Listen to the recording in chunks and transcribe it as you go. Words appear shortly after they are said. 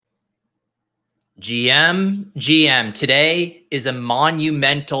GM, today is a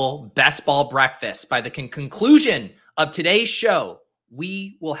monumental best ball breakfast. By the conclusion of today's show,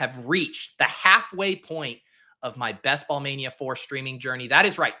 we will have reached the halfway point of my Best Ball Mania 4 streaming journey. That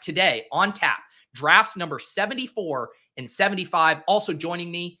is right. Today on tap, drafts number 74 and 75. Also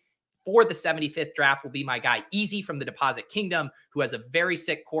joining me for the 75th draft will be my guy, Easy from the Deposit Kingdom, who has a very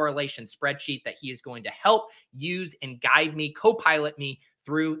sick correlation spreadsheet that he is going to help use and guide me, co-pilot me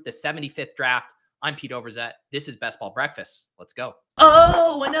through the 75th draft. I'm Pete Overzet. This is Best Ball Breakfast. Let's go.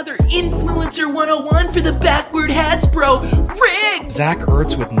 Oh, another Influencer 101 for the backward hats, bro. Rigged! Zach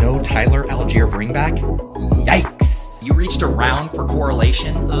Ertz with no Tyler Algier bringback? Yikes. You reached around for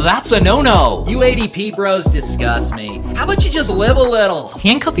correlation? That's a no-no. You ADP bros disgust me. How about you just live a little?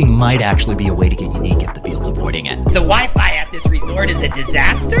 Handcuffing might actually be a way to get unique if the field's avoiding it. The Wi-Fi at this resort is a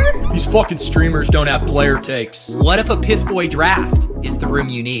disaster? These fucking streamers don't have player takes. What if a piss boy draft is the room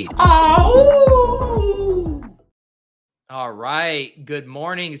you need? Oh! All right. Good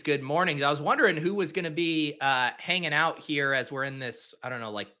mornings. I was wondering who was going to be hanging out here as we're in this, I don't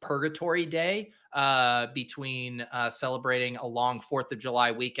know, like purgatory day between celebrating a long 4th of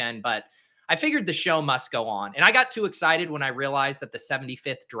July weekend. But I figured the show must go on. And I got too excited when I realized that the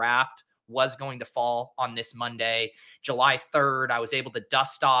 75th draft was going to fall on this Monday, July 3rd. I was able to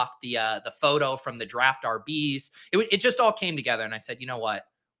dust off the photo from the draft RBs. It just all came together. And I said, you know what?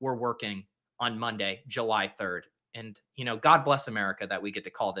 We're working on Monday, July 3rd. And, you know, God bless America that we get to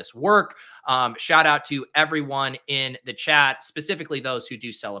call this work. Shout out to everyone in the chat, specifically those who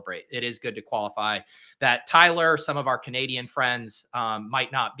do celebrate. It is good to qualify that Tyler, some of our Canadian friends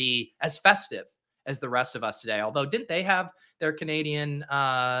might not be as festive as the rest of us today. Although, didn't they have their Canadian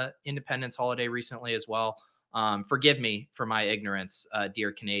Independence holiday recently as well? Forgive me for my ignorance,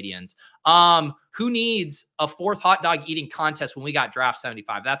 dear Canadians. Who needs a 4th hot dog eating contest when we got draft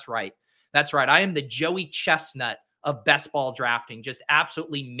 75? That's right. I am the Joey Chestnut of best ball drafting, just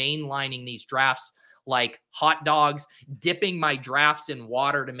absolutely mainlining these drafts like hot dogs, dipping my drafts in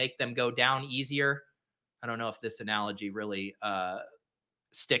water to make them go down easier. I don't know if this analogy really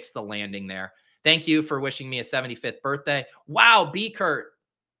sticks the landing there. Thank you for wishing me a 75th birthday. Wow, B. Kurt.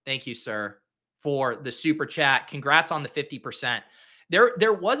 Thank you, sir, for the super chat. Congrats on the 50%.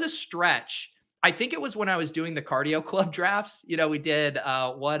 There was a stretch. I think it was when I was doing the cardio club drafts. You know, we did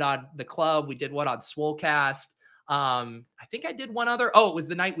one on the club. We did one on Swolecast. I think I did one other. Oh, it was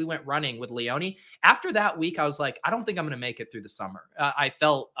the night we went running with Leone. After that week, I was like, I don't think I'm going to make it through the summer. I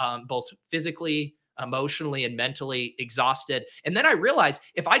felt both physically, emotionally, and mentally exhausted. And then I realized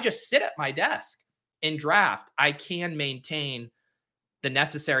if I just sit at my desk and draft, I can maintain the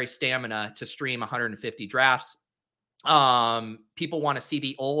necessary stamina to stream 150 drafts. People want to see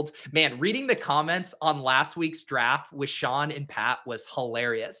the olds. Man, reading the comments on last week's draft with Sean and Pat was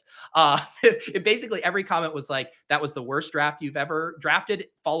hilarious. Basically every comment was like, that was the worst draft you've ever drafted,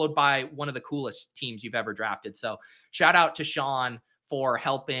 followed by one of the coolest teams you've ever drafted. So shout out to Sean for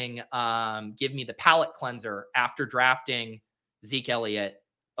helping give me the palate cleanser after drafting Zeke Elliott,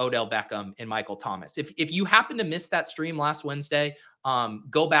 Odell Beckham, and Michael Thomas. If you happen to miss that stream last Wednesday,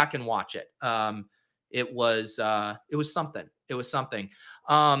 go back and watch it. It was something.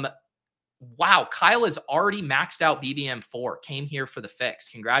 Wow. Kyle has already maxed out BBM4, came here for the fix.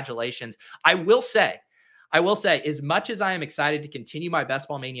 Congratulations. I will say, as much as I am excited to continue my Best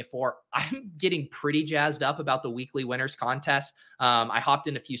Ball Mania 4, I'm getting pretty jazzed up about the weekly winners contest. I hopped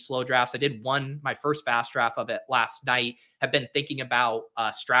in a few slow drafts. I did my first fast draft of it last night. Have been thinking about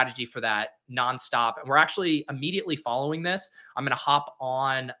strategy for that nonstop. And we're actually immediately following this. I'm going to hop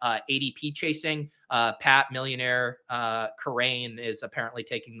on ADP chasing. Pat Millionaire Karain is apparently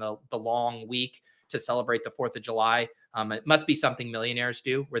taking the long week to celebrate the 4th of July. It must be something millionaires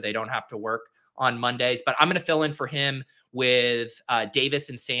do where they don't have to work on Mondays, but I'm going to fill in for him with Davis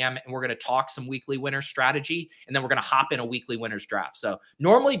and Sam, and we're going to talk some weekly winner strategy, and then we're going to hop in a weekly winners draft. So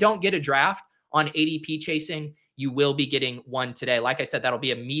normally don't get a draft on ADP chasing. You will be getting one today. Like I said, that'll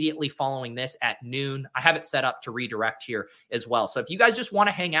be immediately following this at noon. I have it set up to redirect here as well. So if you guys just want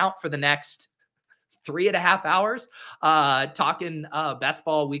to hang out for the next 3.5 hours talking best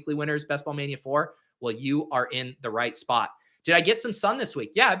ball weekly winners, Best Ball Mania 4, well, you are in the right spot. Did I get some sun this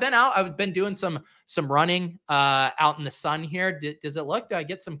week? Yeah, I've been out. I've been doing some running out in the sun here. Does it look? Did I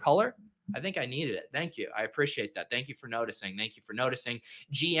get some color? I think I needed it. Thank you. I appreciate that. Thank you for noticing.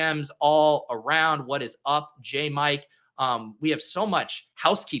 GMs all around. What is up, J Mike? We have so much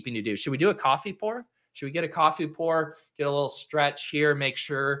housekeeping to do. Should we do a coffee pour? Should we get a coffee pour? Get a little stretch here. Make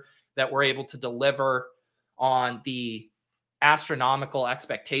sure that we're able to deliver on the astronomical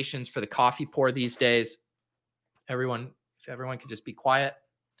expectations for the coffee pour these days. If everyone could just be quiet.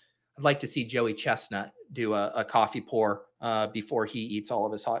 I'd like to see Joey Chestnut do a coffee pour before he eats all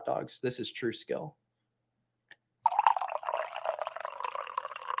of his hot dogs. This is true skill.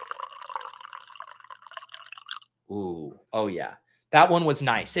 Ooh, oh yeah. That one was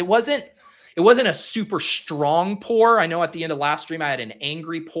nice. It wasn't a super strong pour. I know at the end of last stream, I had an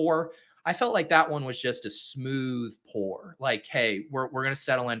angry pour. I felt like that one was just a smooth pour. Like, hey, we're going to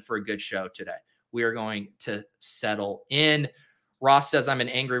settle in for a good show today. We are going to settle in. Ross says I'm an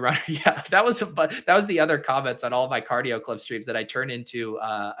angry runner. Yeah, that was the other comments on all of my cardio club streams, that I turn into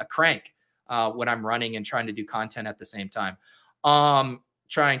a crank when I'm running and trying to do content at the same time.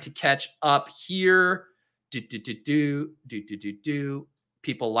 Trying to catch up here.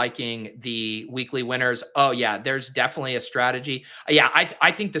 People liking the weekly winners. Oh yeah, there's definitely a strategy. Yeah,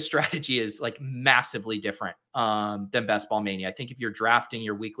 I think the strategy is like massively different than Best Ball Mania. I think if you're drafting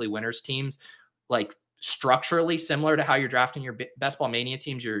your weekly winners teams, like structurally similar to how you're drafting your Best Ball Mania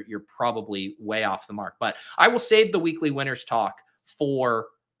teams, you're probably way off the mark. But I will save the weekly winners talk for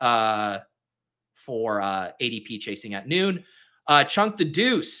ADP chasing at noon. Chunk the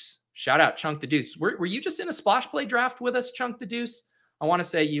Deuce. Shout out Chunk the Deuce. Were you just in a splash play draft with us, Chunk the Deuce? I want to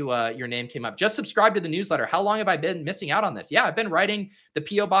say your name came up. Just subscribe to the newsletter. How long have I been missing out on this? Yeah, I've been writing the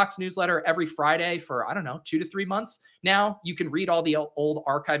P.O. Box newsletter every Friday for, I don't know, 2 to 3 months now. You can read all the old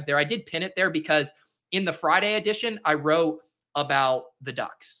archives there. I did pin it there because in the Friday edition, I wrote about the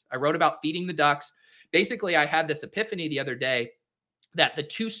Ducks. I wrote about feeding the Ducks. Basically, I had this epiphany the other day that the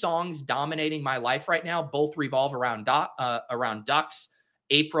 2 songs dominating my life right now both revolve around Ducks.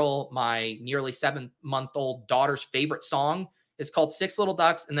 April, my nearly 7-month-old daughter's favorite song, is called Six Little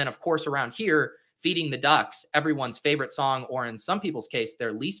Ducks. And then, of course, around here, Feeding the Ducks, everyone's favorite song, or in some people's case,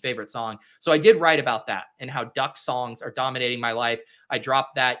 their least favorite song. So I did write about that and how Duck songs are dominating my life. I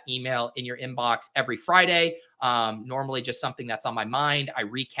drop that email in your inbox every Friday. Normally just something that's on my mind. I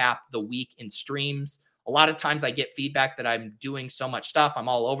recap the week in streams. A lot of times I get feedback that I'm doing so much stuff, I'm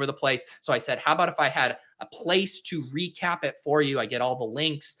all over the place. So I said, how about if I had a place to recap it for you? I get all the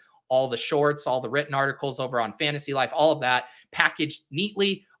links, all the shorts, all the written articles over on Fantasy Life, all of that packaged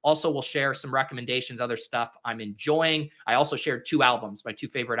neatly. Also, we'll share some recommendations, other stuff I'm enjoying. I also shared 2 albums, my 2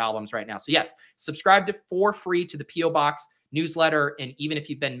 favorite albums right now. So yes, subscribe for free to the P.O. Box newsletter. And even if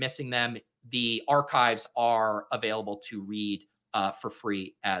you've been missing them, the archives are available to read for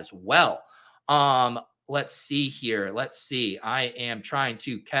free as well. Let's see here. Let's see. I am trying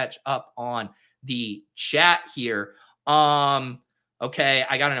to catch up on the chat here. Okay,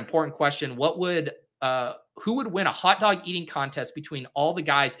 I got an important question. Who would win a hot dog eating contest between all the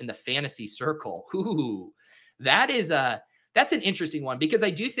guys in the fantasy circle? Ooh, that's an interesting one, because I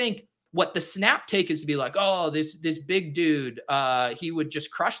do think what the snap take is to be like, oh, this big dude, he would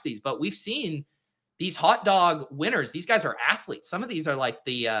just crush these. But we've seen these hot dog winners. These guys are athletes. Some of these are like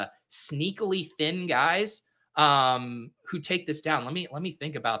the sneakily thin guys who take this down. Let me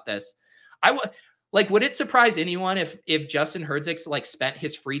think about this. Would it surprise anyone if Justin Herzig like spent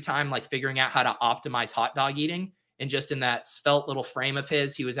his free time like figuring out how to optimize hot dog eating, and just in that svelte little frame of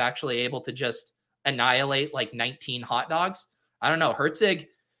his, he was actually able to just annihilate like 19 hot dogs? I don't know. Herzig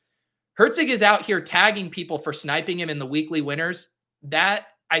is out here tagging people for sniping him in the weekly winners. That,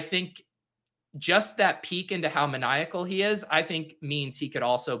 I think, just that peek into how maniacal he is, I think means he could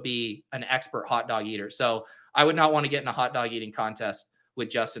also be an expert hot dog eater. So I would not want to get in a hot dog eating contest with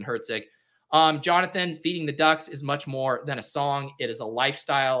Justin Herzig. Jonathan, Feeding the Ducks is much more than a song. It is a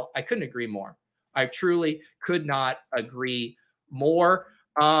lifestyle. I couldn't agree more. I truly could not agree more.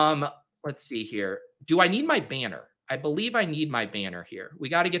 Let's see here. Do I need my banner? I believe I need my banner here. We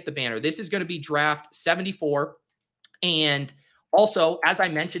got to get the banner. This is going to be draft 74. And also, as I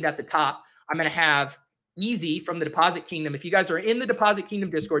mentioned at the top, I'm going to have Easy from the Deposit Kingdom. If you guys are in the Deposit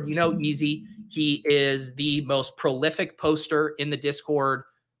Kingdom Discord, you know Easy. He is the most prolific poster in the Discord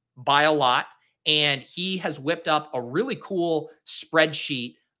by a lot. And he has whipped up a really cool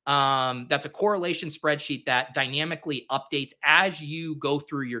spreadsheet. That's a correlation spreadsheet that dynamically updates as you go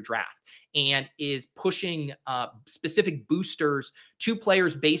through your draft, and is pushing specific boosters to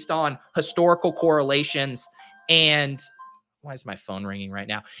players based on historical correlations. And why is my phone ringing right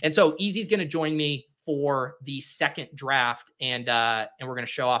now? And so Easy's going to join me for the second draft, and we're going to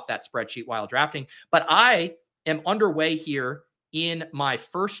show off that spreadsheet while drafting. But I am underway here in my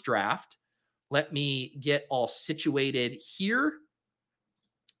first draft. Let me get all situated here,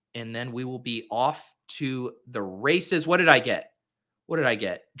 and then we will be off to the races. What did I get?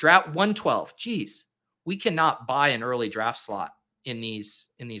 Draft 112. Geez, we cannot buy an early draft slot in these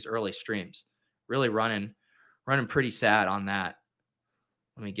early streams. Really running pretty sad on that.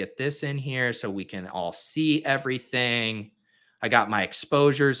 Let me get this in here so we can all see everything. I got my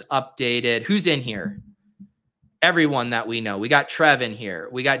exposures updated. Who's in here? Everyone that we know. We got Trev in here.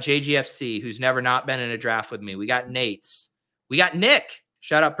 We got JGFC, who's never not been in a draft with me. We got Nate's. We got Nick.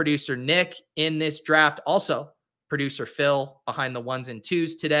 Shout out producer Nick in this draft. Also, producer Phil behind the ones and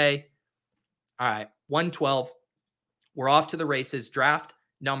twos today. All right, 112. We're off to the races. Draft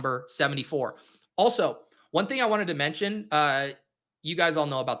number 74. Also, one thing I wanted to mention, you guys all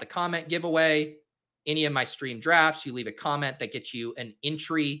know about the comment giveaway. Any of my stream drafts, you leave a comment that gets you an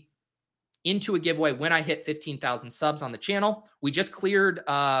entry into a giveaway when I hit 15,000 subs on the channel. We just cleared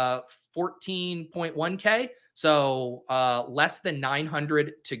 14.1K, so less than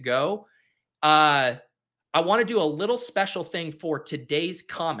 900 to go. I want to do a little special thing for today's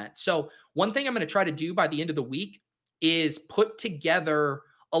comment. So one thing I'm going to try to do by the end of the week is put together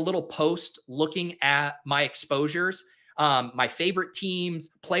a little post looking at my exposures, my favorite teams,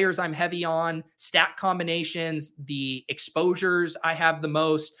 players I'm heavy on, stat combinations, the exposures I have the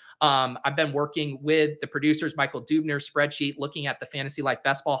most. I've been working with the producers, Michael Dubner's spreadsheet, looking at the Fantasy Life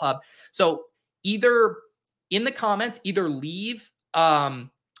Best Ball Hub. So either in the comments, either leave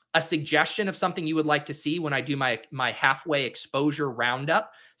a suggestion of something you would like to see when I do my halfway exposure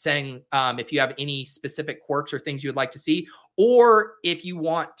roundup, saying if you have any specific quirks or things you would like to see, or if you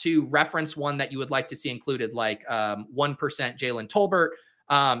want to reference one that you would like to see included, like 1% Jalen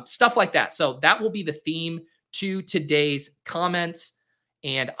Tolbert, stuff like that. So that will be the theme to today's comments.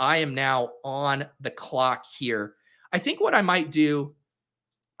 And I am now on the clock here. I think what I might do,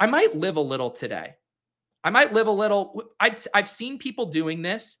 I might live a little today. I might live a little. I've seen people doing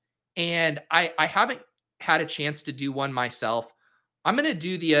this, and I haven't had a chance to do one myself. I'm going to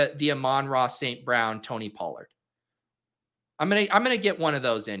do the Amon-Ra St. Brown, Tony Pollard. I'm gonna get one of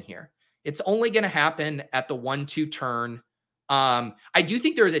those in here. It's only going to happen at the 1-2 turn. I do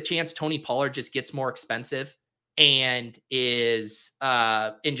think there is a chance Tony Pollard just gets more expensive and is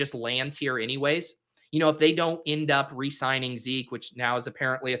and just lands here anyways. You know, if they don't end up re-signing Zeke, which now is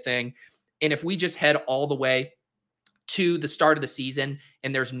apparently a thing, and if we just head all the way to the start of the season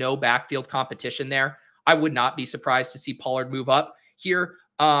and there's no backfield competition there, I would not be surprised to see Pollard move up here.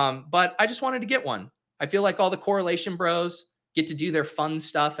 But I just wanted to get one. I feel like all the correlation bros get to do their fun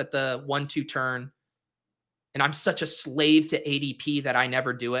stuff at the 1-2 turn. And I'm such a slave to ADP that I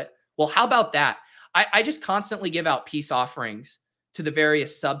never do it. Well, how about that? I just constantly give out peace offerings to the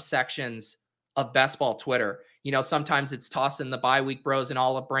various subsections of Best Ball Twitter. You know, sometimes it's tossing the bye week bros and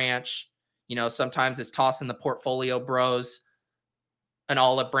Olive Branch. You know, sometimes it's tossing the portfolio bros an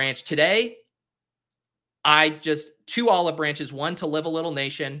Olive Branch. Today, I just 2 olive branches, one to Live a Little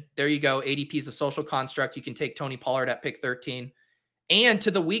Nation. There you go. ADP is a social construct. You can take Tony Pollard at pick 13. And to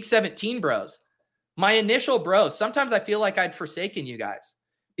the week 17 bros, my initial bros. Sometimes I feel like I'd forsaken you guys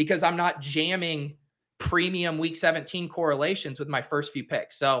because I'm not jamming premium week 17 correlations with my first few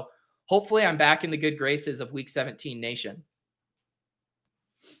picks. So hopefully I'm back in the good graces of week 17 nation.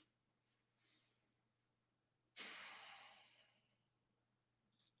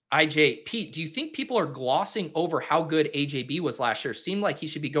 IJ, Pete, do you think people are glossing over how good AJB was last year? Seemed like he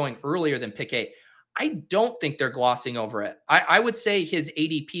should be going earlier than pick 8. I don't think they're glossing over it. I would say his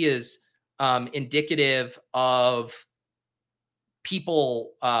ADP is indicative of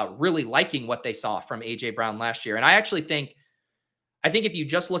people really liking what they saw from AJ Brown last year. And I actually think if you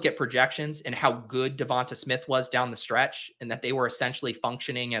just look at projections and how good Devonta Smith was down the stretch and that they were essentially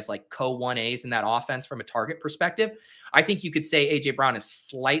functioning as like co-1As in that offense from a target perspective, I think you could say AJ Brown is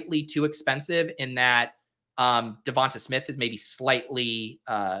slightly too expensive in that Devonta Smith is maybe slightly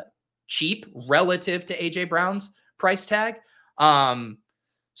cheap relative to AJ Brown's price tag. So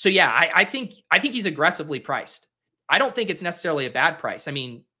yeah, I think he's aggressively priced. I don't think it's necessarily a bad price. I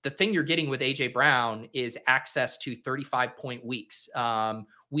mean, the thing you're getting with AJ Brown is access to 35-point weeks.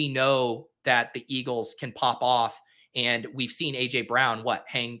 We know that the Eagles can pop off, and we've seen AJ Brown,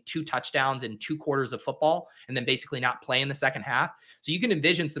 hang 2 touchdowns in 2 quarters of football and then basically not play in the second half. So you can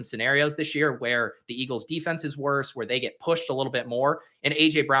envision some scenarios this year where the Eagles defense is worse, where they get pushed a little bit more, and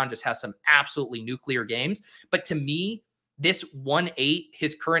AJ Brown just has some absolutely nuclear games. But to me, this 1-8,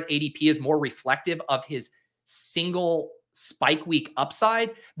 his current ADP is more reflective of his single spike week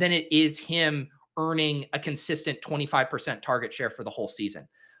upside than it is him earning a consistent 25% target share for the whole season.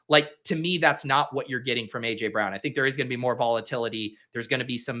 Like, to me, that's not what you're getting from AJ Brown. I think there is going to be more volatility. There's going to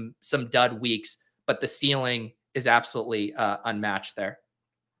be some dud weeks, but the ceiling is absolutely unmatched there.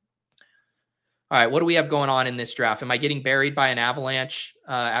 All right, what do we have going on in this draft? Am I getting buried by an avalanche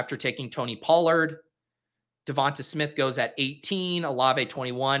after taking Tony Pollard? Devonta Smith goes at 18, Olave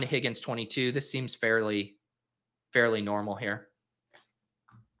 21, Higgins 22. This seems fairly normal here.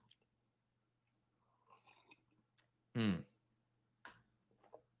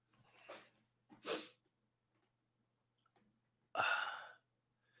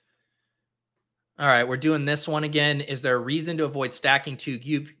 All right, we're doing this one again. Is there a reason to avoid stacking two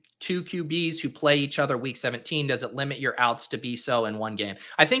QBs who play each other week 17? Does it limit your outs to be so in one game?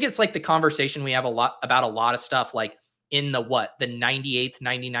 I think it's like the conversation we have a lot about a lot of stuff, like in the 98th,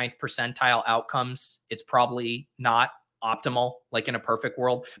 99th percentile outcomes. It's probably not optimal, like in a perfect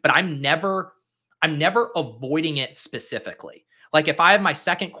world, but I'm never avoiding it specifically. Like if I have my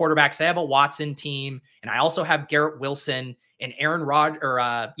second quarterback, say I have a Watson team and I also have Garrett Wilson and Aaron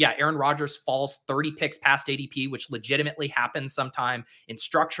Rodgers falls 30 picks past ADP, which legitimately happens sometime. And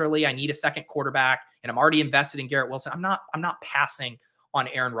structurally, I need a second quarterback and I'm already invested in Garrett Wilson. I'm not passing on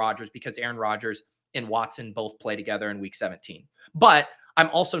Aaron Rodgers because Aaron Rodgers and Watson both play together in week 17. But I'm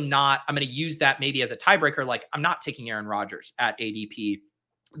also not, I'm going to use that maybe as a tiebreaker. Like I'm not taking Aaron Rodgers at ADP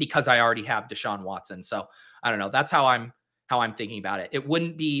because I already have Deshaun Watson. So I don't know. That's how I'm thinking about it. It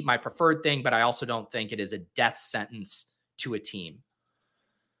wouldn't be my preferred thing, but I also don't think it is a death sentence to a team.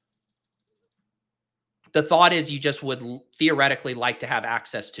 The thought is you just would theoretically like to have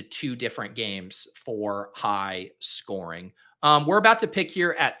access to two different games for high scoring. We're about to pick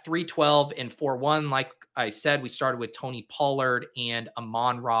here at 3-12 and 4-1. Like I said, we started with Tony Pollard and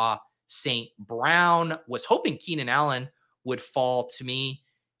Amon-Ra St. Brown. Was hoping Keenan Allen would fall to me.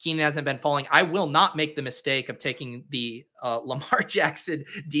 Keenan hasn't been falling. I will not make the mistake of taking the Lamar Jackson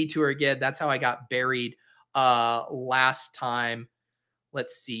detour again. That's how I got buried last time.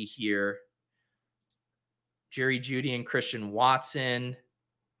 Let's see here. Jerry Jeudy and Christian Watson.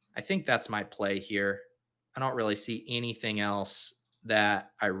 I think that's my play here. I don't really see anything else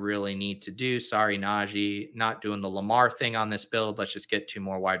that I really need to do. Sorry, Najee, not doing the Lamar thing on this build. Let's just get two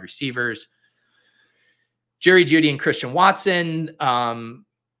more wide receivers. Jerry Jeudy and Christian Watson.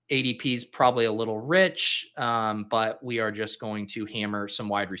 ADP is probably a little rich, but we are just going to hammer some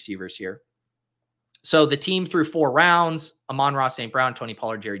wide receivers here. So the team through 4 rounds: Amon-Ra St. Brown, Tony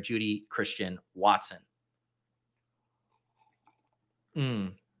Pollard, Jerry Jeudy, Christian Watson.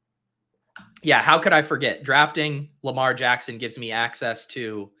 Yeah, how could I forget? Drafting Lamar Jackson gives me access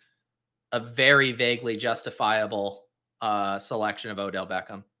to a very vaguely justifiable selection of Odell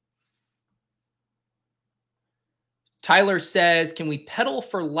Beckham. Tyler says, can we pedal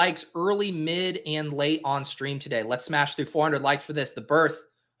for likes early, mid, and late on stream today? Let's smash through 400 likes for this. The birth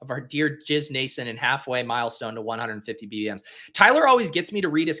of our dear Jiz Nason and halfway milestone to 150 BBMs. Tyler always gets me to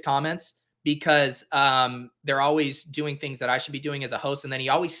read his comments because they're always doing things that I should be doing as a host. And then he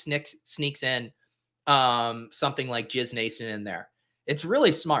always sneaks in something like Jiz Nason in there. It's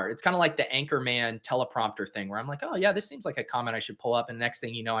really smart. It's kind of like the Anchorman teleprompter thing where I'm like, oh yeah, this seems like a comment I should pull up. And next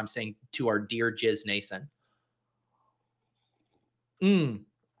thing you know, I'm saying to our dear Jiz Nason.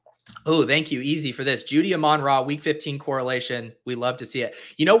 Oh, thank you. Easy for this. Jeudy, Amon-Ra, week 15 correlation. We love to see it.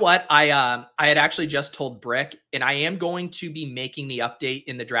 You know what? I had actually just told Brick, and I am going to be making the update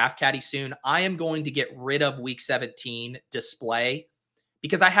in the Draft Caddy soon. I am going to get rid of week 17 display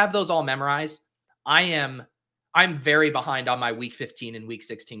because I have those all memorized. I'm very behind on my week 15 and week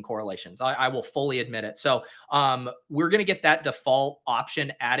 16 correlations. I will fully admit it. So we're going to get that default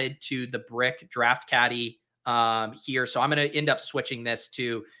option added to the Brick Draft Caddy here. So I'm going to end up switching this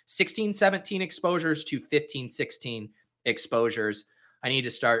to 16-17 exposures to 15-16 exposures. I need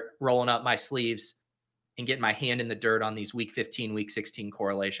to start rolling up my sleeves and getting my hand in the dirt on these week 15, week 16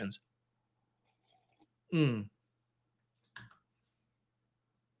 correlations. All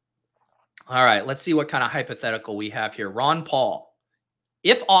right, let's see what kind of hypothetical we have here. Ron Paul,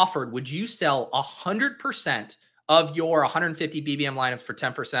 if offered, would you sell 100% of your 150 BBM lineups for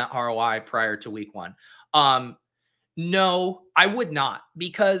 10% ROI prior to week 1? No, I would not,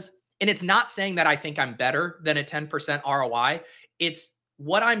 because, and it's not saying that I think I'm better than a 10% ROI. It's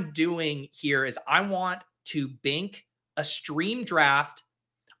what I'm doing here is I want to bank a stream draft.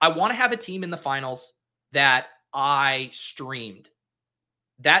 I want to have a team in the finals that I streamed.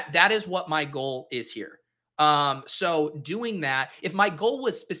 That is what my goal is here. So doing that, if my goal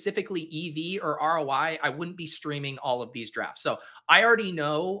was specifically EV or ROI, I wouldn't be streaming all of these drafts. So I already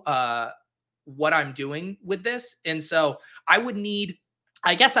know, what I'm doing with this. And so I would need,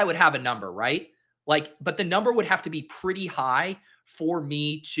 I guess I would have a number, right? Like, but the number would have to be pretty high for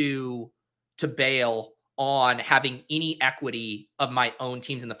me to bail on having any equity of my own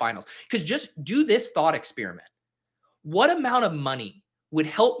teams in the finals. Because just do this thought experiment. What amount of money would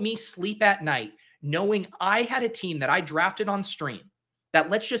help me sleep at night knowing I had a team that I drafted on stream that,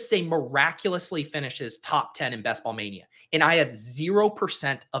 let's just say, miraculously finishes top 10 in Best Ball Mania, and I have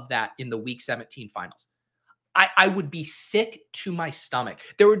 0% of that in the week 17 finals? I would be sick to my stomach.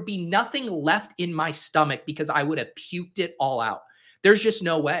 There would be nothing left in my stomach because I would have puked it all out. There's just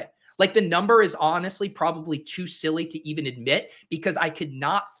no way. Like, the number is honestly probably too silly to even admit, because I could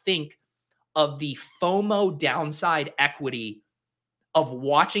not think of the FOMO downside equity of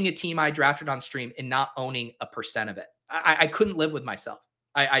watching a team I drafted on stream and not owning a percent of it. I couldn't live with myself.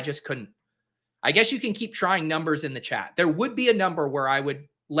 I just couldn't. I guess you can keep trying numbers in the chat. There would be a number where I would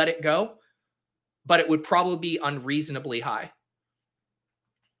let it go, but it would probably be unreasonably high.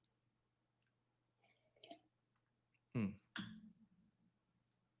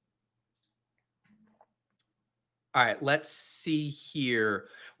 All right, let's see here.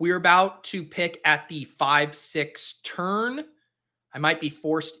 We're about to pick at the 5-6 turn. I might be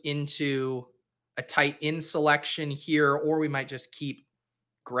forced into a tight end selection here, or we might just keep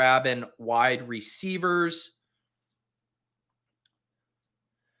grabbing wide receivers.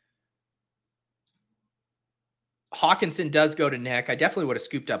 Hawkinson does go to Nick. I definitely would have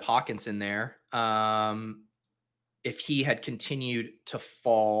scooped up Hawkinson there if he had continued to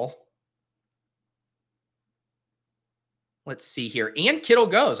fall. Let's see here. And Kittle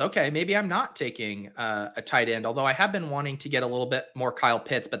goes. Okay, maybe I'm not taking a tight end, although I have been wanting to get a little bit more Kyle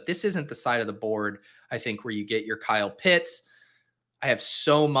Pitts, but this isn't the side of the board, I think, where you get your Kyle Pitts. I have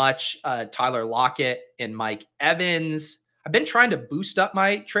so much Tyler Lockett and Mike Evans. I've been trying to boost up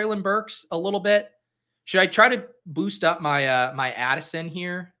my Treylon Burks a little bit. Should I try to boost up my my Addison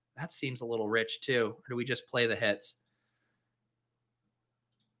here? That seems a little rich too. Or do we just play the hits?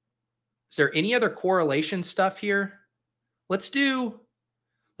 Is there any other correlation stuff here? Let's do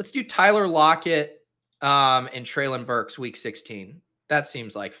Tyler Lockett and Treylon Burks week 16. That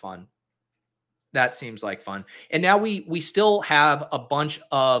seems like fun. That seems like fun. And now we still have a bunch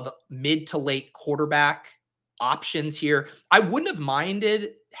of mid to late quarterback options here. I wouldn't have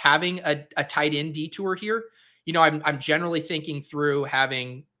minded having a tight end detour here. You know, I'm generally thinking through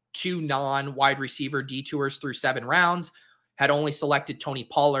having 2 non-wide receiver detours through 7 rounds. Had only selected Tony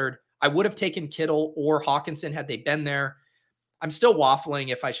Pollard. I would have taken Kittle or Hawkinson had they been there. I'm still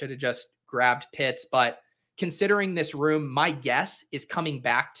waffling if I should have just grabbed Pitts, but considering this room, my guess is coming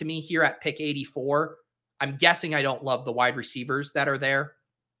back to me here at pick 84. I'm guessing I don't love the wide receivers that are there.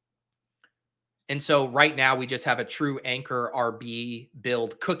 And so right now we just have a true anchor RB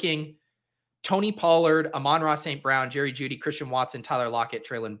build cooking. Tony Pollard, Amon-Ra St. Brown, Jerry Jeudy, Christian Watson, Tyler Lockett,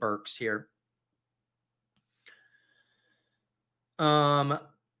 Treylon Burks here.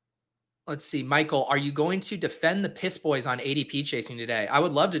 Let's see. Michael, are you going to defend the Piss Boys on ADP chasing today? I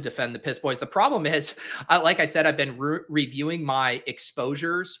would love to defend the Piss Boys. The problem is, like I said, I've been reviewing my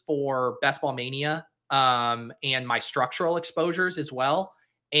exposures for Best Ball Mania and my structural exposures as well.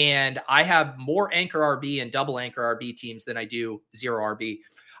 And I have more anchor RB and double anchor RB teams than I do zero RB.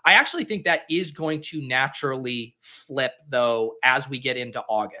 I actually think that is going to naturally flip, though, as we get into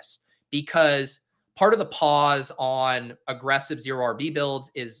August, because part of the pause on aggressive zero RB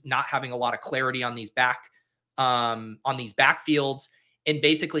builds is not having a lot of clarity on these backfields and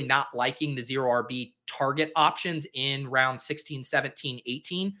basically not liking the zero RB target options in round 16, 17,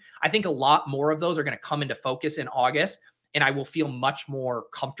 18. I think a lot more of those are going to come into focus in August, and I will feel much more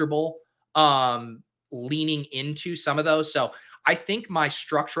comfortable leaning into some of those. So I think my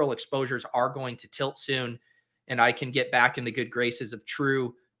structural exposures are going to tilt soon, and I can get back in the good graces of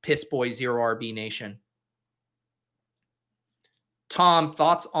true Piss Boy Zero RB Nation. Tom,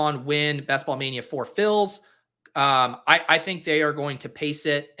 thoughts on when Best Ball Mania 4 fills? I think they are going to pace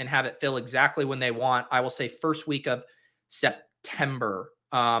it and have it fill exactly when they want. I will say first week of September.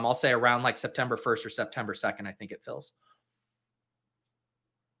 I'll say around like September 1st or September 2nd, I think it fills.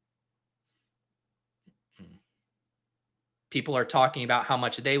 People are talking about how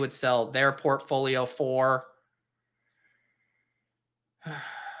much they would sell their portfolio for.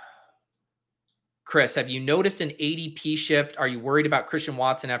 Chris, have you noticed an ADP shift? Are you worried about Christian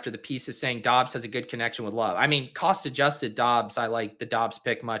Watson after the piece is saying Dobbs has a good connection with Love? I mean, cost adjusted Dobbs, I like the Dobbs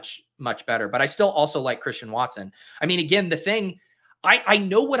pick much, much better, but I still also like Christian Watson. I mean, again, the thing, I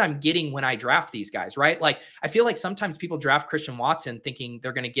know what I'm getting when I draft these guys, right? Like, I feel like sometimes people draft Christian Watson thinking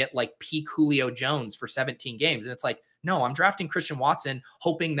they're going to get like peak Julio Jones for 17 games. And it's like, no, I'm drafting Christian Watson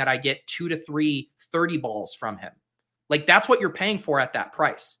hoping that I get 2 to 3 30 balls from him. Like, that's what you're paying for at that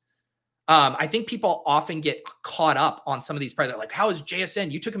price. I think people often get caught up on some of these prices. Like, how is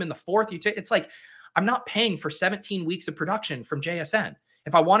JSN? You took him in the 4th. It's like, I'm not paying for 17 weeks of production from JSN.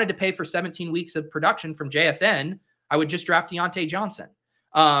 If I wanted to pay for 17 weeks of production from JSN, I would just draft Deontay Johnson.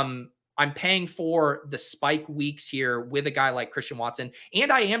 I'm paying for the spike weeks here with a guy like Christian Watson,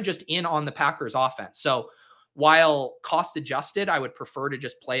 and I am just in on the Packers offense. So while cost adjusted, I would prefer to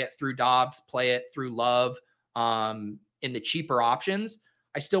just play it through Dobbs, play it through Love in the cheaper options.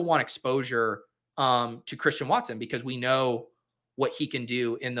 I still want exposure to Christian Watson because we know what he can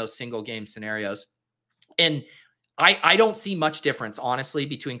do in those single game scenarios. And I don't see much difference, honestly,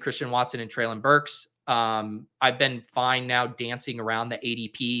 between Christian Watson and Treylon Burks. I've been fine now dancing around the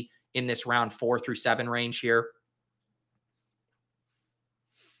ADP in this round 4 through 7 range here.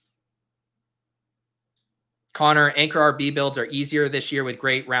 Connor, anchor RB builds are easier this year with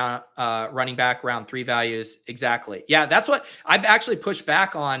great running back round 3 values. Exactly. Yeah, that's what I've actually pushed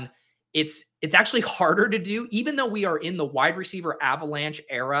back on. It's actually harder to do, even though we are in the wide receiver avalanche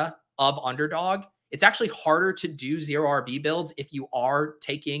era of Underdog. It's actually harder to do 0 RB builds if you are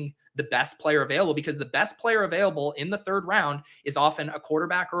taking the best player available, because the best player available in the 3rd round is often a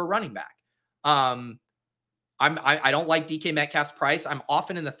quarterback or a running back. I don't like DK Metcalf's price. I'm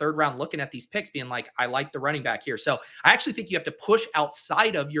often in the 3rd round looking at these picks being like, I like the running back here. So I actually think you have to push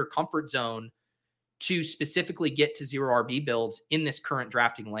outside of your comfort zone to specifically get to 0 RB builds in this current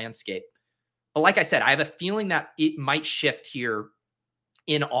drafting landscape. But like I said, I have a feeling that it might shift here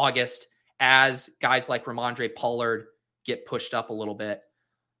in August as guys like Ramondre Pollard get pushed up a little bit.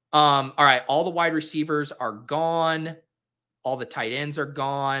 All right. All the wide receivers are gone. All the tight ends are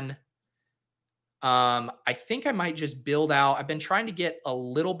gone. I think I might just build out. I've been trying to get a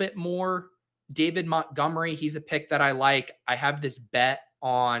little bit more David Montgomery. He's a pick that I like. I have this bet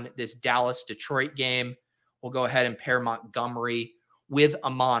on this Dallas-Detroit game. We'll go ahead and pair Montgomery with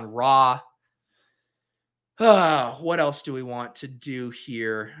Amon-Ra. What else do we want to do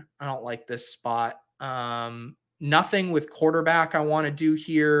here? I don't like this spot. Nothing with quarterback I want to do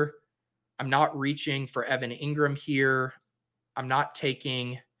here. I'm not reaching for Evan Ingram here. I'm not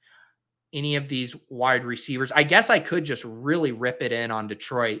taking any of these wide receivers. I guess I could just really rip it in on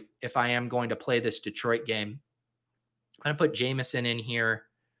Detroit if I am going to play this Detroit game. I'm going to put Jameson in here.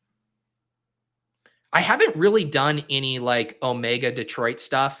 I haven't really done any like Omega Detroit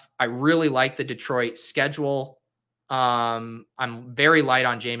stuff. I really like the Detroit schedule. I'm very light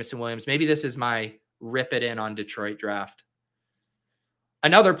on Jameson Williams. Maybe this is my rip it in on Detroit draft.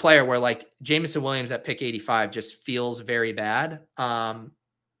 Another player where like Jameson Williams at pick 85 just feels very bad.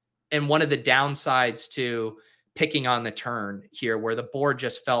 And one of the downsides to picking on the turn here, where the board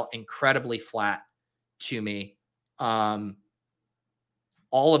just felt incredibly flat to me. All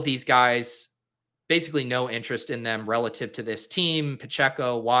of these guys, basically no interest in them relative to this team.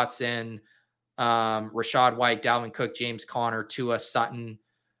 Pacheco, Watson, Rachaad White, Dalvin Cook, James Conner, Tua, Sutton.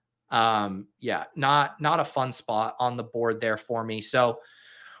 Yeah, not a fun spot on the board there for me. So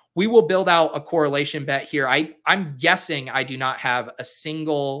we will build out a correlation bet here. I'm guessing I do not have a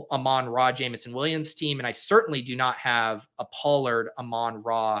single Amon-Ra Jameson Williams team, and I certainly do not have a Pollard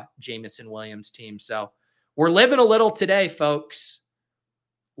Amon-Ra Jameson Williams team. So we're living a little today, folks.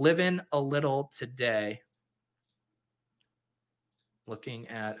 Living a little today. Looking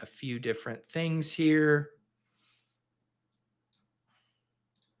at a few different things here.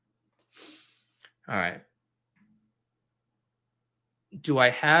 All right. Do I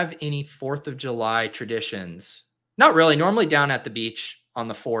have any 4th of July traditions? Not really. Normally down at the beach on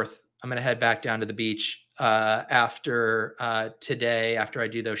the 4th. I'm going to head back down to the beach after today, after I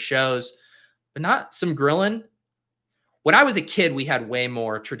do those shows, but not some grilling. When I was a kid, we had way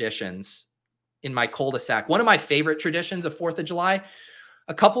more traditions in my cul-de-sac. One of my favorite traditions of 4th of July,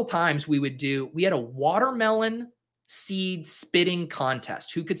 a couple times we had a watermelon seed spitting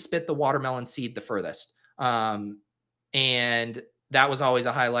contest. Who could spit the watermelon seed the furthest? And that was always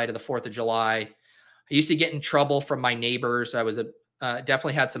a highlight of the 4th of July. I used to get in trouble from my neighbors. I was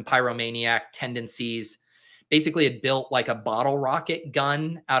definitely had some pyromaniac tendencies. Basically had built like a bottle rocket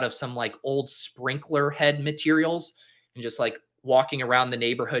gun out of some like old sprinkler head materials and just like walking around the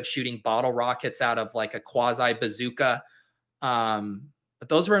neighborhood shooting bottle rockets out of like a quasi bazooka. But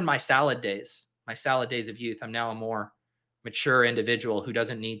those were in my salad days of youth. I'm now a more mature individual who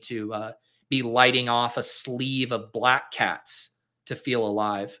doesn't need to be lighting off a sleeve of Black Cats to feel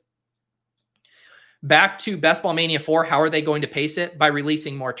alive. Back to Best Ball Mania 4. How are they going to pace it? By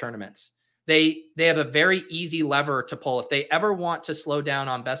releasing more tournaments. They have a very easy lever to pull. If they ever want to slow down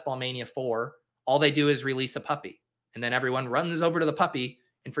on Best Ball Mania 4, all they do is release a puppy. And then everyone runs over to the puppy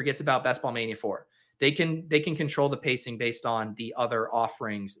and forgets about Best Ball Mania 4. They can control the pacing based on the other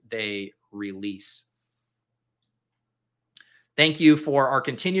offerings they release. Thank you for our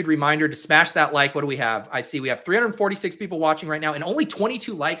continued reminder to smash that like. What do we have? I see we have 346 people watching right now and only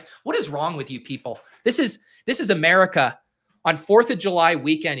 22 likes. What is wrong with you people? This is America on 4th of July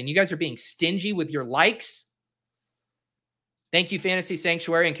weekend, and you guys are being stingy with your likes. Thank you, Fantasy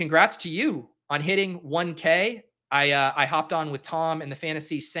Sanctuary, and congrats to you on hitting 1K. I hopped on with Tom in the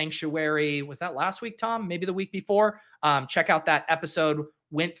Fantasy Sanctuary. Was that last week, Tom? Maybe the week before. Check out that episode.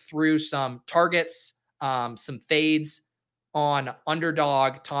 Went through some targets, some fades. on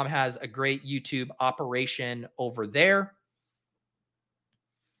Underdog. Tom has a great YouTube operation over there.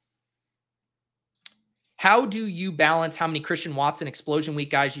 How do you balance how many Christian Watson explosion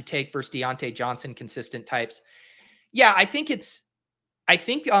week guys you take versus Deontay Johnson consistent types? Yeah, I think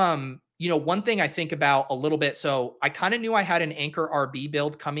one thing I think about a little bit. So I kind of knew I had an anchor RB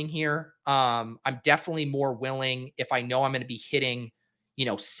build coming here. I'm definitely more willing if I know I'm going to be hitting,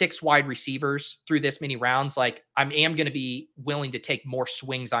 6 wide receivers through this many rounds. Like I am going to be willing to take more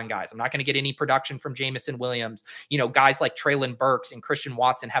swings on guys. I'm not going to get any production from Jameson Williams. Guys like Treylon Burks and Christian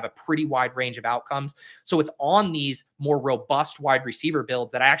Watson have a pretty wide range of outcomes. So it's on these more robust wide receiver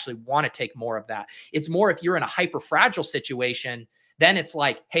builds that I actually want to take more of that. It's more if you're in a hyper fragile situation, then it's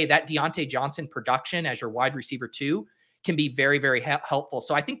like, hey, that Deontay Johnson production as your wide receiver 2 can be very, very helpful.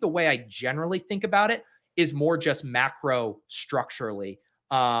 So I think the way I generally think about it is more just macro structurally.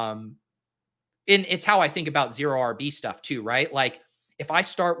 And it's how I think about zero RB stuff too, right? Like if I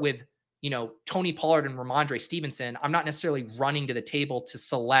start with, Tony Pollard and Ramondre Stevenson, I'm not necessarily running to the table to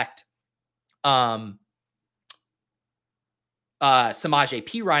select Samaje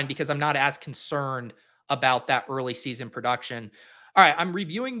Perine because I'm not as concerned about that early season production. All right, I'm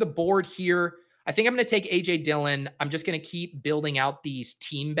reviewing the board here. I think I'm going to take AJ Dillon. I'm just going to keep building out these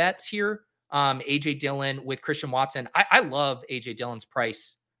team bets here. AJ Dillon with Christian Watson. I love AJ Dillon's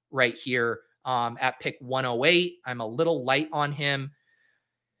price right here at pick 108. I'm a little light on him.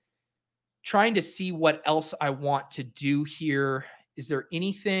 Trying to see what else I want to do here. Is there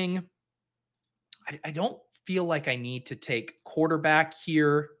anything? I don't feel like I need to take quarterback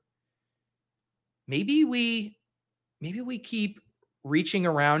here. Maybe we keep reaching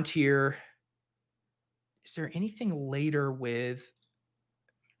around here. Is there anything later with,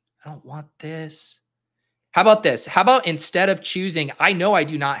 I don't want this. How about this? How about instead of choosing, I know I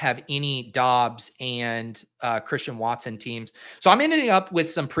do not have any Dobbs and Christian Watson teams. So I'm ending up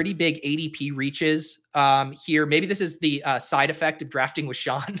with some pretty big ADP reaches here. Maybe this is the side effect of drafting with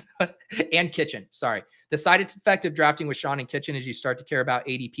Sean and Kitchen. Sorry. The side effect of drafting with Sean and Kitchen is you start to care about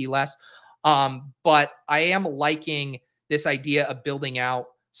ADP less. But I am liking this idea of building out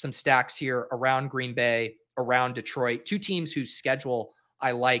some stacks here around Green Bay, around Detroit, 2 teams whose schedule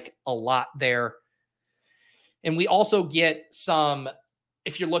I like a lot there. And we also get some,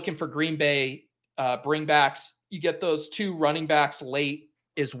 if you're looking for Green Bay bringbacks, you get those 2 running backs late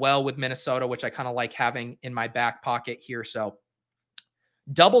as well with Minnesota, which I kind of like having in my back pocket here. So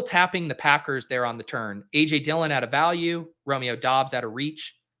double tapping the Packers there on the turn. AJ Dillon at a value, Romeo Dobbs at a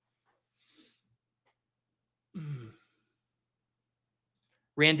reach.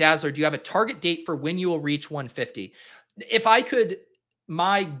 Randazzler, do you have a target date for when you will reach 150? If I could,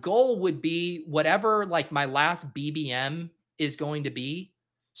 my goal would be whatever like my last BBM is going to be.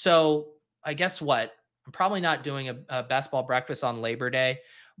 So I guess what? I'm probably not doing a best ball breakfast on Labor Day,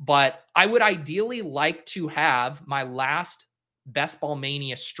 but I would ideally like to have my last Best Ball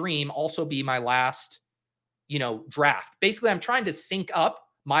Mania stream also be my last, draft. Basically, I'm trying to sync up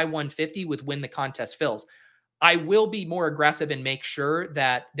my 150 with when the contest fills. I will be more aggressive and make sure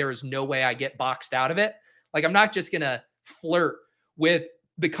that there is no way I get boxed out of it. Like I'm not just going to flirt with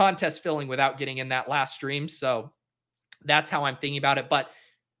the contest filling without getting in that last stream. So that's how I'm thinking about it. But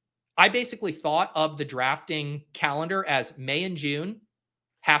I basically thought of the drafting calendar as May and June,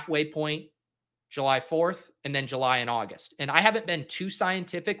 halfway point, July 4th, and then July and August. And I haven't been too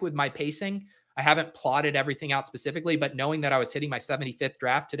scientific with my pacing. I haven't plotted everything out specifically, but knowing that I was hitting my 75th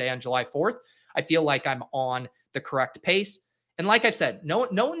draft today on July 4th, I feel like I'm on the correct pace. And like I've said, no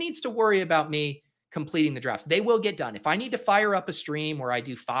one needs to worry about me completing the drafts. They will get done. If I need to fire up a stream where I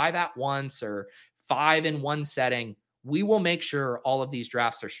do 5 at once or 5 in one setting, we will make sure all of these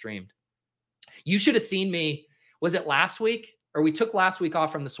drafts are streamed. You should have seen me. Was it last week? Or we took last week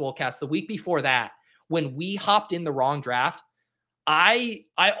off from the Swolecast. The week before that, when we hopped in the wrong draft, I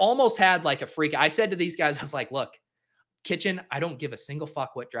almost had like a freak. I said to these guys, I was like, look, Kitchen, I don't give a single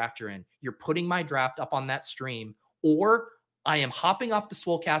fuck what draft you're in. You're putting my draft up on that stream, or I am hopping off the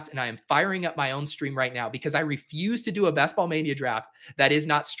Swolecast and I am firing up my own stream right now because I refuse to do a Best Ball Mania draft that is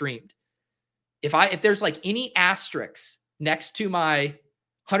not streamed. If there's like any asterisks next to my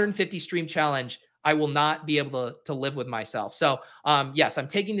 150 stream challenge, I will not be able to live with myself. So yes, I'm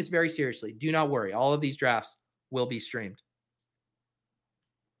taking this very seriously. Do not worry. All of these drafts will be streamed.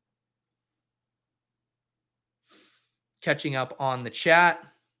 Catching up on the chat.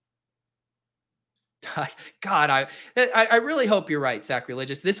 God, I really hope you're right,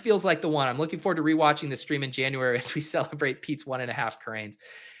 Sacrilegious. This feels like the one. I'm looking forward to rewatching the stream in January as we celebrate Pete's 1.5 Cranes.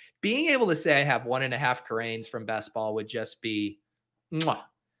 Being able to say I have 1.5 Cranes from Best Ball would just be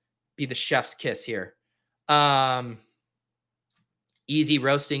the chef's kiss here. easy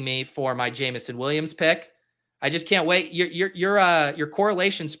roasting me for my Jameson Williams pick. I just can't wait. Your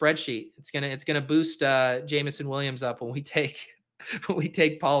correlation spreadsheet. It's gonna boost Jameson Williams up when we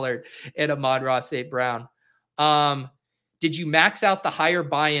take Pollard and Amon-Ra St. Brown. Did you max out the higher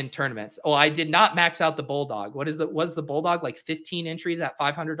buy-in tournaments? Oh, I did not max out the Bulldog. Was the Bulldog like 15 entries at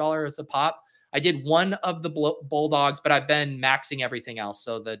 $500 a pop? I did one of the Bulldogs, but I've been maxing everything else.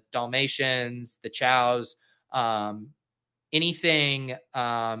 So the Dalmatians, the Chows, anything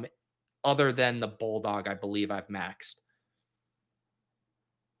other than the Bulldog, I believe I've maxed.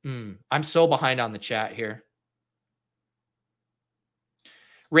 I'm so behind on the chat here.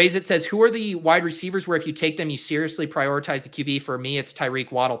 Raise It says, who are the wide receivers where if you take them, you seriously prioritize the QB? For me, it's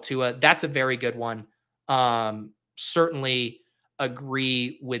Tyreek, Waddle, Tua. That's a very good one. Certainly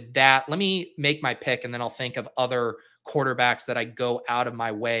agree with that. Let me make my pick, and then I'll think of other quarterbacks that I go out of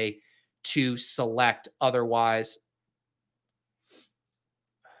my way to select otherwise.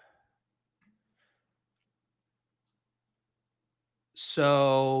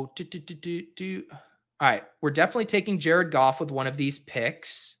 So, all right, we're definitely taking Jared Goff with one of these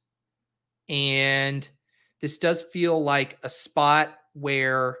picks. And this does feel like a spot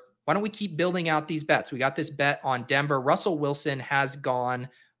where, why don't we keep building out these bets? We got this bet on Denver. Russell Wilson has gone,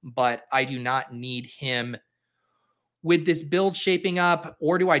 but I do not need him with this build shaping up.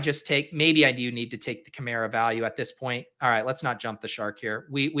 Or do I just maybe I do need to take the Kamara value at this point. All right, let's not jump the shark here.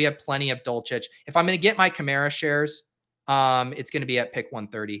 We have plenty of Dulcich. If I'm going to get my Kamara shares, it's going to be at pick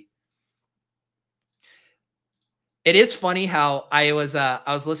 130. It is funny how I was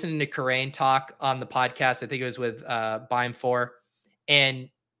listening to Karain talk on the podcast. I think it was with Bime 4, and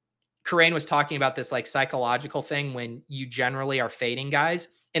Karain was talking about this like psychological thing when you generally are fading guys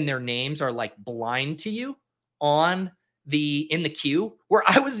and their names are like blind to you in the queue, where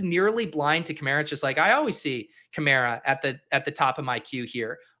I was nearly blind to Kamara. It's just like, I always see Kamara at the top of my queue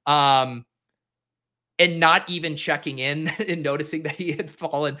here. And not even checking in and noticing that he had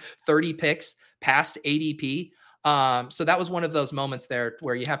fallen 30 picks past ADP. So that was one of those moments there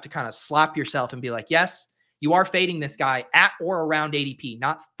where you have to kind of slap yourself and be like, yes, you are fading this guy at or around ADP,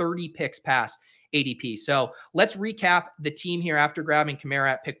 not 30 picks past ADP. So let's recap the team here after grabbing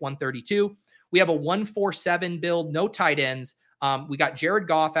Kamara at pick 132. We have a 1-4-7 build, no tight ends. We got Jared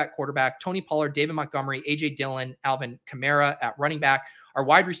Goff at quarterback, Tony Pollard, David Montgomery, AJ Dillon, Alvin Kamara at running back. Our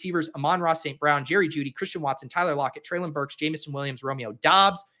wide receivers, Amon-Ra St. Brown, Jerry Jeudy, Christian Watson, Tyler Lockett, Treylon Burks, Jameson Williams, Romeo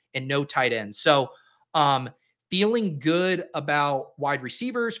Doubs, and no tight ends. So feeling good about wide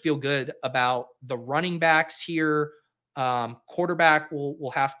receivers, feel good about the running backs here. Quarterback,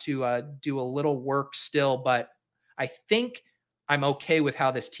 we'll have to do a little work still, but I think I'm okay with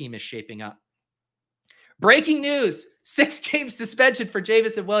how this team is shaping up. Breaking news, 6-game suspension for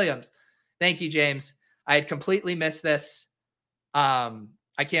Jameson Williams. Thank you, James. I had completely missed this.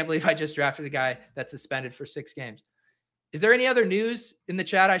 I can't believe I just drafted a guy that's suspended for 6 games. Is there any other news in the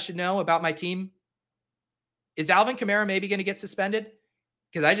chat I should know about my team? Is Alvin Kamara maybe going to get suspended?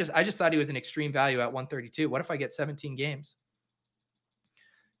 Because I just thought he was an extreme value at 132. What if I get 17 games?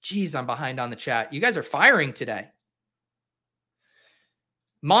 Jeez, I'm behind on the chat. You guys are firing today.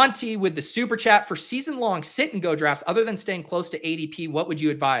 Monty with the super chat, for season-long sit-and-go drafts, other than staying close to ADP, what would you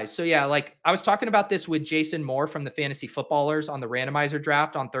advise? So yeah, like I was talking about this with Jason Moore from the Fantasy Footballers on the randomizer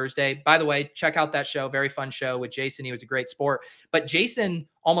draft on Thursday. By the way, check out that show. Very fun show with Jason. He was a great sport. But Jason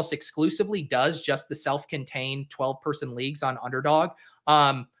almost exclusively does just the self-contained 12-person leagues on Underdog.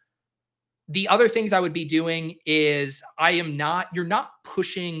 The other things I would be doing is you're not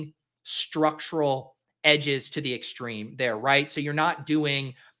pushing structural edges to the extreme there, right? So you're not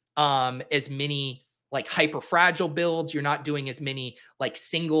doing as many like hyper fragile builds. You're not doing as many like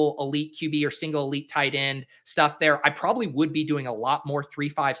single elite QB or single elite tight end stuff there. I probably would be doing a lot more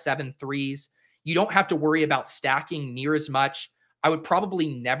 3-5-7 threes. You don't have to worry about stacking near as much. I would probably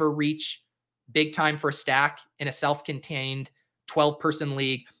never reach big time for a stack in a self-contained 12-person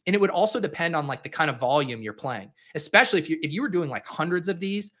league. And it would also depend on like the kind of volume you're playing, especially if you were doing like hundreds of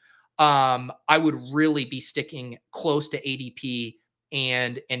these. I would really be sticking close to ADP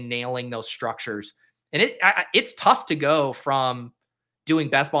and nailing those structures. And it's tough to go from doing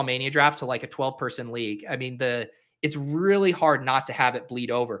Best Ball Mania draft to like a 12-person league. I mean, it's really hard not to have it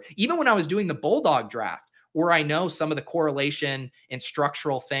bleed over. Even when I was doing the Bulldog draft, where I know some of the correlation and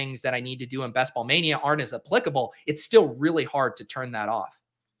structural things that I need to do in Best Ball Mania aren't as applicable, it's still really hard to turn that off.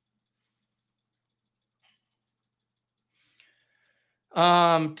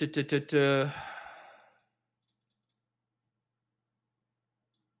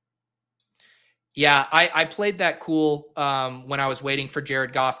 Yeah, I played that cool when I was waiting for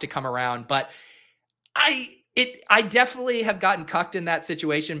Jared Goff to come around, but I I definitely have gotten cucked in that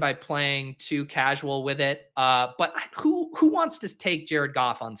situation by playing too casual with it. But who wants to take Jared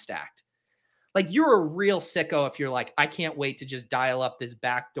Goff unstacked? Like, you're a real sicko if you're like, I can't wait to just dial up this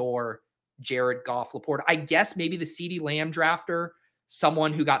backdoor Jared Goff Laporta. I guess maybe the CeeDee Lamb drafter,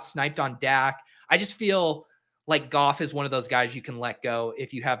 someone who got sniped on Dak. I just feel like Goff is one of those guys you can let go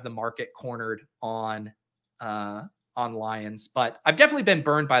if you have the market cornered on Lions. But I've definitely been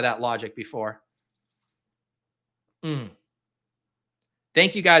burned by that logic before.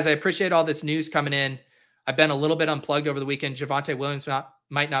 Thank you, guys. I appreciate all this news coming in. I've been a little bit unplugged over the weekend. Javonte Williams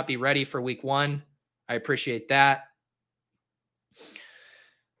might not be ready for week 1. I appreciate that.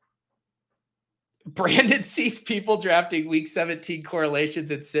 Brandon sees people drafting week 17 correlations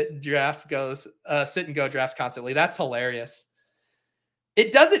and sit and go drafts constantly. That's hilarious.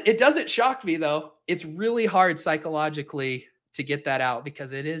 It doesn't shock me though. It's really hard psychologically to get that out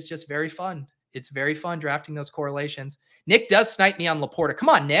because it is just very fun. It's very fun drafting those correlations. Nick does snipe me on Laporta. Come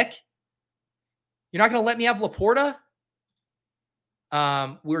on, Nick. You're not going to let me have Laporta?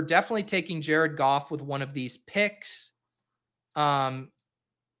 We're definitely taking Jared Goff with one of these picks. Man,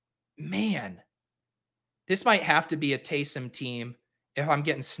 this might have to be a Taysom team if I'm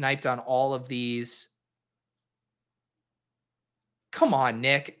getting sniped on all of these. Come on,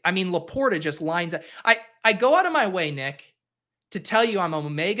 Nick. I mean, Laporta just lines up. I go out of my way, Nick, to tell you I'm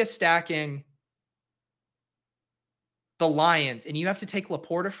omega stacking the Lions, and you have to take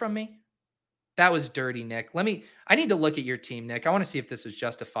Laporta from me? That was dirty, Nick. I need to look at your team, Nick. I want to see if this is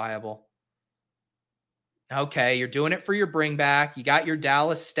justifiable. Okay, you're doing it for your bring back. You got your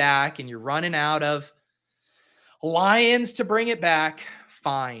Dallas stack, and you're running out of Lions to bring it back.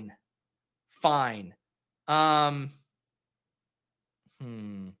 Fine.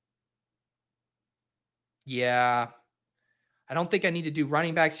 Yeah. I don't think I need to do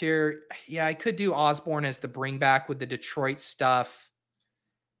running backs here. Yeah, I could do Osborne as the bring back with the Detroit stuff.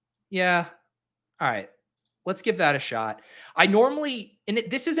 Yeah. All right. Let's give that a shot. I normally,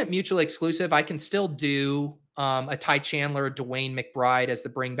 this isn't mutually exclusive. I can still do a Ty Chandler, Dwayne McBride as the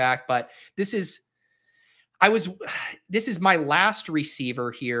bring back, but this is my last receiver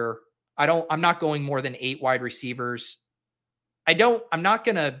here. I'm not going more than 8 wide receivers. I'm not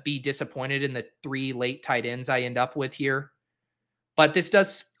going to be disappointed in the 3 late tight ends I end up with here, but this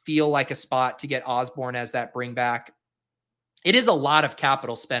does feel like a spot to get Osborne as that bring back. It is a lot of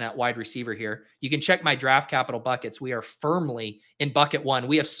capital spent at wide receiver here. You can check my draft capital buckets. We are firmly in bucket 1.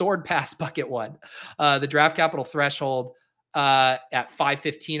 We have soared past bucket 1. The draft capital threshold at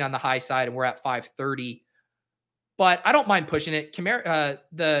 515 on the high side, and we're at 530. But I don't mind pushing it.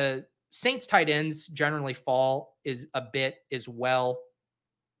 The Saints tight ends generally fall is a bit as well.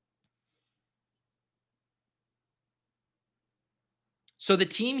 So the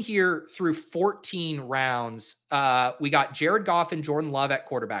team here through 14 rounds, we got Jared Goff and Jordan Love at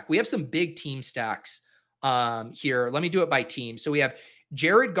quarterback. We have some big team stacks here. Let me do it by team. So we have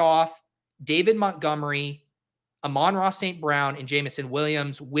Jared Goff, David Montgomery, Amon-Ra St. Brown, and Jameson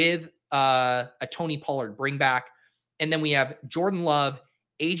Williams with a Tony Pollard bring back. And then we have Jordan Love,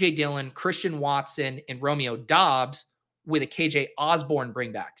 A.J. Dillon, Christian Watson, and Romeo Doubs with a KJ Osborne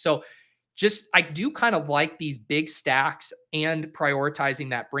bring back. So I do kind of like these big stacks and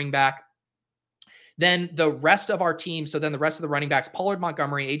prioritizing that bring back. Then the rest of our team, so then the rest of the running backs, Pollard,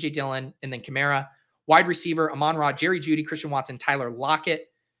 Montgomery, A.J. Dillon, and then Kamara. Wide receiver, Amon-Ra, Jerry Jeudy, Christian Watson, Tyler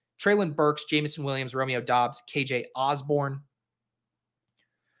Lockett, Treylon Burks, Jameson Williams, Romeo Doubs, KJ Osborne.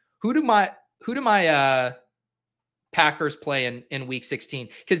 Who do my Packers play in week 16?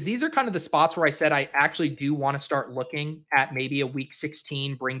 Because these are kind of the spots where I said I actually do want to start looking at maybe a week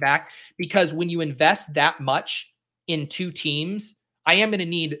 16 bring back, because when you invest that much in 2 teams, I am going to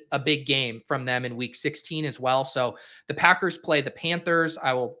need a big game from them in week 16 as well. So the Packers play the Panthers.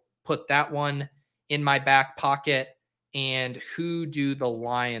 I will put that one in my back pocket. And who do the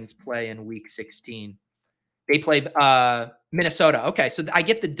Lions play in week 16? They play Minnesota. Okay, so I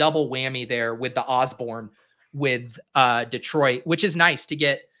get the double whammy there with the Osborne with Detroit, which is nice to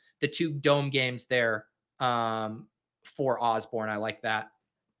get the 2 dome games there for Osborne. I like that.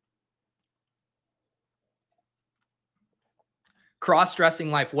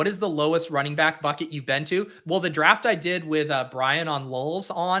 Cross-dressing life. What is the lowest running back bucket you've been to? Well, the draft I did with Brian on Lulz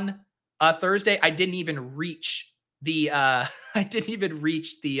on Thursday, I didn't even reach the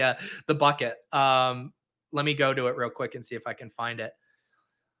bucket. Let me go to it real quick and see if I can find it.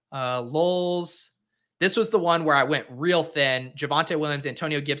 Lulz. This was the one where I went real thin. Javonte Williams,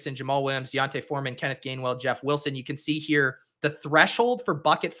 Antonio Gibson, Jamal Williams, Deontay Foreman, Kenneth Gainwell, Jeff Wilson. You can see here the threshold for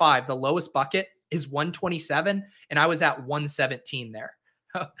bucket 5, the lowest bucket is 127, and I was at 117 there.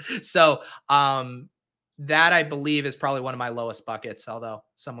 So That I believe is probably one of my lowest buckets, although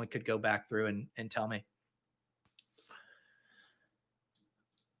someone could go back through and tell me.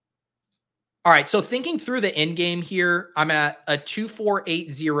 All right. So thinking through the end game here, I'm at a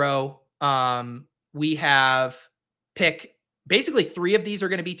 2-4-8-0. We have pick basically 3 of these are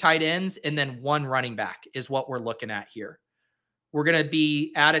going to be tight ends, and then 1 running back is what we're looking at here. We're going to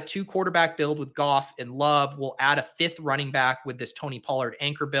be at a 2 quarterback build with Goff and Love. We'll add a 5th running back with this Tony Pollard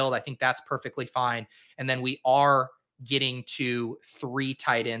anchor build. I think that's perfectly fine. And then we are getting to 3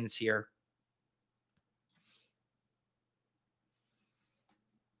 tight ends here.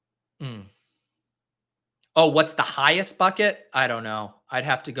 Oh, what's the highest bucket? I don't know. I'd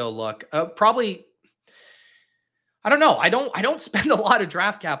have to go look. Probably. I don't know. I don't spend a lot of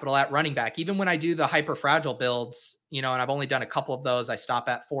draft capital at running back. Even when I do the hyper fragile builds, and I've only done a couple of those, I stop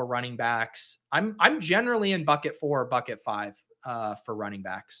at 4 running backs. I'm generally in bucket 4 or bucket 5 for running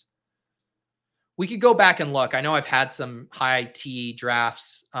backs. We could go back and look. I know I've had some high T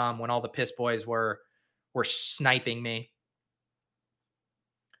drafts when all the piss boys were sniping me.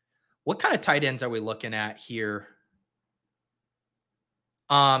 What kind of tight ends are we looking at here?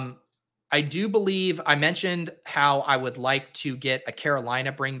 I do believe I mentioned how I would like to get a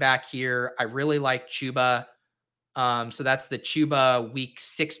Carolina bring back here. I really like Chuba. So that's the Chuba week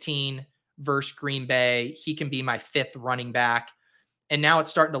 16 versus Green Bay. He can be my 5th running back. And now it's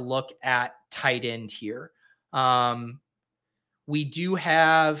starting to look at tight end here. We do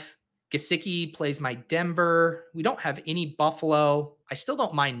have Gesicki plays my Denver. We don't have any Buffalo. I still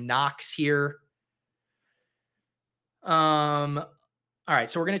don't mind Knox here. All right,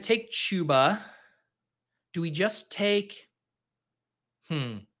 so we're going to take Chuba. Do we just take...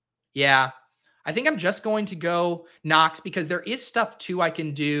 Yeah, I think I'm just going to go Knox because there is stuff, too, I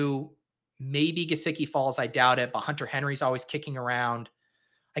can do. Maybe Gesicki falls. I doubt it, but Hunter Henry's always kicking around.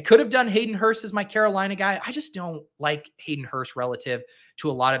 I could have done Hayden Hurst as my Carolina guy. I just don't like Hayden Hurst relative to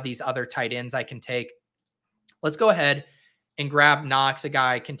a lot of these other tight ends I can take. Let's go ahead and grab Knox, a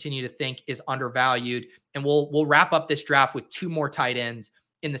guy I continue to think is undervalued. And we'll wrap up this draft with 2 more tight ends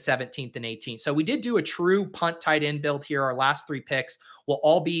in the 17th and 18th. So we did do a true punt tight end build here. Our last 3 picks will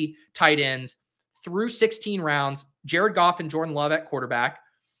all be tight ends through 16 rounds. Jared Goff and Jordan Love at quarterback.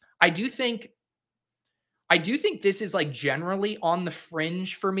 I do think this is like generally on the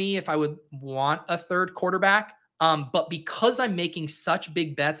fringe for me if I would want a 3rd quarterback. But because I'm making such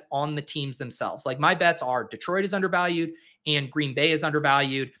big bets on the teams themselves, like my bets are Detroit is undervalued and Green Bay is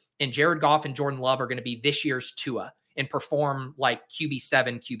undervalued, and Jared Goff and Jordan Love are going to be this year's Tua and perform like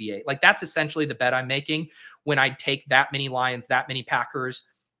QB7, QB8. Like that's essentially the bet I'm making when I take that many Lions, that many Packers.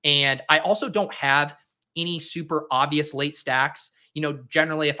 And I also don't have any super obvious late stacks.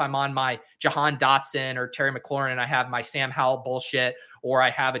 Generally if I'm on my Jahan Dotson or Terry McLaurin and I have my Sam Howell bullshit, or I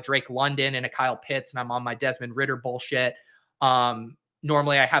have a Drake London and a Kyle Pitts and I'm on my Desmond Ridder bullshit.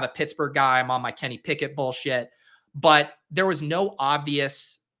 Normally I have a Pittsburgh guy. I'm on my Kenny Pickett bullshit, but there was no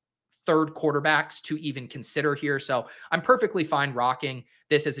obvious 3rd quarterbacks to even consider here. So I'm perfectly fine rocking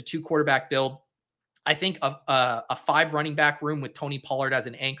this as a 2 quarterback build. I think a 5 running back room with Tony Pollard as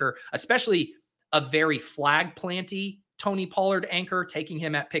an anchor, especially a very flag planty Tony Pollard anchor, taking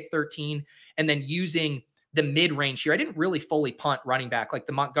him at pick 13 and then using the mid-range here. I didn't really fully punt running back like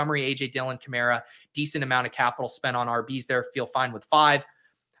the Montgomery, AJ Dillon, Kamara, decent amount of capital spent on RBs there. Feel fine with 5.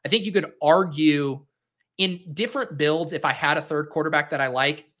 I think you could argue in different builds, if I had a 3rd quarterback that I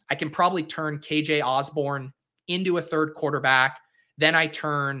like, I can probably turn KJ Osborne into a 3rd quarterback. Then I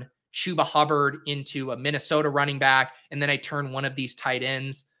turn Chuba Hubbard into a Minnesota running back. And then I turn one of these tight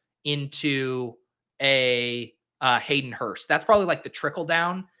ends into a Hayden Hurst. That's probably like the trickle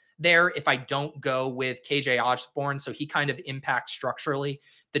down there if I don't go with KJ Osborne. So he kind of impacts structurally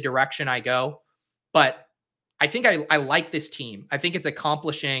the direction I go. But I think I like this team. I think it's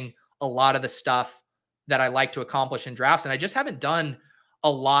accomplishing a lot of the stuff that I like to accomplish in drafts. And I just haven't done a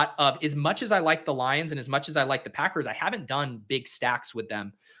lot of, as much as I like the Lions and as much as I like the Packers, I haven't done big stacks with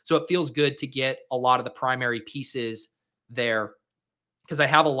them. So it feels good to get a lot of the primary pieces there because I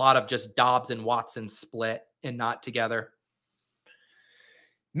have a lot of just Dobbs and Watson split and not together.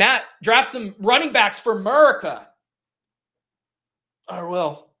 Matt, draft some running backs for America. I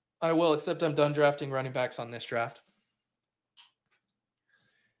will, except I'm done drafting running backs on this draft.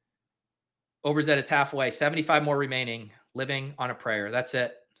 Over's at its halfway, 75 more remaining. Living on a prayer. That's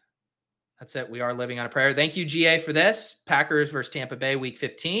it. We are living on a prayer. Thank you, GA, for this. Packers versus Tampa Bay, week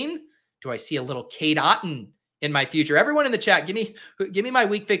 15. Do I see a little Cade Otton in my future? Everyone in the chat, give me my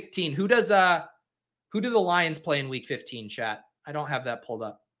week 15. Who do the Lions play in week 15, chat? I don't have that pulled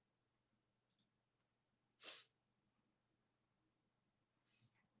up.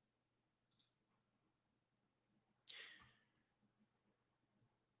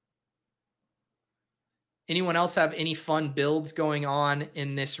 Anyone else have any fun builds going on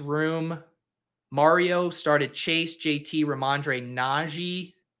in this room? Mario started Chase, JT, Ramondre,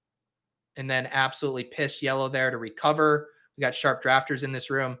 Najee, and then absolutely pissed yellow there to recover. We got sharp drafters in this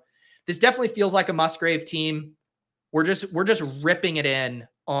room. This definitely feels like a Musgrave team. We're just ripping it in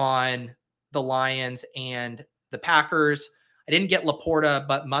on the Lions and the Packers. I didn't get Laporta,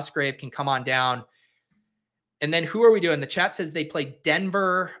 but Musgrave can come on down. And then who are we doing? The chat says they play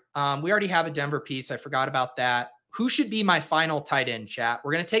Denver. We already have a Denver piece. I forgot about that. Who should be my final tight end, chat?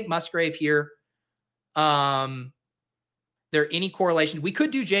 We're going to take Musgrave here. There any correlation? We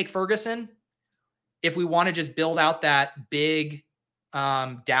could do Jake Ferguson if we want to just build out that big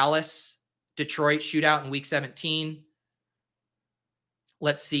Dallas Detroit shootout in week 17.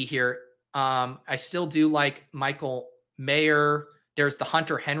 Let's see here. I still do like Michael Mayer. There's the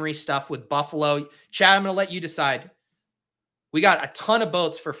Hunter Henry stuff with Buffalo. Chad, I'm going to let you decide. We got a ton of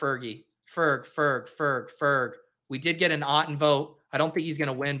votes for Fergie. Ferg. We did get an Otten vote. I don't think he's going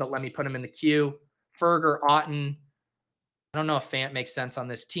to win, but let me put him in the queue. Ferg or Otten. I don't know if Fant makes sense on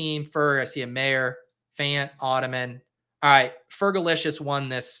this team. Ferg, I see a Mayer. Fant, Ottoman. All right. Fergalicious won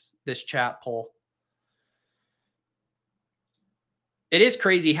this chat poll. It is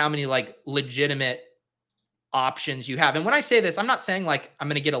crazy how many like legitimate options you have. And when I say this, I'm not saying like I'm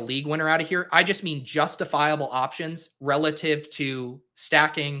going to get a league winner out of here. I just mean justifiable options relative to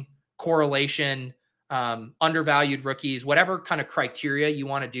stacking, correlation, undervalued rookies, whatever kind of criteria you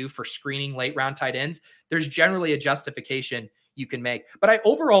want to do for screening late round tight ends. There's generally a justification you can make. But I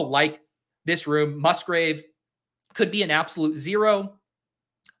overall like this room. Musgrave could be an absolute zero.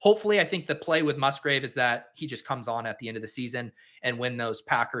 Hopefully, I think the play with Musgrave is that he just comes on at the end of the season, and when those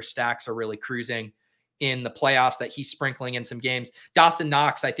Packer stacks are really cruising in the playoffs, that he's sprinkling in some games. Dawson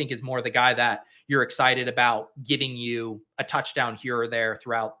Knox, I think, is more the guy that you're excited about giving you a touchdown here or there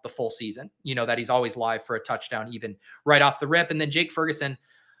throughout the full season. You know, that he's always live for a touchdown, even right off the rip. And then Jake Ferguson.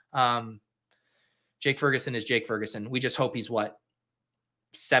 Jake Ferguson is Jake Ferguson. We just hope he's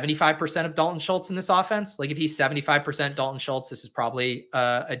 75% of Dalton Schultz in this offense. Like if he's 75% Dalton Schultz, this is probably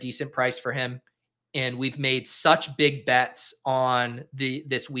a decent price for him. And we've made such big bets on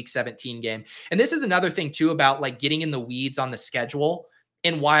this week 17 game. And this is another thing too about like getting in the weeds on the schedule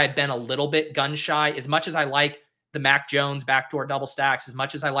and why I've been a little bit gun shy. As much as I like the Mac Jones backdoor double stacks, as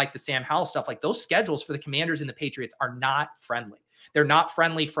much as I like the Sam Howell stuff, like those schedules for the Commanders and the Patriots are not friendly. They're not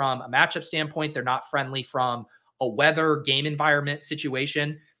friendly from a matchup standpoint. They're not friendly from a weather game environment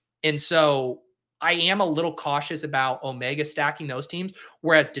situation. And so I am a little cautious about Omega stacking those teams,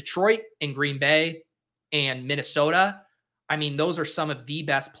 whereas Detroit and Green Bay and Minnesota, I mean, those are some of the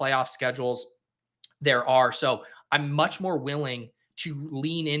best playoff schedules there are. So I'm much more willing to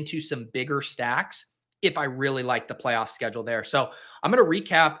lean into some bigger stacks if I really like the playoff schedule there. So I'm going to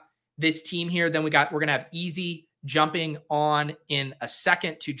recap this team here. Then we're going to have Easy jumping on in a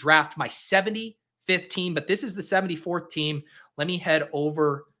second to draft my 75th team, but this is the 74th team. Let me head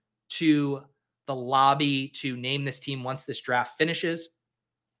over to the lobby to name this team once this draft finishes.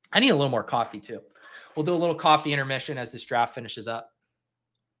 I need a little more coffee too. We'll do a little coffee intermission as this draft finishes up.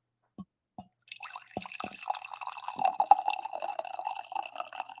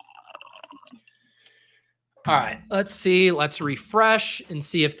 All right, let's see. Let's refresh and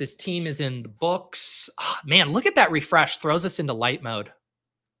see if this team is in the books. Oh, man, look at that refresh. Throws us into light mode.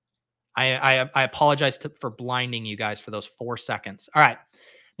 I apologize for blinding you guys for those 4 seconds. All right.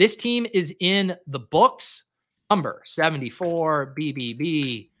 This team is in the books. Number 74,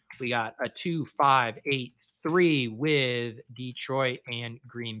 BBB. We got a 2-5-8-3 with Detroit and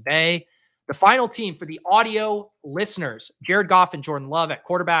Green Bay. The final team for the audio listeners, Jared Goff and Jordan Love at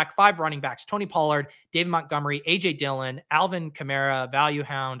quarterback, 5 running backs, Tony Pollard, David Montgomery, A.J. Dillon, Alvin Kamara, Value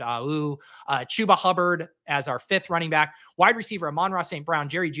Hound, Chuba Hubbard as our 5th running back, wide receiver, Amon-Ra St. Brown,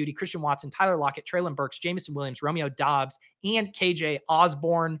 Jerry Jeudy, Christian Watson, Tyler Lockett, Treylon Burks, Jameson Williams, Romeo Doubs, and KJ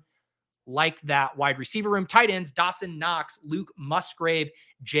Osborne. Like that wide receiver room. Tight ends, Dawson Knox, Luke Musgrave,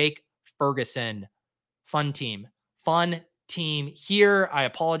 Jake Ferguson. Fun team here. I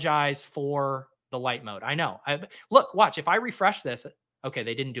apologize for the light mode. I know. Look, watch. If I refresh this, okay,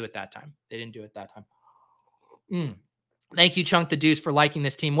 they didn't do it that time. Thank you, Chunk the Deuce, for liking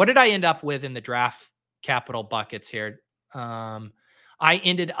this team. What did I end up with in the draft capital buckets here? I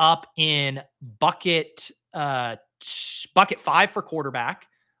ended up in bucket 5 for quarterback.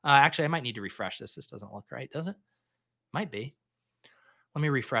 Actually, I might need to refresh this. This doesn't look right, does it? Might be. Let me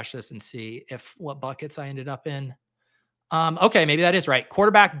refresh this and see what buckets I ended up in. Okay, maybe that is right.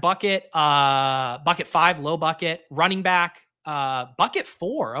 Quarterback bucket 5, low bucket. Running back bucket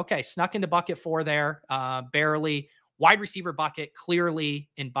 4. Okay, snuck into bucket 4 there, barely. wide receiver bucket clearly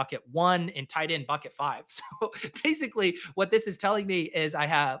in bucket 1 and tight end bucket 5. So basically what this is telling me is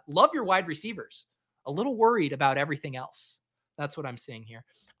I love your wide receivers, a little worried about everything else. That's what I'm seeing here.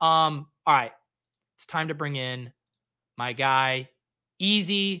 All right. It's time to bring in my guy,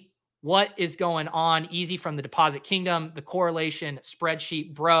 Easy. What is going on? Easy from the Deposit Kingdom, the correlation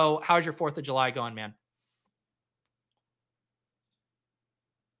spreadsheet. Bro, how's your 4th of July going, man?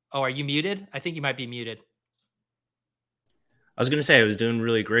 Oh, are you muted? I think you might be muted. I was going to say I was doing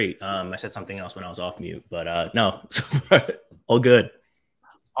really great. I said something else when I was off mute, but no, all good.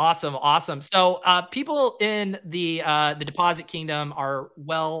 Awesome. So people in the Deposit Kingdom are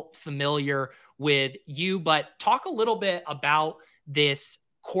well familiar with you, but talk a little bit about this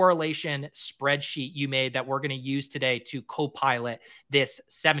correlation spreadsheet you made that we're going to use today to co-pilot this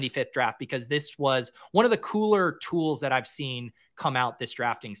 75th draft, because this was one of the cooler tools that I've seen come out this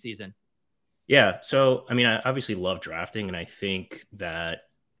drafting season. Yeah. So, I mean, I obviously love drafting, and I think that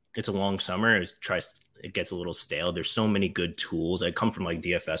it's a long summer. It gets a little stale. There's so many good tools. I come from like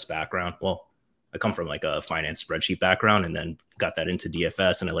DFS background. Well, I come from like a finance spreadsheet background and then got that into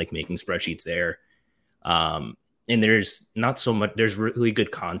DFS, and I like making spreadsheets there. And there's not so much, there's really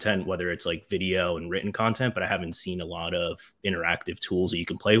good content, whether it's like video and written content, but I haven't seen a lot of interactive tools that you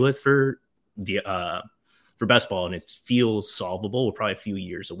can play with for best ball. And it feels solvable. We're probably a few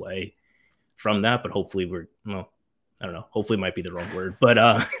years away from that, but hopefully I don't know, hopefully might be the wrong word, but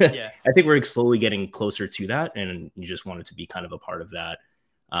yeah. I think we're slowly getting closer to that, and you just wanted to be kind of a part of that.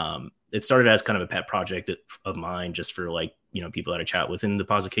 It started as kind of a pet project of mine, just for like, people that I chat with in the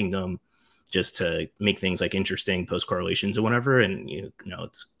Deposit Kingdom, just to make things like interesting, post correlations or whatever. And,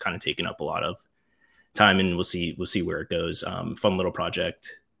 it's kind of taken up a lot of time, and we'll see where it goes. Fun little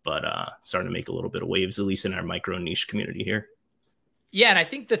project, but starting to make a little bit of waves, at least in our micro niche community here. Yeah, and I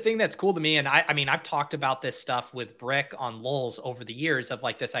think the thing that's cool to me, and I mean, I've talked about this stuff with Brick on Lulz over the years, of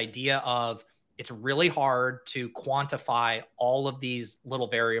like this idea of it's really hard to quantify all of these little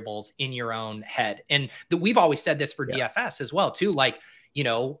variables in your own head. And we've always said this for DFS as well, too. Like,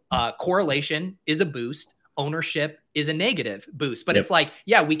 correlation is a boost. Ownership is a negative boost, but it's like,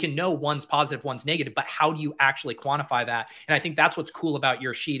 yeah, we can know one's positive, one's negative, but how do you actually quantify that? And I think that's what's cool about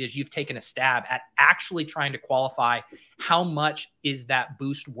your sheet, is you've taken a stab at actually trying to qualify how much is that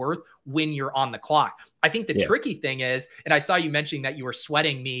boost worth when you're on the clock. I think the tricky thing is, and I saw you mentioning that you were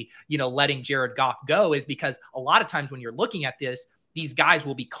sweating me, letting Jared Goff go, is because a lot of times when you're looking at this, these guys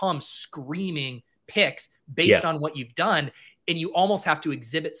will become screaming picks based on what you've done. And you almost have to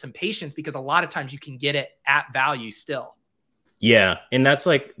exhibit some patience, because a lot of times you can get it at value still. Yeah. And that's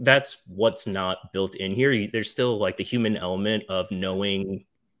what's not built in here. There's still like the human element of knowing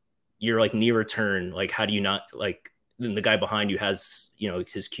you're like near return. Like, how do you not, like, then the guy behind you has,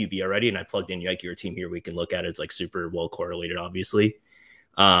 his QB already. And I plugged in like your team here. We can look at it. It's like super well correlated, obviously,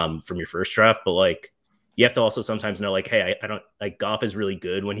 from your first draft. But like, you have to also sometimes know, like, hey, I don't like, Goff is really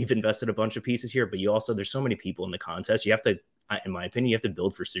good when you've invested a bunch of pieces here, but you also, there's so many people in the contest. You have to, in my opinion, you have to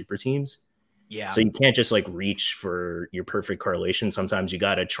build for super teams. Yeah. So you can't just like reach for your perfect correlation. Sometimes you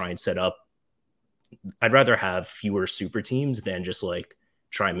got to try and set up. I'd rather have fewer super teams than just like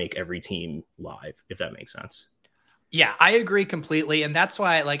try and make every team live, if that makes sense. Yeah, I agree completely. And that's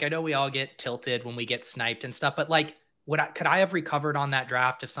why, like, I know we all get tilted when we get sniped and stuff, but like, could I have recovered on that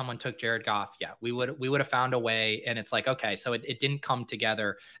draft if someone took Jared Goff? Yeah, we would have found a way. And it's like, okay, so it didn't come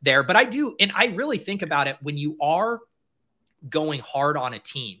together there. But I do, and I really think about it, when you are going hard on a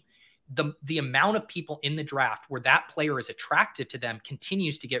team, the amount of people in the draft where that player is attractive to them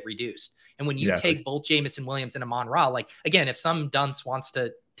continues to get reduced. And when you take both Jameson Williams and Amon-Ra, like, again, if some dunce wants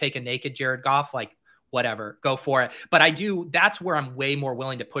to take a naked Jared Goff, like, whatever, go for it. But that's where I'm way more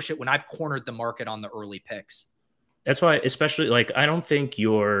willing to push it, when I've cornered the market on the early picks. That's why, especially, like, I don't think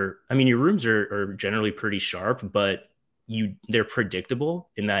your rooms are generally pretty sharp, but they're predictable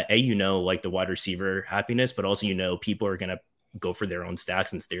in that, like the wide receiver happiness, but also, people are going to go for their own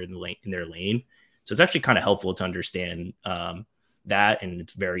stacks and stay in their lane. So it's actually kind of helpful to understand that. And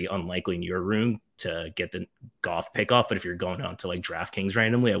it's very unlikely in your room to get the Goff pick off. But if you're going on to like DraftKings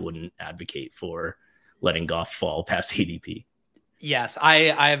randomly, I wouldn't advocate for letting Goff fall past ADP. Yes,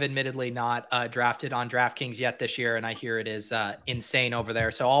 I have admittedly not drafted on DraftKings yet this year, and I hear it is insane over there.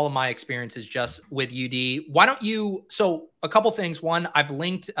 So all of my experience is just with UD. Why don't you? So a couple things. One, I've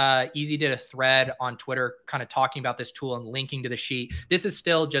linked. Easy did a thread on Twitter, kind of talking about this tool and linking to the sheet. This is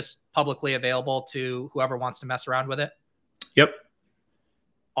still just publicly available to whoever wants to mess around with it. Yep.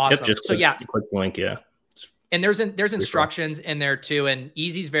 Awesome. Yep, just click the link. Yeah. And there's instructions in there too. And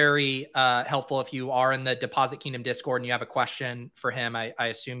Easy's very helpful. If you are in the Deposit Kingdom Discord and you have a question for him, I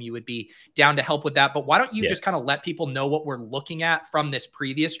assume you would be down to help with that. But why don't you just kind of let people know what we're looking at from this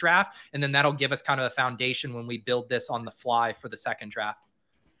previous draft? And then that'll give us kind of a foundation when we build this on the fly for the second draft.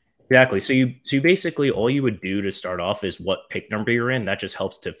 Exactly. So you basically, all you would do to start off is what pick number you're in. That just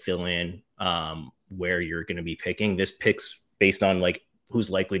helps to fill in where you're going to be picking. This picks based on like who's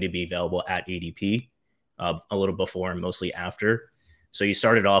likely to be available at ADP. A little before and mostly after. So you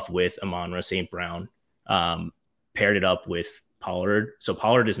started off with Amon-Ra St. Brown, paired it up with Pollard. So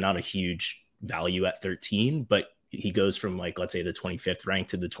Pollard is not a huge value at 13, but he goes from like, let's say the 25th rank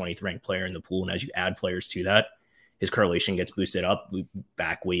to the 20th ranked player in the pool. And as you add players to that, his correlation gets boosted up. We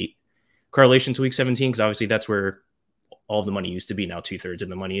back weight correlation to week 17, because obviously that's where all of the money used to be. Now 2/3 of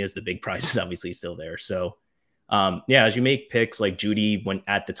the money is. The big prize is obviously still there. So as you make picks, like Judy, when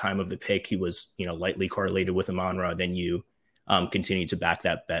at the time of the pick, he was, lightly correlated with Amon-Ra, then you continue to back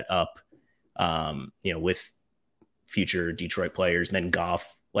that bet up, with future Detroit players. And then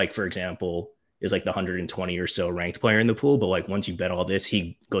Goff, like, for example, is like the 120 or so ranked player in the pool. But like, once you bet all this,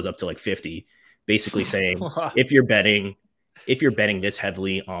 he goes up to like 50, basically saying, if you're betting this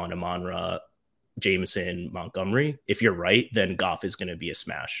heavily on Amon-Ra, Jameson, Montgomery, if you're right, then Goff is going to be a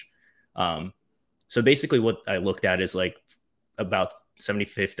smash. So basically what I looked at is like about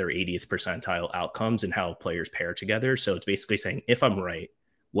 75th or 80th percentile outcomes and how players pair together. So it's basically saying, if I'm right,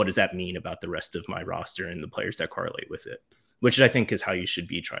 what does that mean about the rest of my roster and the players that correlate with it, which I think is how you should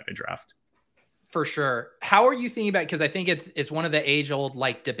be trying to draft. For sure. How are you thinking about, because I think it's one of the age old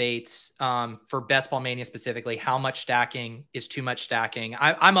like debates for Best Ball Mania specifically, how much stacking is too much stacking.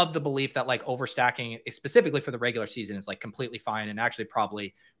 I'm of the belief that like overstacking specifically for the regular season is like completely fine and actually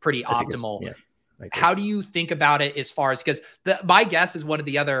probably pretty optimal. How do you think about it as far as, because my guess is one of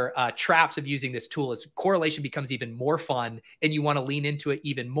the other traps of using this tool is correlation becomes even more fun and you want to lean into it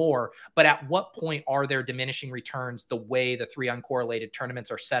even more. But at what point are there diminishing returns the way the 3 uncorrelated tournaments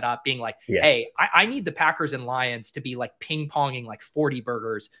are set up, being like, hey, I need the Packers and Lions to be like ping ponging like 40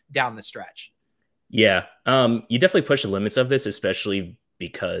 burgers down the stretch? Yeah. You definitely push the limits of this, especially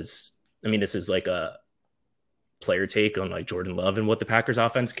because, this is like a player take on like Jordan Love and what the Packers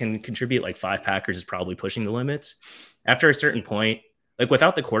offense can contribute. Like 5 Packers is probably pushing the limits. After a certain point, like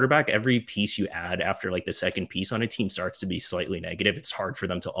without the quarterback, every piece you add after like the second piece on a team starts to be slightly negative. It's hard for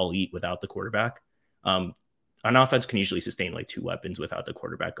them to all eat without the quarterback. An offense can usually sustain like 2 weapons without the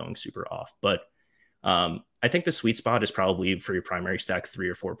quarterback going super off. But I think the sweet spot is probably for your primary stack 3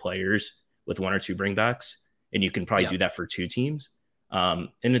 or 4 players with 1 or 2 bringbacks. And you can probably do that for 2 teams. And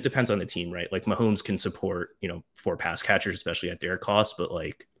it depends on the team, right? Like Mahomes can support, 4 pass catchers, especially at their cost. But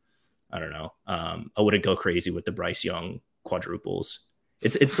like, I don't know. I wouldn't go crazy with the Bryce Young quadruples.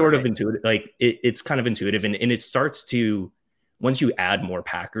 It's sort of intuitive. Like it's kind of intuitive. And it starts to, once you add more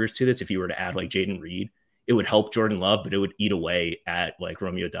Packers to this, if you were to add like Jaden Reed, it would help Jordan Love, but it would eat away at like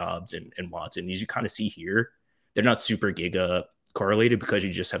Romeo Doubs and Watson. As you kind of see here, they're not super giga correlated because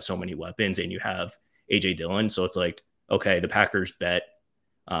you just have so many weapons and you have AJ Dillon. So it's like, okay, the Packers bet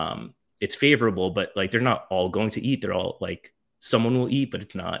it's favorable, but like they're not all going to eat. They're all like someone will eat, but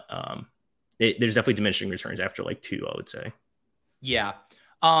it's not. There's definitely diminishing returns after like 2, I would say. Yeah.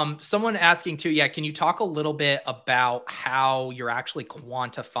 Someone asking too, can you talk a little bit about how you're actually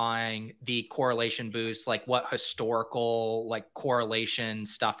quantifying the correlation boost? Like what historical like correlation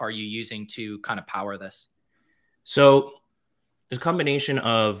stuff are you using to kind of power this? So there's a combination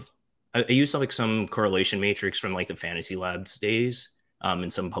of, I used like some correlation matrix from like the Fantasy Labs days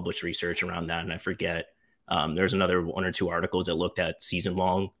and some published research around that. And I forget, there's another 1 or 2 articles that looked at season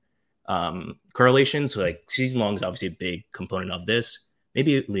long correlations. So like season long is obviously a big component of this.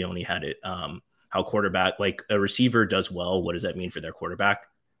 Maybe Leone had it, how quarterback, like a receiver does well. What does that mean for their quarterback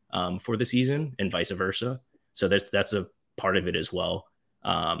for the season and vice versa? So that's a part of it as well.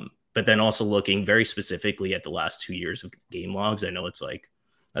 But then also looking very specifically at the last 2 years of game logs. I know it's like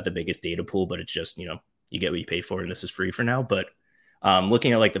not the biggest data pool, but it's just, you get what you pay for and this is free for now. But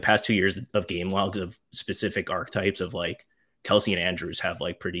looking at like the past 2 years of game logs of specific archetypes of like Kelsey and Andrews have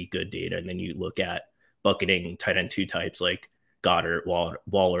like pretty good data. And then you look at bucketing tight end 2 types like Goddard,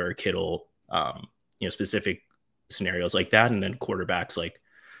 Waller, Kittle, specific scenarios like that. And then quarterbacks like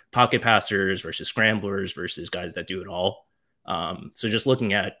pocket passers versus scramblers versus guys that do it all. So just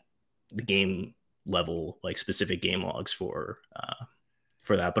looking at the game level, like specific game logs for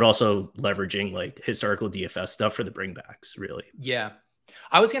that, but also leveraging like historical DFS stuff for the bringbacks, really. Yeah.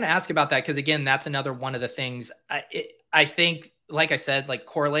 I was going to ask about that because, again, that's another one of the things I think, like I said, like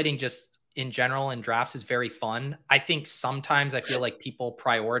correlating just in general in drafts is very fun. I think sometimes I feel like people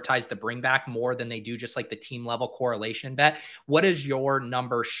prioritize the bring back more than they do just like the team level correlation bet. What does your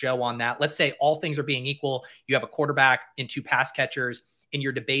number show on that? Let's say all things are being equal. You have a quarterback and 2 pass catchers, and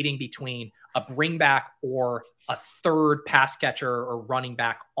you're debating between a bring back or a third pass catcher or running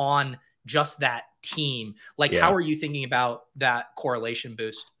back on just that team. Like, how are you thinking about that correlation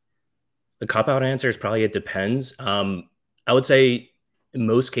boost? The cop-out answer is probably it depends. I would say in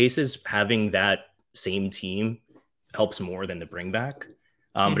most cases, having that same team helps more than the bring back.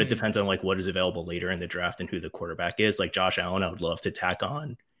 But it depends on like what is available later in the draft and who the quarterback is. Like Josh Allen, I would love to tack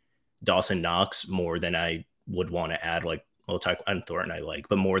on Dawson Knox more than I would want to add like, well, Tyquan Thornton I like,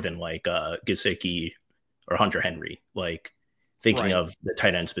 but more than like Gesicki or Hunter Henry, like thinking of the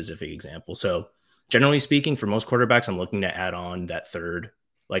tight end specific example. So generally speaking, for most quarterbacks, I'm looking to add on that third.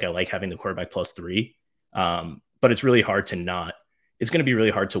 Like I like having the quarterback +3, but it's really hard to not. It's going to be really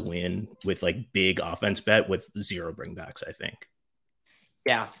hard to win with like big offense bet with 0 bringbacks, I think.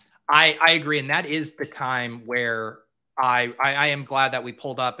 Yeah, I agree. And that is the time where I am glad that we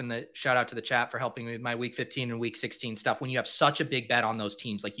pulled up, and the shout out to the chat for helping me with my week 15 and week 16 stuff. When you have such a big bet on those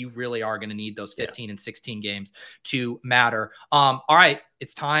teams, like you really are going to need those 15 and 16 games to matter. All right,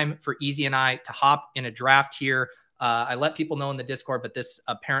 it's time for Easy and I to hop in a draft here. I let people know in the Discord, but this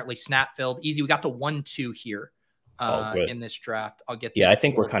apparently snap filled. Easy, we got to 1-2 here in this draft. I'll get. I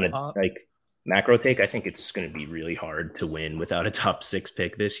think we're kind of like macro take. I think it's going to be really hard to win without a top 6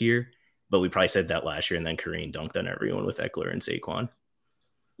 pick this year. But we probably said that last year, and then Kareem dunked on everyone with Eckler and Saquon.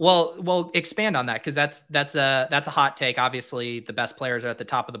 Well, expand on that, because that's a hot take. Obviously, the best players are at the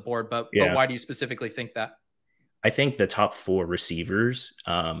top of the board, but why do you specifically think that? I think the top 4 receivers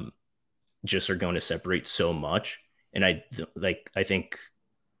just are going to separate so much, and I think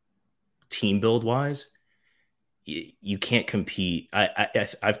team build wise, you can't compete.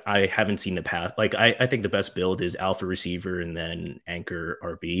 I haven't seen the path. Like I think the best build is alpha receiver and then anchor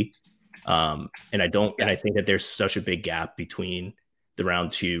RB. And I think that there's such a big gap between the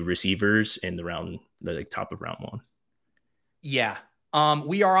round 2 receivers and the top of round 1. Yeah.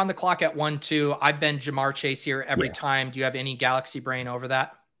 We are on the clock at 1-2. I've been Ja'Marr Chase here every time. Do you have any galaxy brain over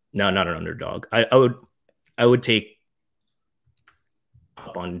that? No, not an underdog. I would take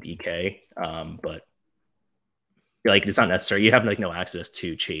up on DK. But like, it's not necessary. You have like no access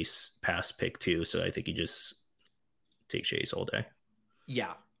to Chase pass pick 2. So I think you just take Chase all day.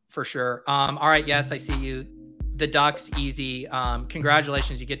 Yeah. For sure. All right. Yes, I see you. The Ducks, Easy.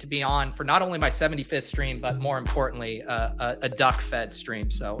 Congratulations. You get to be on for not only my 75th stream, but more importantly, a duck fed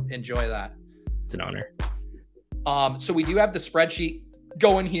stream. So enjoy that. It's an honor. So we do have the spreadsheet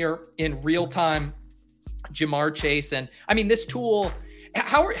going here in real time. Ja'Marr Chase. And I mean, this tool,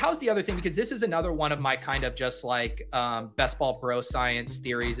 how's the other thing? Because this is another one of my kind of just like best ball bro science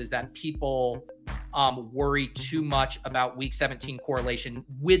theories, is that people worry too much about week 17 correlation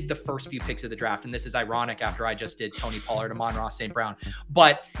with the first few picks of the draft. And this is ironic after I just did Tony Pollard, Amon-Ra St. Brown.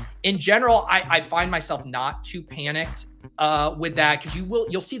 But in general, I find myself not too panicked with that, because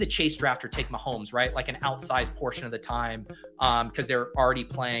you'll see the Chase drafter take Mahomes, right? Like an outsized portion of the time because they're already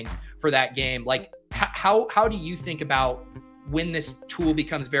playing for that game. Like how do you think about when this tool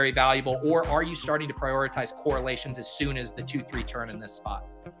becomes very valuable, or are you starting to prioritize correlations as soon as the 2-3 turn in this spot?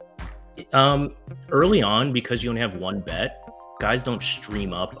 Early on, because you only have one bet, guys don't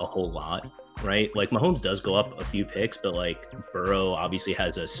stream up a whole lot, right? Like Mahomes does go up a few picks, but like Burrow obviously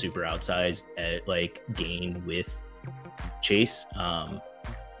has a super outsized like gain with Chase.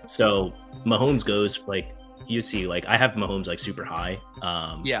 So Mahomes goes like, you see, like I have Mahomes like super high.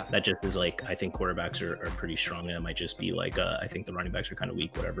 That just is like, I think quarterbacks are pretty strong, and it might just be like I think the running backs are kind of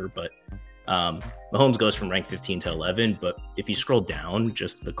weak, whatever. But Mahomes goes from rank 15 to 11. But if you scroll down,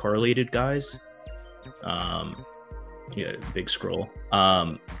 just the correlated guys, big scroll.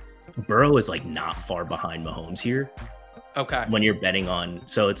 Burrow is like not far behind Mahomes here. Okay. When you're betting on,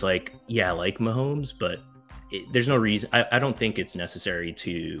 so it's like, yeah, I like Mahomes, but there's no reason. I don't think it's necessary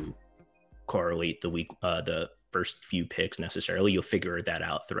to correlate the first few picks necessarily. You'll figure that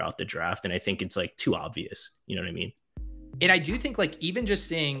out throughout the draft, and I think it's like too obvious. You know what I mean? And I do think like even just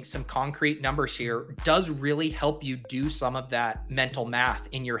seeing some concrete numbers here does really help you do some of that mental math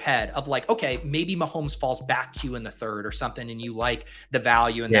in your head of like, okay, maybe Mahomes falls back to you in the third or something, and you like the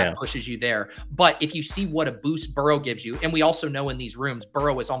value, and that pushes you there. But if you see what a boost Burrow gives you, and we also know in these rooms,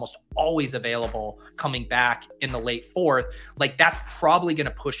 Burrow is almost always available coming back in the late 4th, like that's probably going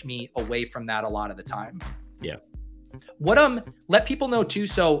to push me away from that a lot of the time. Yeah. Let people know too.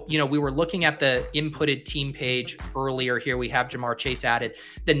 So, we were looking at the inputted team page earlier here. We have Ja'Marr Chase added.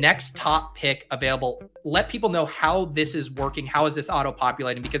 The next top pick available. Let people know how this is working. How is this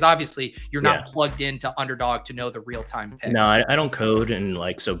auto-populating? Because obviously you're not plugged into Underdog to know the real-time picks. No, I don't code, and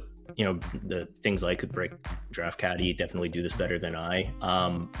the things like Break Draft Caddy definitely do this better than I.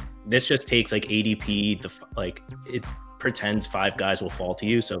 This just takes like ADP. It pretends 5 guys will fall to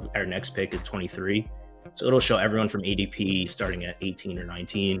you. So our next pick is 23. So it'll show everyone from ADP starting at 18 or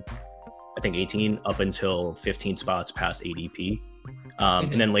 19, I think 18, up until 15 spots past ADP.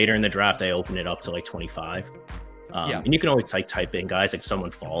 And then later in the draft, I open it up to like 25. And you can always type in guys, like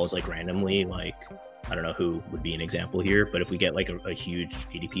someone falls like randomly, like I don't know who would be an example here, but if we get like a huge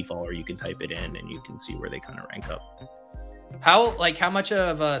ADP faller, you can type it in and you can see where they kind of rank up. How much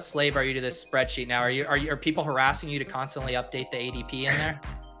of a slave are you to this spreadsheet now? Are people harassing you to constantly update the ADP in there?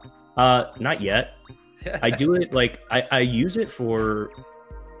 Not yet. I do it I use it for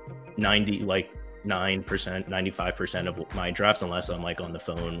 9%, 95% of my drafts, unless I'm like on the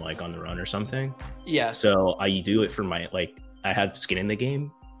phone, like on the run or something. Yeah. So I do it for my, I have skin in the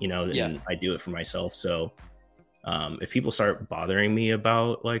game, and I do it for myself. So if people start bothering me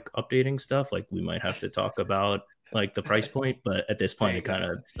about like updating stuff, like we might have to talk about like the price point, but at this point,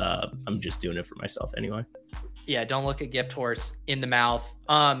 I'm just doing it for myself anyway. Yeah, don't look a gift horse in the mouth.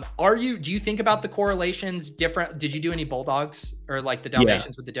 Do you think about the correlations different? Did you do any Bulldogs or like the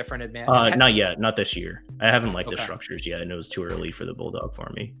Dalmatians with the different advantage? Not yet, not this year. I haven't liked the structures yet, and it was too early for the Bulldog for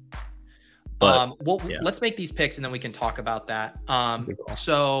me. But let's make these picks and then we can talk about that.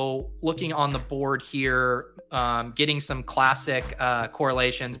 So looking on the board here, getting some classic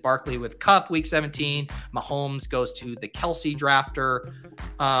correlations. Barkley with Cup week 17. Mahomes goes to the Kelsey drafter.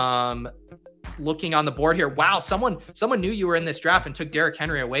 Looking on the board here, wow, someone knew you were in this draft and took Derrick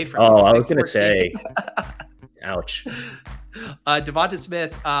Henry away from you. I was gonna say, ouch. Devonta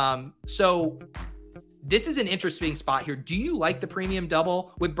Smith. So this is an interesting spot here. Do you like the premium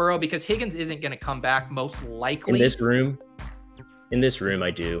double with Burrow? Because Higgins isn't going to come back most likely. In this room,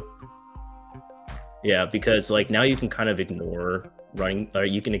 I do. Yeah, because like now you can kind of ignore running, or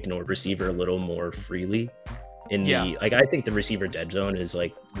you can ignore receiver a little more freely. I think the receiver dead zone is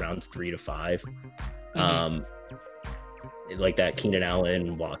like rounds 3 to 5. Like that Keenan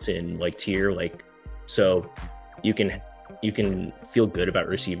Allen, Watson, like tier, so you can feel good about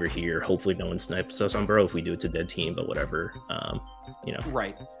receiver here. Hopefully no one snipes us on Burrow if we do it to dead team, but whatever.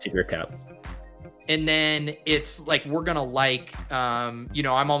 Right. Tip your cap. And then it's like, we're going to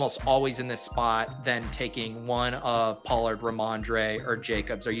I'm almost always in this spot then taking one of Pollard, Ramondre, or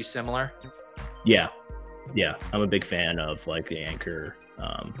Jacobs. Are you similar? Yeah, I'm a big fan of like the anchor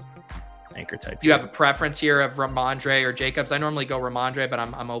type. Do you have a preference here of Ramondre or Jacobs? I normally go Ramondre, but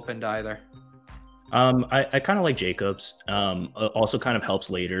I'm open to either. I kind of like Jacobs. Also kind of helps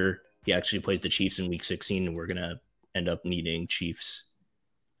later. He actually plays the Chiefs in week 16, and we're gonna end up needing Chiefs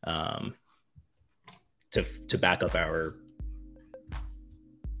to back up our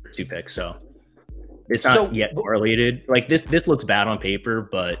 2 picks. So it's not yet correlated. Like this looks bad on paper,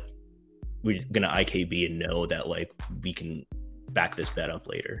 but we're gonna IKB and know that like we can back this bet up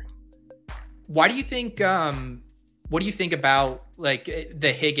later. Why do you think? What do you think about like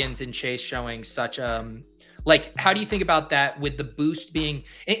the Higgins and Chase showing such how do you think about that with the boost being?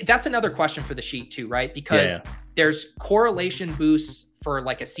 That's another question for the sheet too, right? Because there's correlation boosts for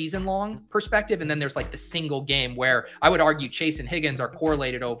like a season long perspective, and then there's like the single game where I would argue Chase and Higgins are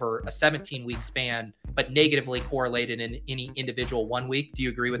correlated over a 17-week span, but negatively correlated in any individual 1 week. Do you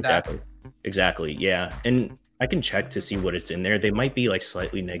agree with that? Exactly. Yeah. And I can check to see what it's in there. They might be like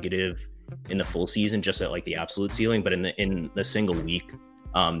slightly negative in the full season, just at like the absolute ceiling, but in the single week,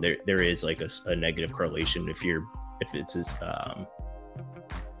 there is like a negative correlation. If it's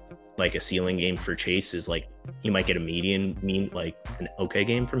like a ceiling game for Chase is like, you might get a mean like an okay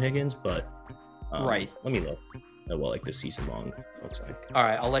game from Higgins, but right. Let me look at what like the season long looks like. All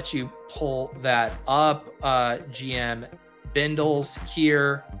right, I'll let you pull that up. GM Bindles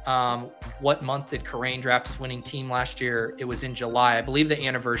here. What month did Karain draft his winning team last year? It was in July. I believe the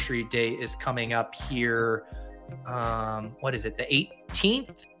anniversary date is coming up here. What is it? The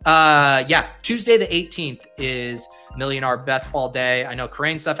 18th? Tuesday the 18th is Millionaire Best Ball Day. I know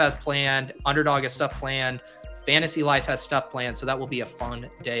Karain stuff has planned. Underdog has stuff planned. Fantasy Life has stuff planned. So that will be a fun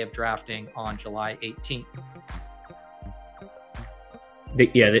day of drafting on July 18th.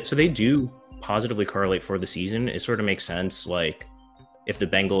 So they do positively correlate for the season. It sort of makes sense. Like if the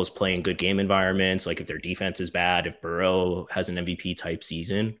Bengals play in good game environments, like if their defense is bad, if Burrow has an MVP type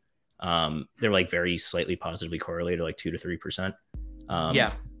season, they're like very slightly positively correlated, like 2 to 3%.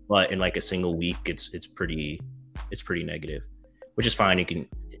 But in like a single week, it's pretty it's pretty negative, which is fine. You can,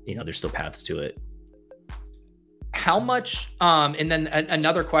 there's still paths to it. How much, and then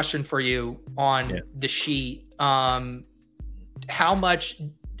another question for you on the sheet. How much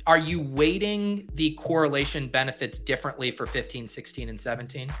are you weighting the correlation benefits differently for 15, 16, and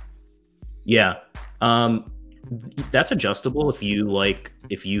 17? Yeah. That's adjustable if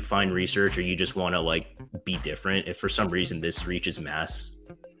you find research or you just want to be different. If for some reason this reaches mass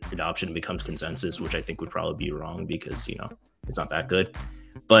adoption and becomes consensus, which I think would probably be wrong because, it's not that good.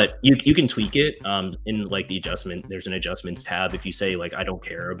 But you can tweak it in the adjustment. There's an adjustments tab. If you say I don't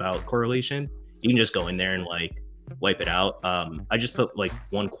care about correlation, you can just go in there and wipe it out. I just put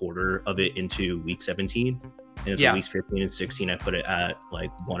 1/4 of it into week 17, and for weeks 15 and 16, I put it at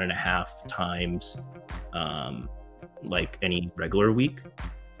 1.5 times any regular week.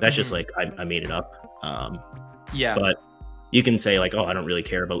 That's just I made it up. But you can say oh, I don't really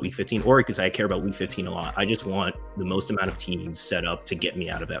care about week 15, or because I care about week 15 a lot. I just want the most amount of teams set up to get me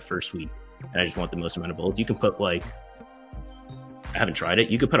out of that first week, and I just want the most amount of bolds. You can put I haven't tried it.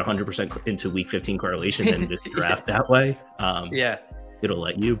 You could put 100% into week 15 correlation and just draft that way. It'll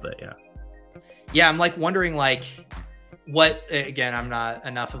let you, but I'm wondering what, again, I'm not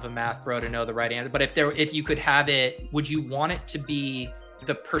enough of a math bro to know the right answer, but if you could have it, would you want it to be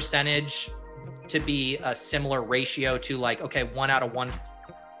the percentage to be a similar ratio to 1 out of 1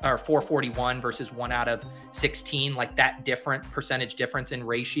 or 441 versus 1 out of 16, that different percentage difference in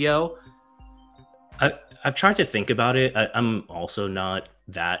ratio? I've tried to think about it. I'm also not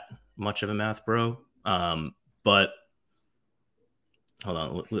that much of a math bro. But hold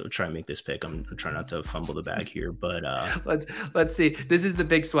on, we'll try and make this pick. I'm trying not to fumble the bag here, but let's see. This is the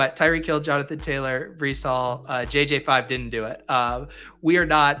big sweat. Tyreek Hill, Jonathan Taylor, Breece Hall, JJ5 didn't do it. We are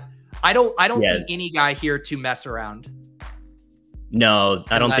not. I don't see any guy here to mess around. No,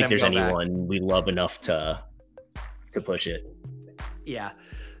 I don't think there's anyone we love enough to push it. Yeah.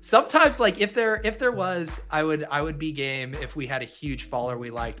 Sometimes if there was, I would be game if we had a huge faller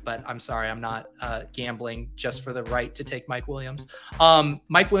we liked, but I'm sorry, I'm not gambling just for the right to take Mike Williams.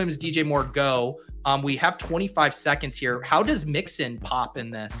 Mike Williams, DJ Moore, go. We have 25 seconds here. How does Mixon pop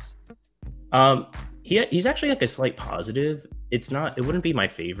in this? He's actually a slight positive. It wouldn't be my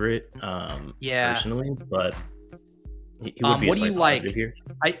favorite personally, but he would be a slight positive here.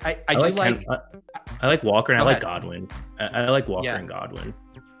 I like Walker and I like Godwin. I like Walker and Godwin.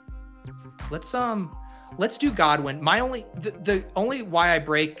 Let's do Godwin. The only why I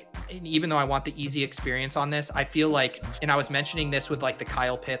break, even though I want the easy experience on this, I feel and I was mentioning this with the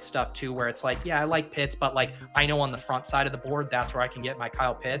Kyle Pitts stuff too, where it's I like Pitts, but I know on the front side of the board, that's where I can get my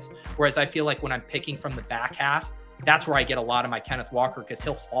Kyle Pitts. Whereas I feel when I'm picking from the back half, that's where I get a lot of my Kenneth Walker, because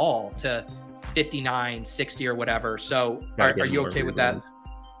he'll fall to 59, 60 or whatever. So are you okay with that?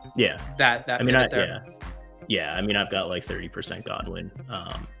 Yeah. That I mean, yeah. I mean, I've got 30% Godwin.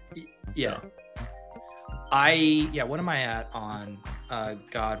 What am I at on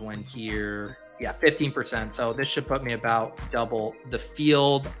Godwin here? Yeah, 15%. So this should put me about double the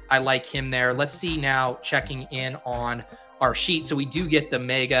field. I like him there. Let's see now, checking in on our sheet. So we do get the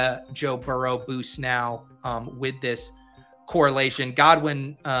mega Joe Burrow boost now with this correlation.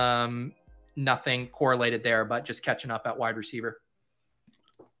 Godwin, nothing correlated there, but just catching up at wide receiver.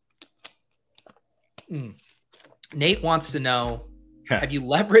 Nate wants to know, have you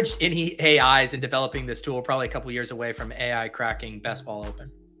leveraged any AIs in developing this tool? Probably a couple years away from AI cracking Best Ball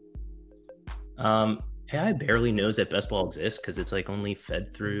Open. AI barely knows that Best Ball exists because it's only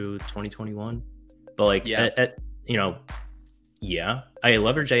fed through 2021. But I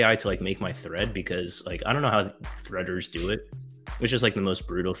leverage AI to make my thread because I don't know how threaders do it. It's just the most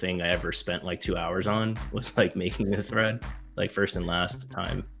brutal thing I ever spent 2 hours on was making the thread first and last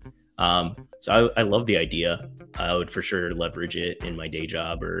time. So I love the idea. I would for sure leverage it in my day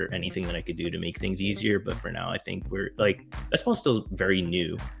job or anything that I could do to make things easier. But for now, I think we're Best Ball's still very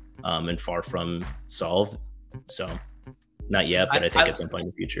new and far from solved. So not yet, but I think at some point in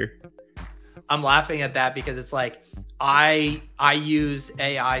the future. I'm laughing at that because it's I use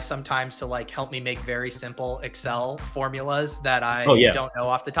AI sometimes to help me make very simple Excel formulas that I don't know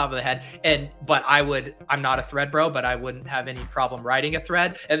off the top of the head. But I'm not a thread bro, but I wouldn't have any problem writing a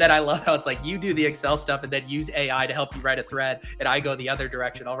thread. And then I love how it's you do the Excel stuff and then use AI to help you write a thread. And I go the other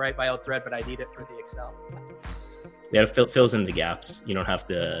direction. I'll write my own thread, but I need it for the Excel. Yeah, it fills in the gaps. You don't have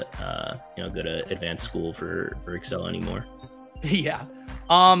to, go to advanced school for Excel anymore. Yeah.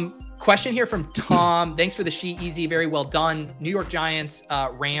 Question here from Tom. Thanks for the sheet. Easy. Very well done. New York Giants,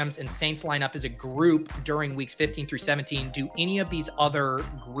 Rams, and Saints line up as a group during weeks 15 through 17. Do any of these other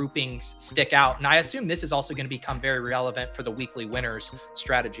groupings stick out? And I assume this is also going to become very relevant for the weekly winners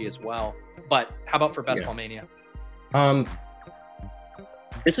strategy as well. But how about for Best Ball Mania? Um,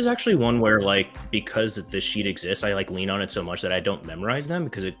 this is actually one where, like, because this sheet exists, I like lean on it so much that I don't memorize them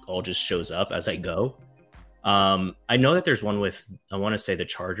because it all just shows up as I go. I know that there's one with, I want to say, the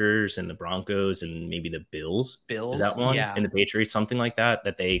Chargers and the Broncos and maybe the Bills. Bills, is that one? yeah. And the Patriots, something like that,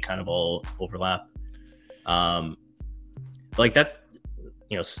 that they kind of all overlap. Like that,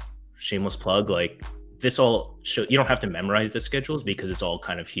 you know, shameless plug, like this all show, you don't have to memorize the schedules because it's all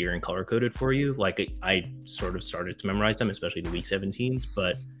kind of here and color coded for you. Like I sort of started to memorize them, especially the week 17s,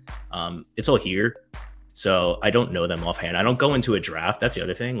 but it's all here. So I don't know them offhand. I don't go into a draft. That's the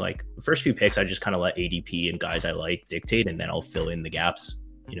other thing. Like the first few picks, I just kind of let ADP and guys I like dictate, and then I'll fill in the gaps,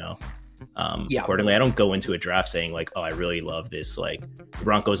 you know, accordingly. I don't go into a draft saying like, oh, I really love this. Like the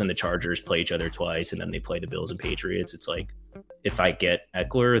Broncos and the Chargers play each other twice, and then they play the Bills and Patriots. It's like, if I get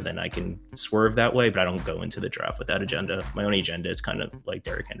Eckler, then I can swerve that way, but I don't go into the draft with that agenda. My only agenda is kind of like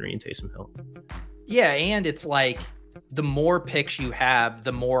Derrick Henry and Taysom Hill. Yeah, and it's like the more picks you have,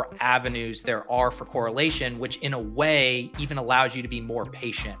 the more avenues there are for correlation, which in a way even allows you to be more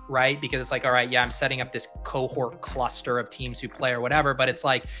patient, right? Because it's like, all right, yeah, I'm setting up this cohort cluster of teams who play or whatever, but it's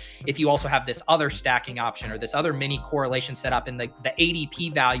like, if you also have this other stacking option or this other mini correlation set up and the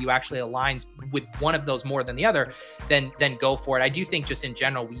ADP value actually aligns with one of those more than the other, then go for it. I do think just in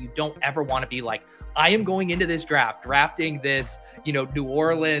general, you don't ever want to be like, I am going into this draft, drafting this, you know, New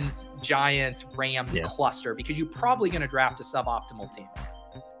Orleans, Giants, Rams cluster, because you're probably going to draft a suboptimal team.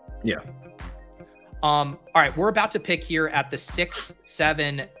 Yeah. All right. We're about to pick here at the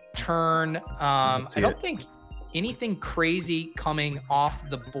 6-7 turn. I don't think anything crazy coming off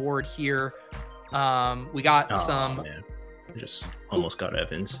the board here. We got Man. I just almost got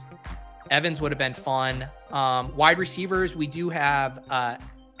Evans. Evans would have been fun. Wide receivers, we do have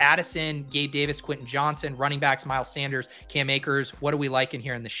Addison, Gabe Davis, Quentin Johnson, running backs, Miles Sanders, Cam Akers. What do we like in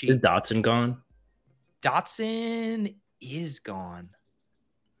here in the sheet? Is Dotson gone? Dotson is gone.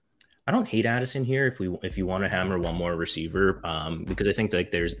 I don't hate Addison here if you want to hammer one more receiver, because I think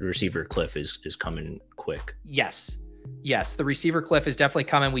like there's the receiver cliff is coming quick. Yes, the receiver cliff is definitely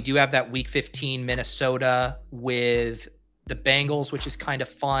coming. We do have that week 15 Minnesota with the Bengals, which is kind of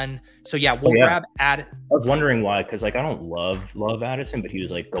fun. So yeah, we'll grab Addison. I was wondering why, because like I don't love Addison, but he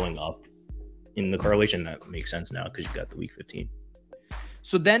was like going up in the correlation. That makes sense now because you got the week 15.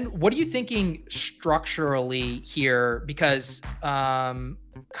 So then what are you thinking structurally here? Because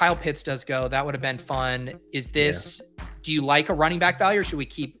Kyle Pitts does go. That would have been fun. Is this, do you like a running back value or should we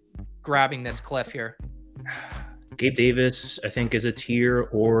keep grabbing this cliff here? Gabe Davis, I think, is a tier,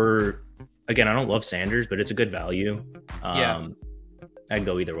 or again, I don't love Sanders, but it's a good value. I'd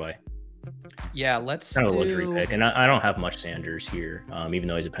go either way. Yeah, let's kind of a luxury pick. And I don't have much Sanders here, even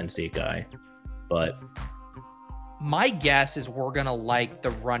though he's a Penn State guy. But my guess is we're going to like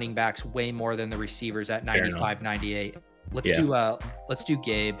the running backs way more than the receivers at 95, 98. Let's do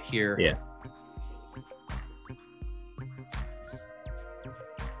Gabe here. Yeah.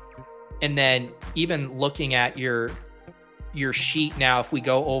 And then even looking at your sheet now, if we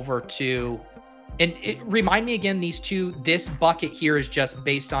go over to, and remind me again, this bucket here is just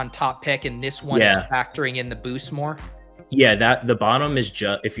based on top pick, and this one is factoring in the boost more. Yeah, that the bottom is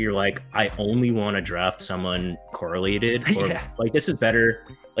just if you're like, I only want to draft someone correlated, or like this is better.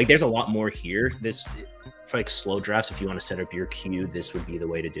 Like there's a lot more here. This for like slow drafts, if you want to set up your queue, this would be the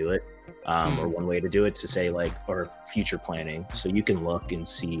way to do it. Or one way to do it to say like, or future planning. So you can look and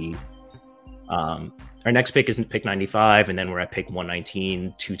see. Our next pick is pick 95, and then we're at pick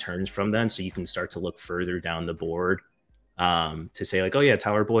 119, 2 turns from then. So you can start to look further down the board to say like, oh yeah,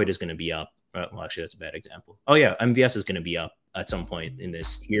 Tyler Boyd is going to be up. Well, actually, that's a bad example. Oh yeah, MVS is going to be up at some point in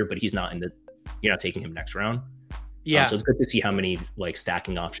this year, but he's not you're not taking him next round. Yeah. So it's good to see how many like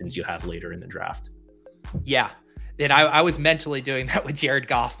stacking options you have later in the draft. Yeah. And I was mentally doing that with Jared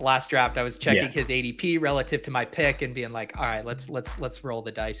Goff last draft. I was checking his ADP relative to my pick and being like, all right, let's roll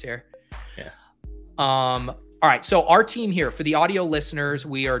the dice here. Yeah. All right. So our team here, for the audio listeners,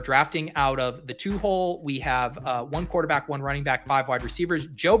 we are drafting out of the 2-hole. We have 1 quarterback, 1 running back, 5 wide receivers.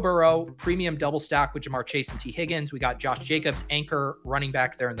 Joe Burrow, premium double stack with Jamar Chase and T. Higgins. We got Josh Jacobs, anchor running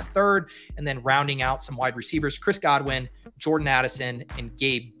back there in the 3rd. And then rounding out some wide receivers, Chris Godwin, Jordan Addison, and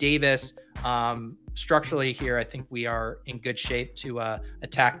Gabe Davis. Structurally here, I think we are in good shape to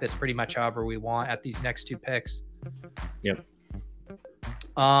attack this pretty much however we want at these next 2 picks. Yep.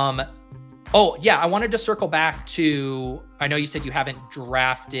 Oh, yeah, I wanted to circle back to, I know you said you haven't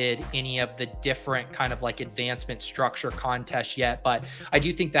drafted any of the different kind of like advancement structure contests yet, but I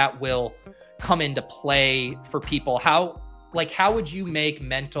do think that will come into play for people. How would you make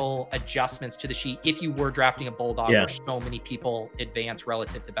mental adjustments to the sheet if you were drafting a Bulldog where so many people advance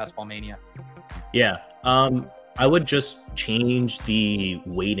relative to Best Ball Mania? Yeah. I would just change the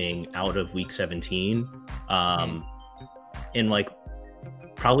weighting out of week 17, and like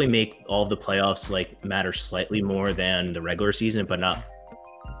probably make all of the playoffs like matter slightly more than the regular season, but not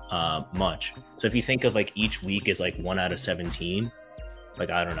much. So if you think of like each week is like 1 out of 17,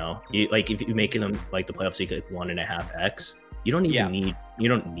 like I don't know, like if you make them like the playoffs like 1.5x, you don't even need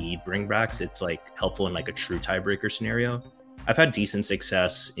bringbacks. It's like helpful in like a true tiebreaker scenario. I've had decent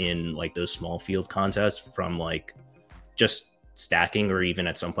success in like those small field contests from like just stacking or even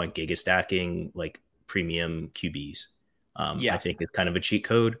at some point giga stacking like premium QBs. I think it's kind of a cheat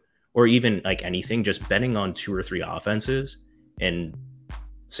code, or even like anything, just betting on 2 or 3 offenses and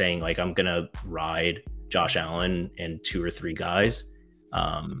saying like I'm gonna ride Josh Allen and 2 or 3 guys,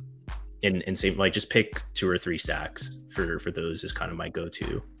 and say like just pick 2 or 3 sacks for those is kind of my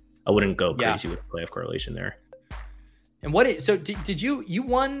go-to. I wouldn't go crazy with playoff correlation there. And did you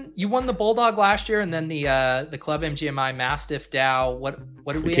won the Bulldog last year, and then the Club MGMI Mastiff DAO? What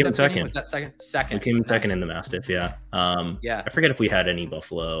did we end up winning? Was that second? We came in second in the Mastiff, yeah. I forget if we had any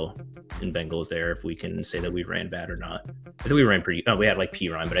Buffalo and Bengals there, if we can say that we ran bad or not. I think we ran we had like P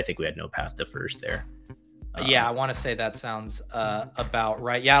Ryan, but I think we had no path to first there. I want to say that sounds about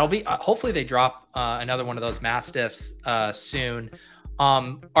right. Yeah, it'll be hopefully they drop another one of those Mastiffs soon.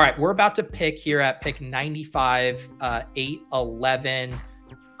 All right, we're about to pick here at pick 95, 8-11.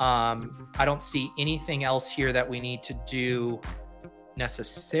 I don't see anything else here that we need to do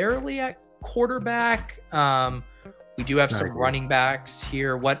necessarily at quarterback. We do have some running backs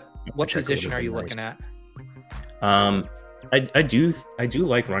here. What position are you looking at? I do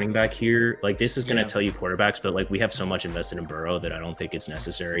like running back here. Like this is going to tell you quarterbacks, but like we have so much invested in Burrow that I don't think it's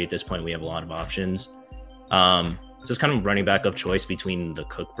necessary at this point. We have a lot of options. So it's kind of running back of choice between the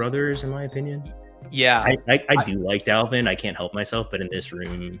Cook brothers, in my opinion. Yeah. I do like Dalvin. I can't help myself, but in this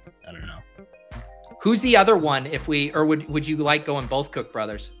room, I don't know. Who's the other one would you like going both Cook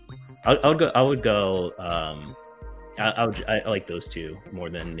brothers? I like those two more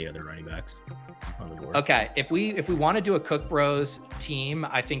than the other running backs on the board. Okay. If we want to do a Cook Bros team,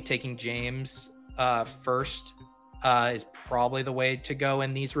 I think taking James first is probably the way to go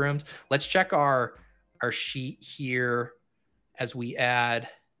in these rooms. Let's check our sheet here as we add.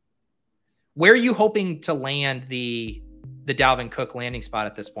 Where are you hoping to land the Dalvin Cook landing spot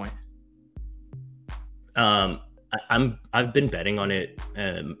at this point? I've been betting on it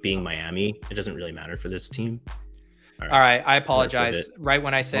being Miami. It doesn't really matter for this team. All right. I apologize. Right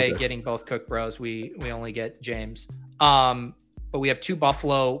when I say getting both Cook Bros, we only get James. But we have 2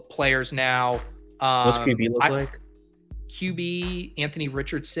 Buffalo players now. What's QB look like? QB, Anthony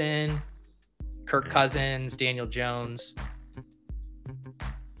Richardson, Kirk Cousins, Daniel Jones.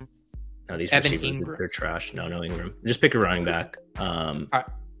 No, these receivers, they're trash. No Ingram. Just pick a running back. All right.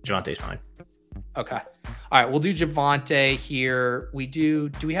 Javante's fine. Okay. All right. We'll do Javante here. Do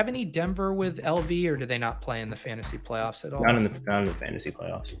we have any Denver with LV, or do they not play in the fantasy playoffs at all? Not in the fantasy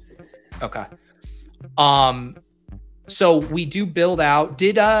playoffs. Okay. So we do build out.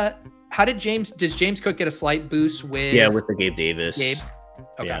 Does James Cook get a slight boost with the Gabe Davis? Okay.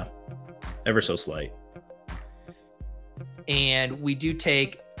 Yeah. Ever so slight. And we do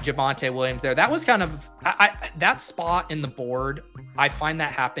take Javonte Williams there. That was kind of that spot in the board. I find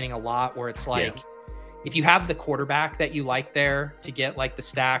that happening a lot where it's like if you have the quarterback that you like there to get like the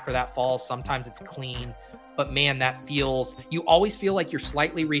stack or that falls, sometimes it's clean. But man, you always feel like you're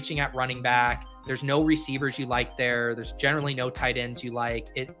slightly reaching at running back. There's no receivers you like there. There's generally no tight ends you like.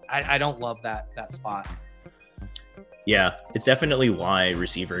 I don't love that spot. Yeah, it's definitely why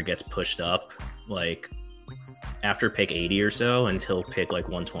receiver gets pushed up like after pick 80 or so until pick like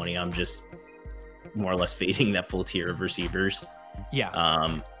 120. I'm just more or less fading that full tier of receivers. Yeah.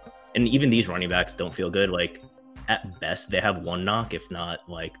 And even these running backs don't feel good. Like at best, they have 1 knock, if not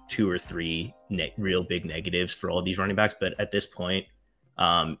like 2 or 3 real big negatives for all these running backs. But at this point,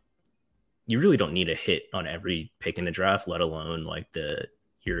 you really don't need a hit on every pick in the draft, let alone like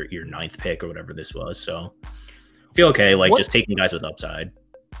your 9th pick or whatever this was. So I feel okay, just taking guys with upside.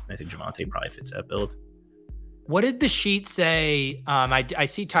 I think Javonte probably fits that build. What did the sheet say? I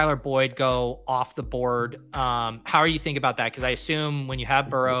see Tyler Boyd go off the board. How are you thinking about that? Because I assume when you have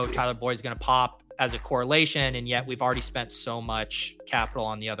Burrow, Tyler Boyd's going to pop as a correlation, and yet we've already spent so much capital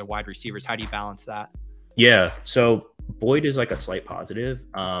on the other wide receivers. How do you balance that? Yeah, so Boyd is like a slight positive,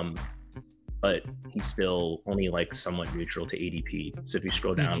 but he's still only like somewhat neutral to ADP. So if you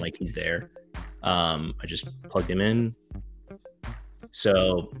scroll down, like he's there. I just plugged him in.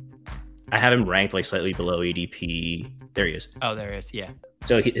 So I have him ranked like slightly below ADP. There he is. Oh, there he is. Yeah.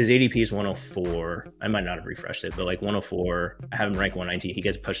 So his ADP is 104. I might not have refreshed it, but like 104. I have him ranked 119. He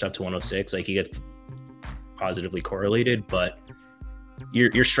gets pushed up to 106. Like he gets positively correlated, but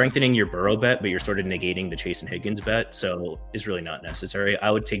you're strengthening your Burrow bet, but you're sort of negating the Chase and Higgins bet, so it's really not necessary. I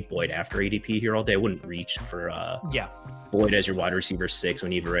would take Boyd after ADP here all day. I wouldn't reach for Boyd as your wide receiver 6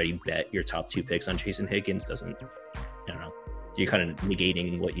 when you've already bet your top 2 picks on Chase and Higgins. Doesn't, I don't know. You're kind of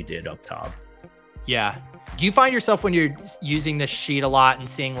negating what you did up top. Yeah. Do you find yourself, when you're using this sheet a lot and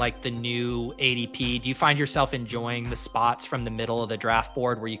seeing like the new ADP, do you find yourself enjoying the spots from the middle of the draft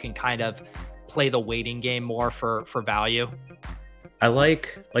board where you can kind of play the waiting game more for value? I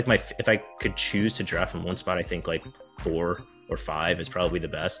like my, if I could choose to draft from one spot, I think like 4 or 5 is probably the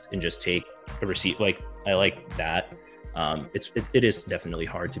best, and just take a receipt. Like, I like that. It is definitely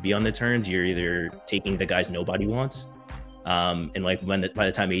hard to be on the turns. You're either taking the guys nobody wants, and like by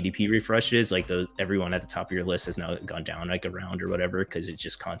the time ADP refreshes, like everyone at the top of your list has now gone down like a round or whatever, because it's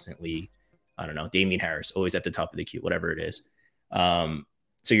just constantly, I don't know, Damian Harris always at the top of the queue, whatever it is.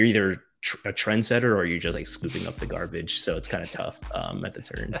 So you're either a trendsetter or you're just like scooping up the garbage. So it's kind of tough at the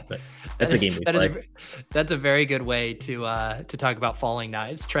turns, but that's a game we play. That's a very good way to talk about falling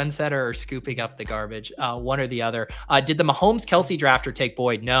knives. Trendsetter or scooping up the garbage, one or the other. Did the Mahomes Kelsey drafter take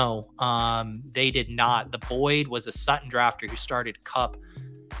Boyd? No, they did not. The Boyd was a Sutton drafter who started Kupp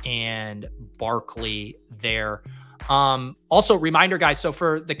and Barkley there. Also, reminder, guys, so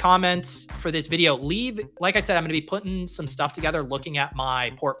for the comments for this video, like I said, I'm going to be putting some stuff together, looking at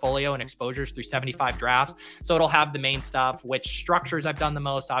my portfolio and exposures through 75 drafts. So it'll have the main stuff, which structures I've done the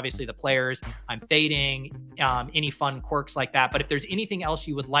most, obviously the players I'm fading, any fun quirks like that. But if there's anything else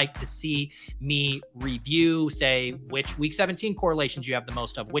you would like to see me review, say which week 17 correlations you have the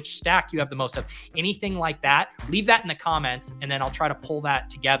most of, which stack you have the most of, anything like that, leave that in the comments, and then I'll try to pull that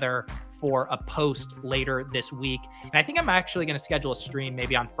together for a post later this week. And I think I'm actually going to schedule a stream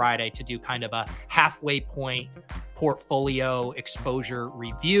maybe on Friday to do kind of a halfway point portfolio exposure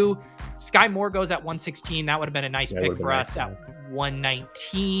review. Sky Moore goes at 116. That would have been a nice pick for us at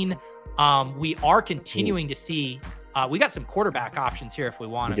 119. We are continuing to see, we got some quarterback options here if we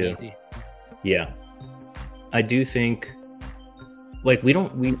want them easy. Yeah. I do think like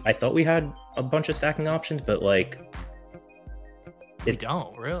I thought we had a bunch of stacking options, but like, we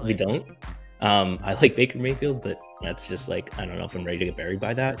don't really. We don't. I like Baker Mayfield, but that's just like, I don't know if I'm ready to get buried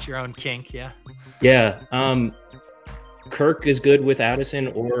by that. That's your own kink, yeah. Yeah. Kirk is good with Addison,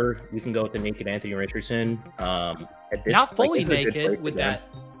 or we can go with the naked Anthony Richardson. Not fully naked with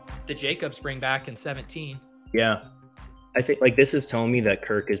that. The Jacobs bring back in 17. Yeah. I think like this is telling me that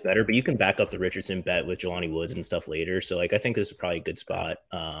Kirk is better, but you can back up the Richardson bet with Jelani Woods and stuff later. So like, I think this is probably a good spot.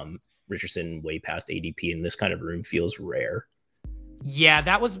 Richardson way past ADP in this kind of room feels rare. Yeah,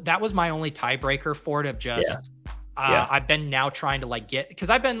 that was my only tiebreaker for it, of just I've been now trying to like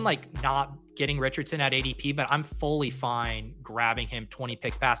because I've been like not getting Richardson at ADP, but I'm fully fine grabbing him 20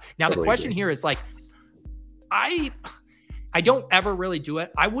 picks past. Now the question here is like, I don't ever really do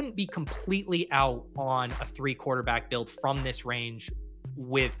it. I wouldn't be completely out on a 3 quarterback build from this range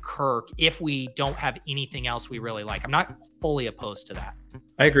with Kirk if we don't have anything else we really like. I'm not fully opposed to that.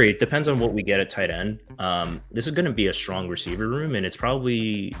 I agree. It depends on what we get at tight end. This is going to be a strong receiver room, and it's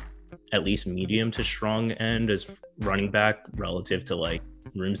probably at least medium to strong end as running back relative to like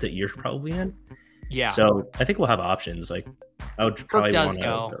rooms that you're probably in. Yeah. So I think we'll have options. Like I would probably want to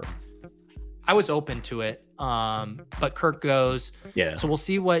go. I was open to it, but Kirk goes. Yeah. So we'll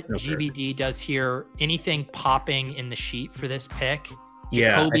see what GBD does here. Anything popping in the sheet for this pick?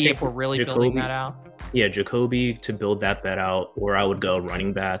 Jacoby, if we're really building that out. Yeah, Jacoby to build that bet out, or I would go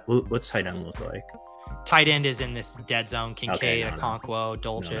running back. What's tight end look like? Tight end is in this dead zone. Kincaid, Okonkwo,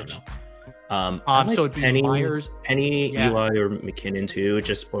 Dulcich. So it'd be Myers, Penny, Eli, or McKinnon too.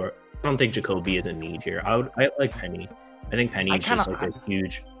 I don't think Jacoby is a need here. I like Penny. I think Penny is just like a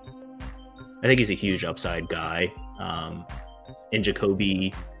huge. I think he's a huge upside guy. And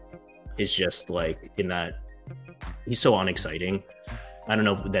Jacoby is just like in that. He's so unexciting. I don't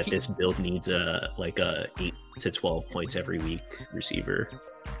know that this build needs a 8 to 12 points every week receiver.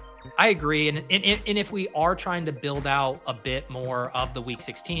 I agree. And if we are trying to build out a bit more of the week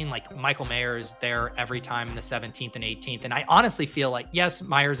 16, like Michael Mayer is there every time in the 17th and 18th. And I honestly feel like, yes,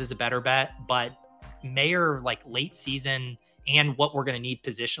 Myers is a better bet, but Mayer, like late season and what we're going to need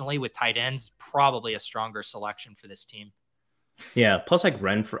positionally with tight ends, probably a stronger selection for this team. Yeah. Plus like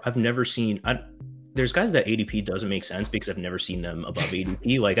Renfrow, I've never seen, there's guys that ADP doesn't make sense because I've never seen them above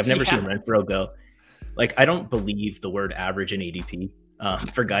ADP. Like I've never seen Renfrow go. Like I don't believe the word average in ADP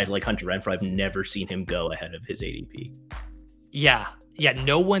for guys like Hunter Renfrow. I've never seen him go ahead of his ADP. Yeah.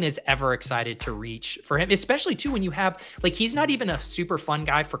 No one is ever excited to reach for him, especially too when you have like he's not even a super fun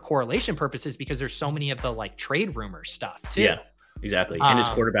guy for correlation purposes because there's so many of the like trade rumor stuff too. Yeah. Exactly. And his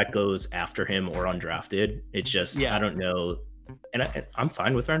quarterback goes after him or undrafted. It's just, Yeah. I don't know. And I'm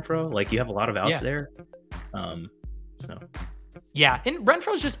fine with Renfro. Like, you have a lot of outs there. So Yeah. And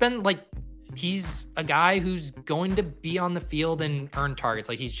Renfro's just been like, he's a guy who's going to be on the field and earn targets.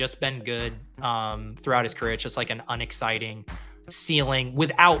 Like, he's just been good throughout his career. It's just like an unexciting ceiling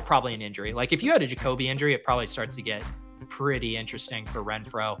without probably an injury. Like, if you had a Jacoby injury, it probably starts to get pretty interesting for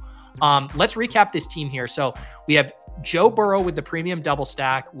Renfro. Let's recap this team here. So we have Joe Burrow with the premium double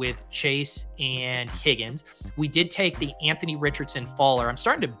stack with Chase and Higgins. We did take the Anthony Richardson faller. I'm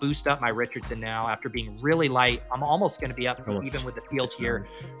starting to boost up my Richardson now after being really light. I'm almost going to be up even with the field here.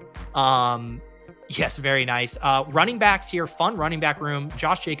 Yes, very nice. Running backs here, fun running back room.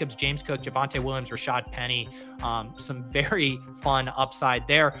 Josh Jacobs, James Cook, Javonte Williams, Rashad Penny. Some very fun upside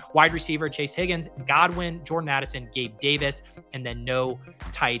there. Wide receiver, Chase Higgins, Godwin, Jordan Addison, Gabe Davis, and then no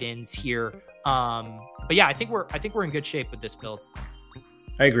tight ends here. But yeah, I think we're in good shape with this build.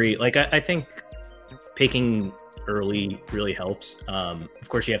 I agree. Like, I think picking early really helps. Of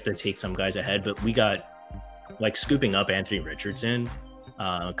course, you have to take some guys ahead, but we got, like, scooping up Anthony Richardson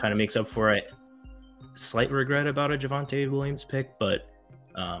kind of makes up for it. Slight regret about a Javonte Williams pick, but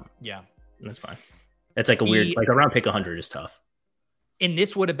yeah, that's fine. That's like a weird, like, around pick 100 is tough. And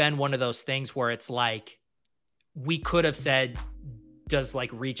this would have been one of those things where it's like, we could have said, does like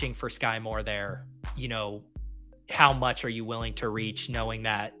reaching for Sky Moore there, you know, how much are you willing to reach, knowing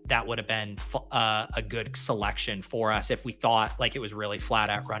that that would have been a good selection for us if we thought like it was really flat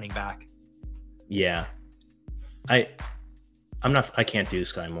at running back. Yeah. I can't do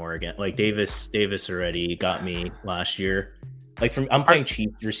Sky Moore again. Like, Davis already got me last year. Like, I'm playing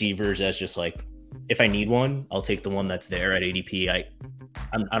cheap receivers as just like, if I need one, I'll take the one that's there at ADP. I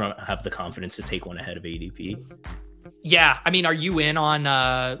don't have the confidence to take one ahead of ADP. Yeah, I mean, are you in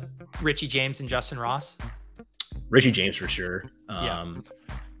on Richie James and Justin Ross? Richie James for sure. Yeah.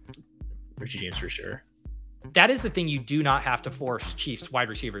 Richie James for sure. That is the thing. You do not have to force Chiefs wide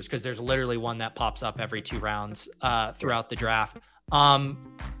receivers because there's literally one that pops up every 2 rounds throughout the draft.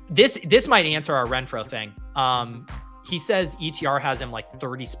 This might answer our Renfro thing. He says ETR has him like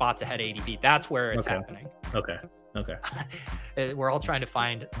 30 spots ahead of ADP. That's where it's happening. Okay. We're all trying to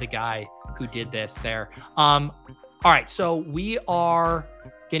find the guy who did this there. All right, so we are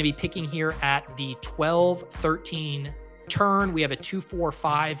going to be picking here at the 12-13 turn. We have a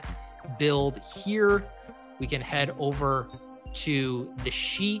 2-4-5 build here. We can head over to the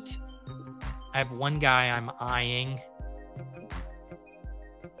sheet. I have one guy I'm eyeing.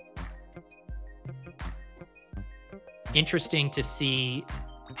 Interesting to see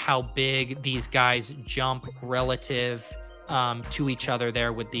how big these guys jump relative to each other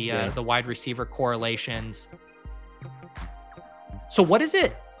there with the wide receiver correlations. So what is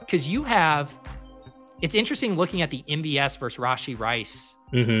it? Because it's interesting looking at the MVS versus Rashee Rice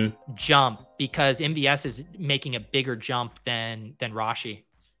jump, because MVS is making a bigger jump than Rashee.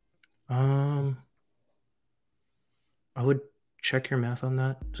 I would check your math on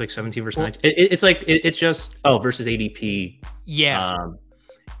that. It's like 17 versus 19. It's like, it's just, versus ADP. Yeah.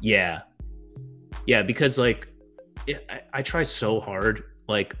 Yeah, because like, I try so hard.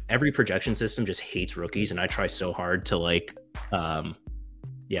 Like, every projection system just hates rookies, and I try so hard to like,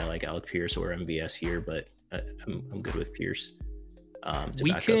 like Alec Pierce or MVS here, but I'm good with Pierce.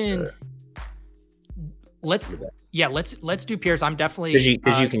 Let's do Pierce. I'm definitely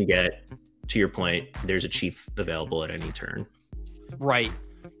because you can get, to your point, there's a Chief available at any turn. Right.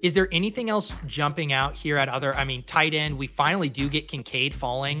 Is there anything else jumping out here at tight end? We finally do get Kincaid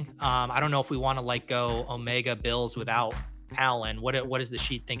falling. I don't know if we want to like go Omega Bills without Allen. What does the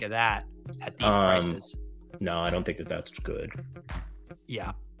sheet think of that at these prices? No, I don't think that's good.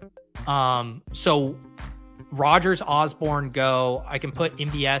 Yeah. So Rodgers, Osborne go. I can put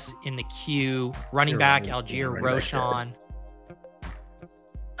MVS in the queue. Running back, Algier Roshan.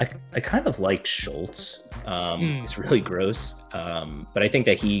 I kind of like Schultz. It's really gross. But I think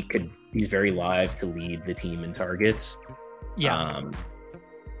that he's very live to lead the team in targets. Yeah.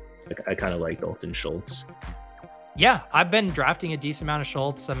 I kind of like Dalton Schultz. Yeah, I've been drafting a decent amount of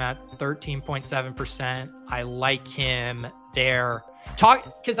Schultz. I'm at 13.7%. I like him there.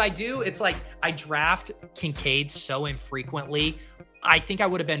 Because it's like I draft Kincaid so infrequently. I think I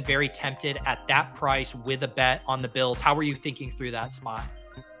would have been very tempted at that price with a bet on the Bills. How were you thinking through that spot?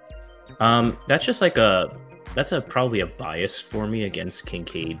 That's just like probably a bias for me against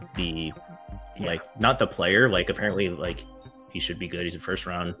Kincaid. Like, not the player, like apparently like he should be good. He's a first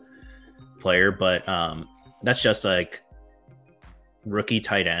round player, but that's just like rookie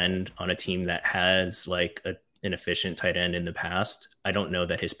tight end on a team that has like an efficient tight end in the past. I don't know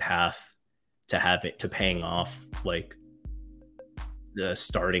that his path to paying off like the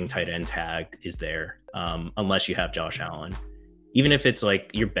starting tight end tag is there, unless you have Josh Allen. Even if it's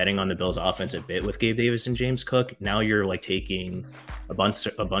like you're betting on the Bills' offense a bit with Gabe Davis and James Cook, now you're like taking a bunch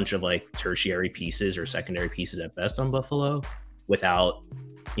of like tertiary pieces or secondary pieces at best on Buffalo without,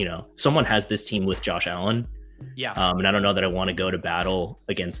 someone has this team with Josh Allen. Yeah. And I don't know that I want to go to battle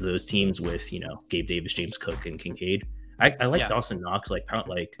against those teams with, Gabe Davis, James Cook, and Kincaid. I like Dawson Knox like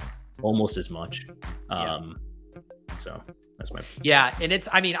almost as much. So that's my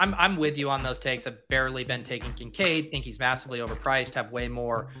and I'm with you on those takes. I've barely been taking Kincaid, think he's massively overpriced, have way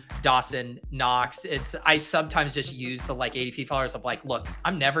more Dawson Knox. I sometimes just use the like ADP followers of like, look,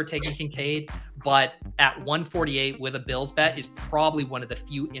 I'm never taking Kincaid, but at 148 with a Bills bet is probably one of the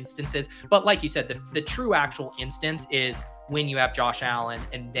few instances. But like you said, the true actual instance is when you have Josh Allen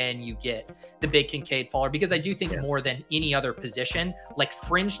and then you get the big Kincaid faller, because I do think more than any other position, like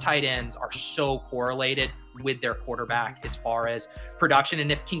fringe tight ends are so correlated with their quarterback as far as production.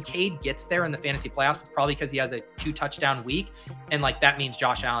 And if Kincaid gets there in the fantasy playoffs, it's probably because he has a 2 touchdown week. And like, that means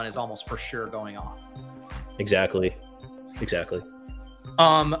Josh Allen is almost for sure going off. Exactly.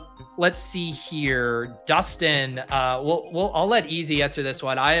 Let's see here. Dustin, I'll let Easy answer this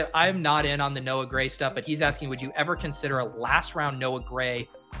one. I'm not in on the Noah Gray stuff, but he's asking, would you ever consider a last round Noah Gray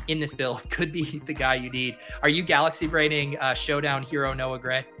in this build? Could be the guy you need. Are you Galaxy Braining showdown hero Noah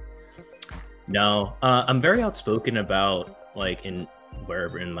Gray? No, I'm very outspoken about like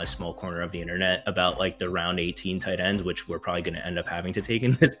wherever in my small corner of the internet about like the round 18 tight ends, which we're probably going to end up having to take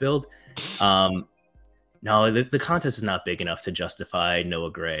in this build. No, the contest is not big enough to justify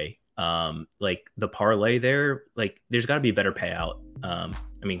Noah Gray. Like the parlay there, like there's got to be a better payout.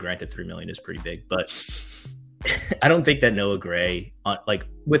 Granted, $3 million is pretty big, but I don't think that Noah Gray, like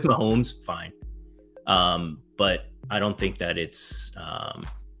with Mahomes, fine. But I don't think that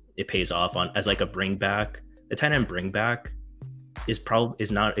it pays off as like a bring back. The tight end bring back is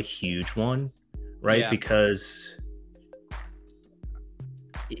not a huge one, right? Yeah. Because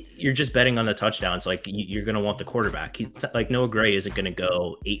you're just betting on the touchdowns. Like you're going to want the quarterback. Like Noah Gray isn't going to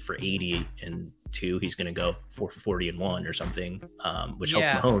go 8 for 80 and 2. He's going to go 4 for 40 and 1 or something, which helps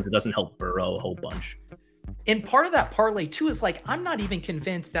Mahomes. It doesn't help Burrow a whole bunch. And part of that parlay too is like, I'm not even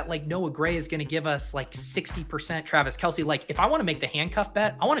convinced that like Noah Gray is going to give us like 60% Travis Kelce. Like if I want to make the handcuff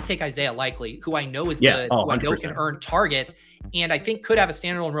bet, I want to take Isaiah Likely, who I know is good, who I know can earn targets, and I think could have a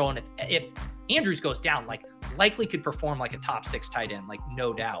standalone role. And if Andrews goes down, like Likely could perform like a top 6 tight end, like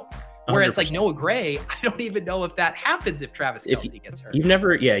no doubt. Whereas 100%. Like Noah Gray, I don't even know if that happens if Travis Kelce gets hurt.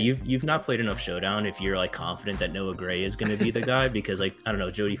 You've not played enough Showdown if you're like confident that Noah Gray is going to be the guy, because like, I don't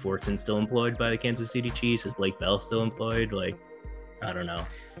know, Jody Fortson's still employed by the Kansas City Chiefs. Is Blake Bell still employed? Like, I don't know.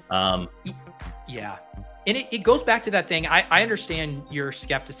 Yeah. And it goes back to that thing. I understand your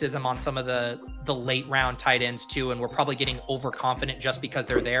skepticism on some of the late round tight ends too, and we're probably getting overconfident just because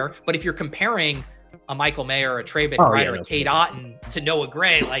they're there. But if you're comparing a Michael Mayer, a Trey McBride, or a Cade Otton to Noah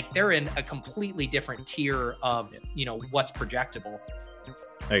Gray, like they're in a completely different tier of, what's projectable.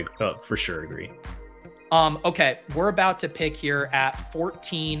 I for sure agree. Okay, we're about to pick here at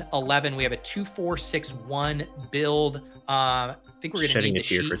 14-11. We have a 2-4-6-1 build. I think we're going to need the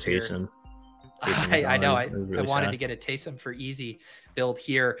sheet for Taysom. I know. I wanted to get a Taysom for easy build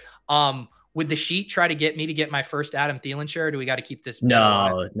here. Would the sheet try to get me to get my first Adam Thielen share, or do we got to keep this?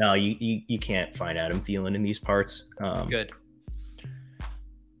 No, you can't find Adam Thielen in these parts. Good.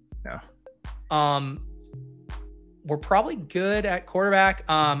 No. We're probably good at quarterback.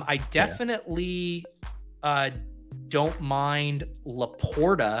 I definitely don't mind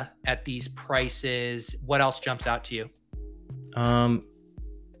Laporta at these prices. What else jumps out to you?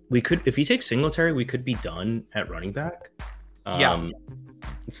 We could, if you take Singletary, we could be done at running back. And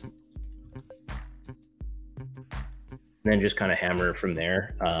then just kind of hammer from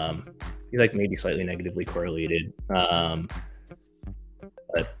there. He's like maybe slightly negatively correlated. But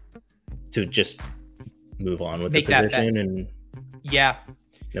to just move on with the position, and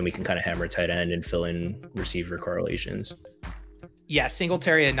then we can kind of hammer tight end and fill in receiver correlations. Yeah,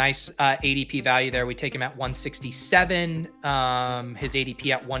 Singletary, a nice ADP value there. We take him at 167. His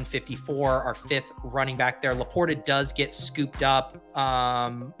ADP at 154, our 5th running back there. Laporta does get scooped up.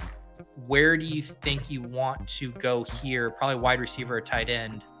 Where do you think you want to go here? Probably wide receiver or tight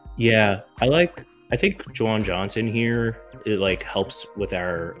end. Yeah, I think Juwan Johnson here, it like helps with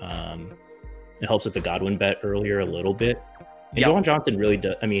our it helps with the Godwin bet earlier a little bit. And Juwan Johnson really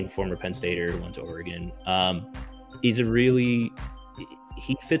does, former Penn Stater, went to Oregon.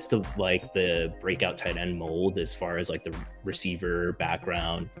 He fits the breakout tight end mold as far as like the receiver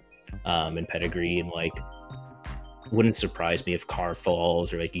background and pedigree, and like wouldn't surprise me if Carr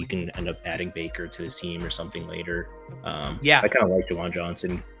falls, or like you can end up adding Baker to the team or something later. Yeah. I kind of like Juwan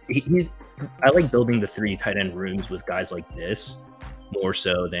Johnson. I like building the 3 tight end rooms with guys like this more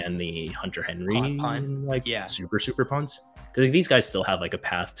so than the Hunter Henry super punts, because these guys still have like a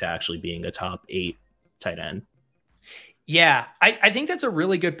path to actually being a top 8 tight end. Yeah, I think that's a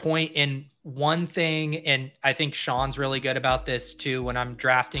really good point. And one thing, and I think Sean's really good about this too, when I'm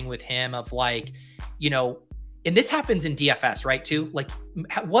drafting with him, of like, you know, and this happens in DFS, right? Too, like,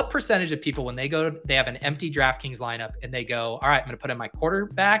 what percentage of people, when they have an empty DraftKings lineup and they go, all right, I'm going to put in my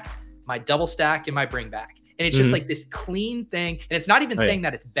quarterback, my double stack, and my bring back. And it's just like this clean thing. And it's not even saying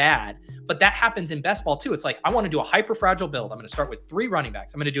that it's bad, but that happens in best ball too. It's like, I want to do a hyper fragile build. I'm going to start with 3 running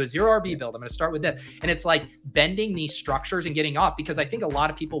backs. I'm going to do a 0 RB build. I'm going to start with this. And it's like bending these structures and getting off, because I think a lot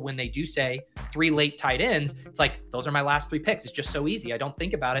of people, when they do say 3 late tight ends, it's like, those are my last 3 picks. It's just so easy. I don't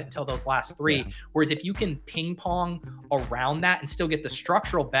think about it until those last 3. Yeah. Whereas if you can ping pong around that and still get the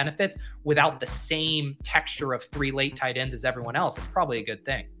structural benefits without the same texture of 3 late tight ends as everyone else, it's probably a good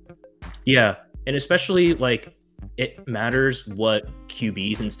thing. Yeah. And especially, like, it matters what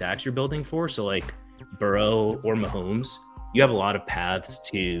QBs and stacks you're building for. So, like, Burrow or Mahomes, you have a lot of paths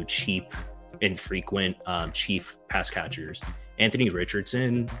to cheap, infrequent, chief pass catchers. Anthony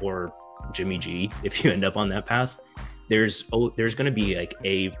Richardson or Jimmy G, if you end up on that path, there's going to be, like,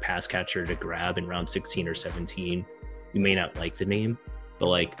 a pass catcher to grab in round 16 or 17. You may not like the name, but,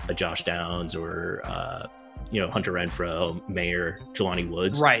 like, a Josh Downs or, Hunter Renfrow, Mayer, Jelani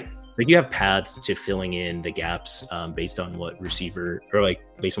Woods. Right. Like, you have paths to filling in the gaps based on what receiver, or like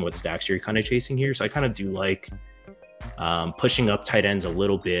based on what stacks you're kind of chasing here. So I kind of do like pushing up tight ends a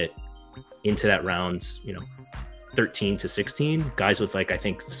little bit into that rounds, 13 to 16, guys with, like, I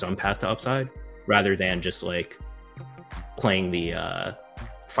think some path to upside, rather than just like playing the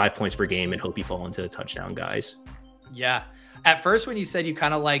 5 points per game and hope you fall into the touchdown guys. Yeah. At first, when you said you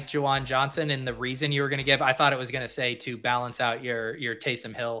kind of like Juwan Johnson, and the reason you were going to give, I thought it was going to say to balance out your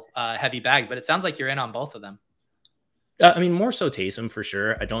Taysom Hill heavy bags, but it sounds like you're in on both of them. I mean, more so Taysom for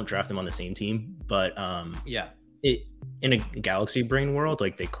sure. I don't draft them on the same team, but in a Galaxy brain world,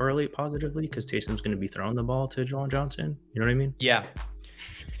 like, they correlate positively because Taysom's going to be throwing the ball to Juwan Johnson. You know what I mean? Yeah.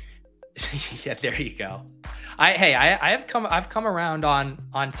 Yeah, there you go. I've come around on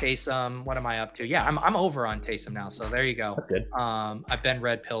Taysom. What am I up to? Yeah, I'm over on Taysom now. So there you go. That's good. I've been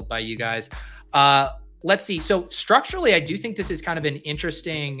red pilled by you guys. Let's see. So structurally, I do think this is kind of an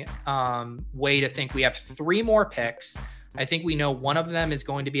interesting way to think. We have 3 more picks. I think we know one of them is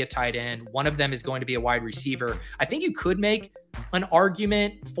going to be a tight end. One of them is going to be a wide receiver. I think you could make an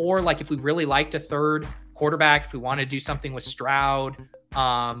argument for, like, if we really liked a third quarterback, if we want to do something with Stroud,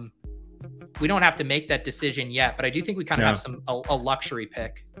 we don't have to make that decision yet, but I do think we kind of have a luxury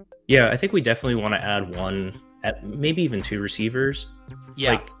pick. Yeah, I think we definitely want to add one, maybe even 2 receivers.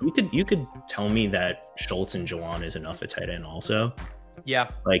 Yeah, like you could tell me that Schultz and Juwan is enough at tight end also. Yeah,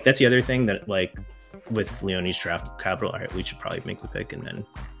 like, that's the other thing that, like, with Leone's draft capital, all right, we should probably make the pick and then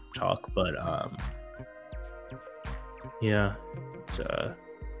talk. But yeah, it's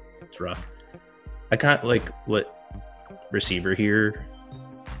rough. I can't, like, what receiver here.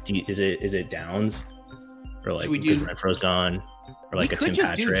 Is it Downs, or, like, because Renfro's gone, or like a Tim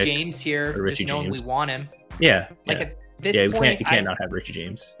Patrick? We could just do James here, or Richie James. We want him. Yeah, At this point, you can't not have Richie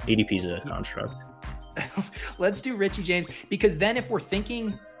James. ADP's a construct. Let's do Richie James, because then if we're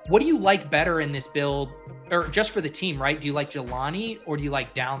thinking, what do you like better in this build, or just for the team, right? Do you like Jelani or do you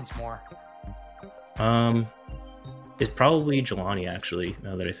like Downs more? It's probably Jelani, actually,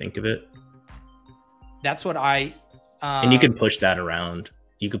 now that I think of it. That's what I. And you can push that around.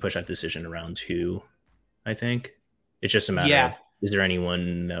 You could push that decision around too, I think. It's just a matter of, is there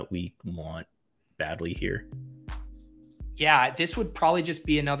anyone that we want badly here? Yeah, this would probably just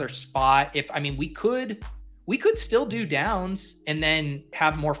be another spot. We could still do Downs and then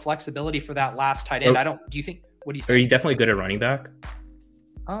have more flexibility for that last tight end. What do you think? Are you definitely good at running back?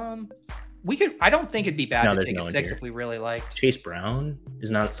 We could. I don't think it'd be bad to take a 6 here. if we really liked. Chase Brown is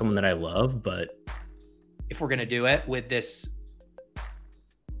not someone that I love, but if we're gonna do it with this.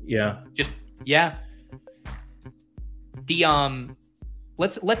 Yeah.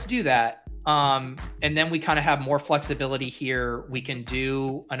 Let's do that. And then we kind of have more flexibility here. We can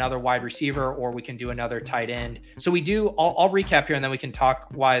do another wide receiver, or we can do another tight end. So I'll recap here, and then we can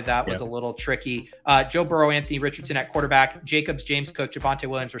talk why that was a little tricky. Joe Burrow, Anthony Richardson at quarterback, Jacobs, James Cook, Javonte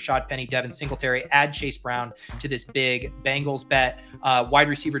Williams, Rashad Penny, Devin Singletary. Add Chase Brown to this big Bengals bet. Wide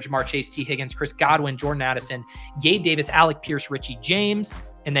receiver, Jamar Chase, T. Higgins, Chris Godwin, Jordan Addison, Gabe Davis, Alec Pierce, Richie James,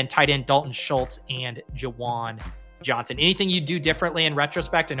 and then tight end Dalton Schultz and Juwan Johnson. Anything you do differently in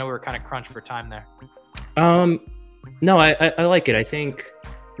retrospect? I know we were kind of crunched for time there. No, I like it. I think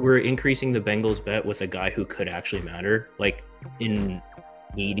we're increasing the Bengals bet with a guy who could actually matter. Like in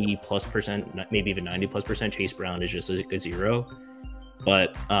 80+%, maybe even 90+%, Chase Brown is just a zero.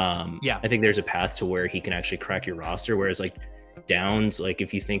 But I think there's a path to where he can actually crack your roster. Whereas like Downs, like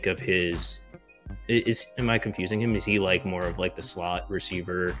if you think of am I confusing him? Is he like more of like the slot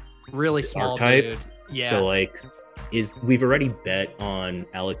receiver? Really small archetype? dude. Yeah. So like we've already bet on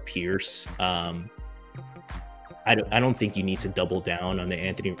Alec Pierce. I don't think you need to double down on the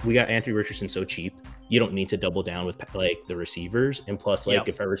Anthony. We got Anthony Richardson so cheap. You don't need to double down with like the receivers. And plus, like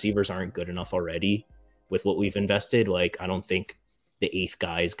if our receivers aren't good enough already with what we've invested, like I don't think the eighth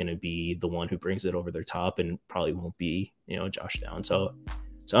guy is going to be the one who brings it over their top, and probably won't be, Josh Downs. So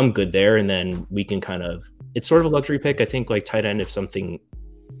I'm good there. And then we can it's sort of a luxury pick. I think like tight end, if something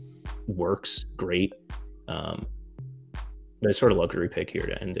works, great. But it's sort of luxury pick here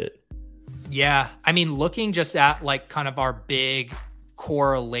to end it. Yeah. I mean, looking just at like kind of our big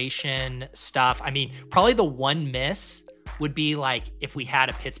correlation stuff, I mean, probably the one miss would be like if we had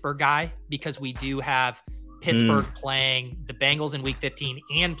a Pittsburgh guy, because we do have Pittsburgh playing the Bengals in week 15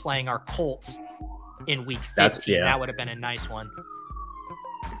 and playing our Colts in week 15. That would have been a nice one.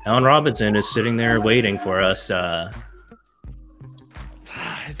 Allen Robinson is sitting there waiting for us. Is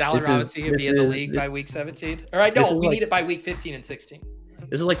Allen Robinson going to be in the league by week 17? All right, no, we need it by week 15 and 16.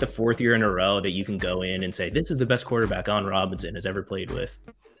 This is like the fourth year in a row that you can go in and say, this is the best quarterback Allen Robinson has ever played with.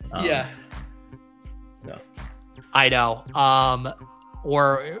 Yeah. No. I know.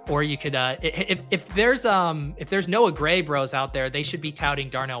 Or you could if there's Noah Gray bros out there, they should be touting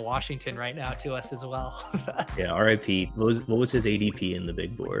Darnell Washington right now to us as well. Yeah, RIP. What was his ADP in the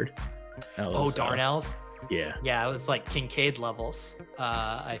big board? Darnell's? Yeah. Yeah, it was like Kincaid levels,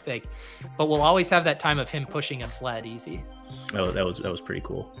 I think. But we'll always have that time of him pushing a sled easy. Oh, that was pretty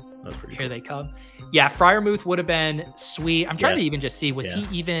cool. Here they come. Yeah, Freiermuth would have been sweet. I'm trying to even just see, was he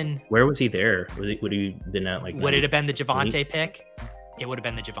even... Where was he there? Would he been at like... Would it have been the Javonte pick? It would have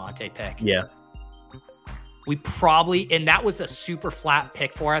been the Javonte pick. Yeah. We probably... And that was a super flat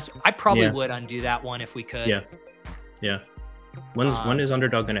pick for us. I probably would undo that one if we could. Yeah. Yeah. When is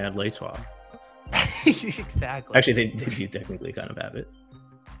Underdog going to add late swap? Exactly. Actually, they do technically kind of have it.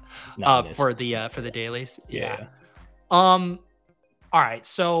 For the dailies. Yeah. All right.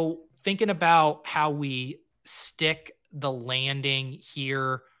 So thinking about how we stick the landing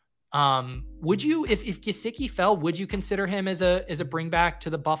here, would you, if Gesicki fell, would you consider him as a bring back to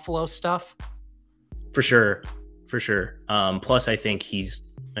the Buffalo stuff? For sure. Plus, I think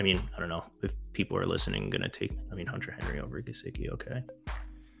I don't know if people are listening, going to take, Hunter Henry over Gesicki. Okay.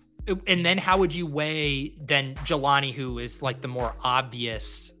 And then how would you weigh then Jelani, who is like the more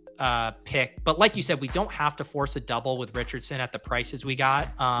obvious pick? But like you said, we don't have to force a double with Richardson at the prices we got.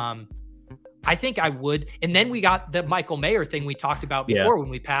 I think I would. And then we got the Michael Mayer thing we talked about before when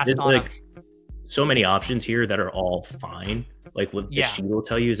we passed on. Like, so many options here that are all fine. Like what the sheet will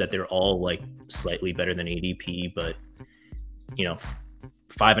tell you is that they're all like slightly better than ADP, but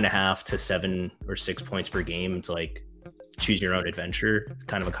 5.5 to 7 or 6 points per game. It's like, choose your own adventure.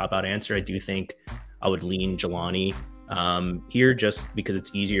 Kind of a cop-out answer. I do think I would lean Jelani here just because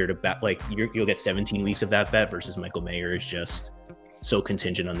it's easier to bet. Like you'll get 17 weeks of that bet versus Michael Mayer is just so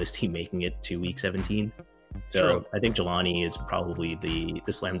contingent on this team making it to week 17. So I think Jelani is probably the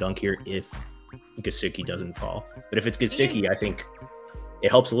slam dunk here if Gesicki doesn't fall. But if it's Gesicki, I think it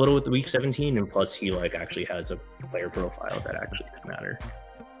helps a little with the week 17, and plus he like actually has a player profile that actually could matter.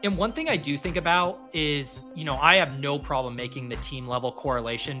 And one thing I do think about is, I have no problem making the team level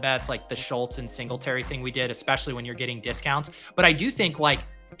correlation bets like the Schultz and Singletary thing we did, especially when you're getting discounts. But I do think like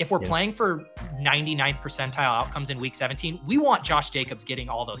if we're playing for 99th percentile outcomes in week 17, we want Josh Jacobs getting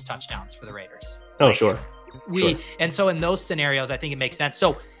all those touchdowns for the Raiders. Oh, sure. And so in those scenarios, I think it makes sense.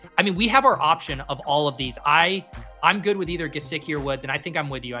 So, we have our option of all of these. I'm good with either Gesicki or Woods, and I think I'm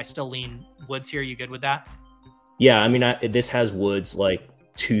with you. I still lean Woods here. You good with that? Yeah. This has Woods like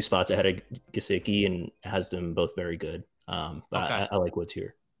 2 spots ahead of Gesicki and has them both very good. But okay. I like Woods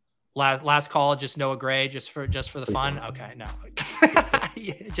here. Last call, just Noah Gray, just for the Please fun. Don't. Okay, no,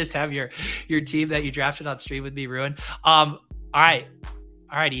 just have your team that you drafted on stream with me ruined. All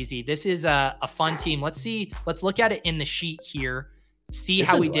right, easy. This is a fun team. Let's look at it in the sheet here. See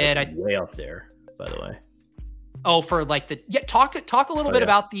how we did. Way up there, by the way. Oh, for like talk a little bit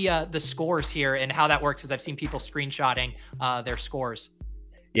about the scores here and how that works, because I've seen people screenshotting their scores.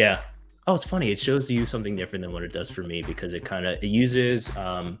 Yeah. Oh, it's funny. It shows you something different than what it does for me, because it uses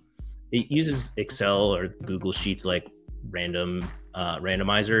Excel or Google Sheets like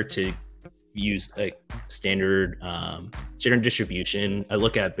randomizer to use like standard distribution. I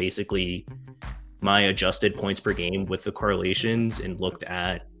look at basically my adjusted points per game with the correlations and looked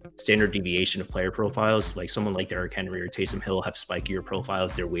at standard deviation of player profiles, like someone like Derrick Henry or Taysom Hill have spikier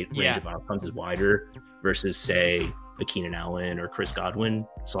profiles, their range of outcomes is wider versus, say, a Keenan Allen or Chris Godwin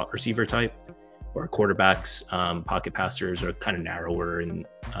slot receiver type, or quarterbacks, pocket passers are kind of narrower and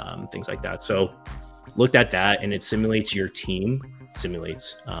things like that. So looked at that, and it simulates your team,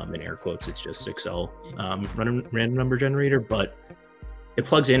 in air quotes, it's just Excel random number generator, but it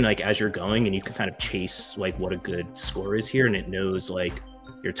plugs in like as you're going, and you can kind of chase like what a good score is here, and it knows like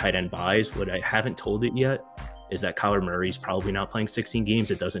your tight end buys. What I haven't told it yet is that Kyler Murray's probably not playing 16 games.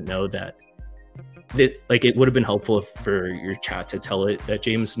 It doesn't know that like it would have been helpful for your chat to tell it that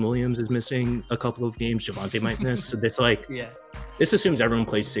James Williams is missing a couple of games, Javonte might miss. So this this assumes everyone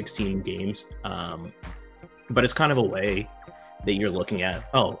plays 16 games, but it's kind of a way that you're looking at,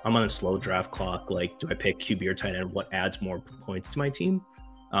 oh, I'm on a slow draft clock. Like, do I pick QB or tight end? What adds more points to my team?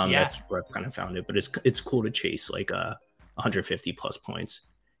 That's where I've kind of found it. But it's cool to chase like 150 plus points.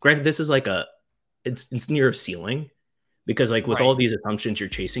 Granted, this is like it's near a ceiling, because like with all these assumptions, you're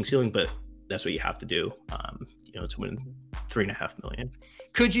chasing ceiling, but that's what you have to do. To win $3.5 million.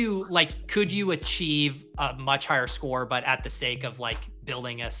 Could you achieve a much higher score, but at the sake of like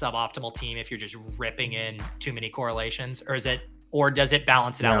building a suboptimal team if you're just ripping in too many correlations, or does it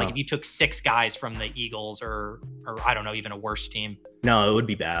balance it out? Like if you took 6 guys from the Eagles or I don't know, even a worse team? No, it would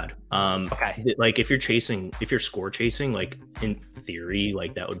be bad. Okay. Like if you're score chasing, like in theory,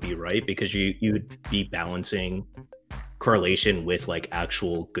 like that would be right, because you would be balancing correlation with like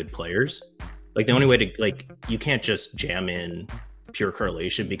actual good players. Like the only way to, like, you can't just jam in pure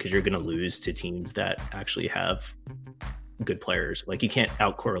correlation, because you're going to lose to teams that actually have good players. Like you can't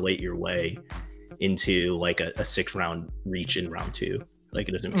out correlate your way into like a 6-round reach in round 2. Like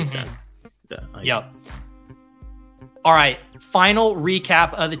it doesn't make sense. Yep. All right. Final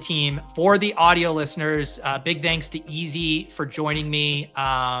recap of the team for the audio listeners. Big thanks to Easy for joining me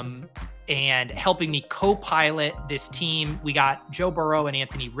and helping me co-pilot this team. We got Joe Burrow and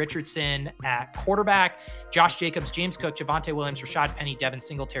Anthony Richardson at quarterback, Josh Jacobs, James Cook, Javonte Williams, Rashad Penny, Devin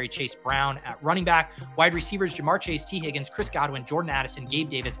Singletary, Chase Brown at running back, wide receivers, Jamar Chase, T. Higgins, Chris Godwin, Jordan Addison, Gabe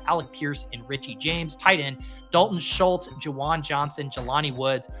Davis, Alec Pierce, and Richie James. Tight end, Dalton Schultz, Jawan Johnson, Jelani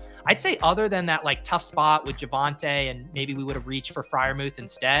Woods. I'd say other than that like tough spot with Javonte, and maybe we would have reached for Freiermuth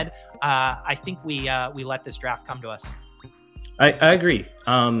instead, I think we let this draft come to us. I agree.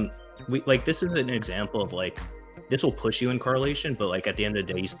 We like, this is an example of like, this will push you in correlation, but like at the end of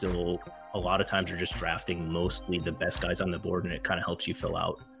the day, you still, a lot of times you're just drafting mostly the best guys on the board, and it kind of helps you fill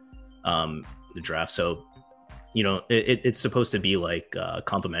out the draft. So, it's supposed to be like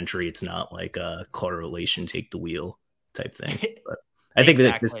complementary. It's not like a correlation, take the wheel type thing. But I think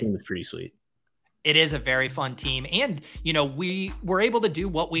that this team is pretty sweet. It is a very fun team. And, we were able to do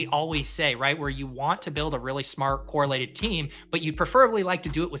what we always say, right? Where you want to build a really smart correlated team, but you preferably like to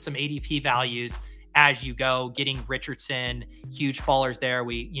do it with some ADP values as you go. Getting Richardson, huge fallers there.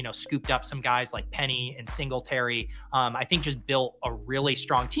 We, scooped up some guys like Penny and Singletary. I think just built a really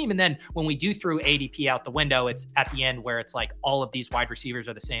strong team. And then when we do throw ADP out the window, it's at the end where it's like all of these wide receivers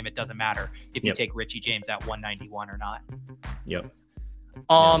are the same. It doesn't matter if you take Richie James at 191 or not. Yep.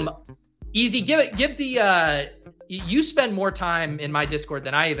 Easy, give the you spend more time in my Discord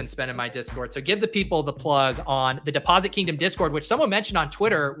than I even spend in my Discord. So give the people the plug on the Deposit Kingdom Discord, which someone mentioned on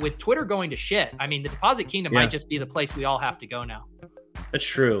Twitter. With Twitter going to shit, I mean, the Deposit Kingdom might just be the place we all have to go now. That's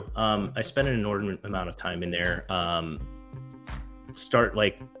true. I spend an inordinate amount of time in there. Start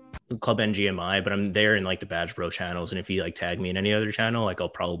like Club NGMI, but I'm there in like the Badge Bro channels. And if you like tag me in any other channel, like I'll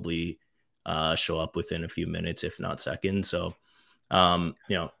probably show up within a few minutes, if not seconds. So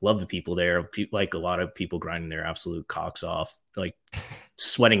love the people there. Like a lot of people grinding their absolute cocks off, like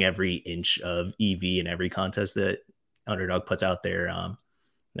sweating every inch of EV in every contest that Underdog puts out there.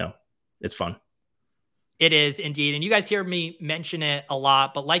 It's fun. It is indeed. And you guys hear me mention it a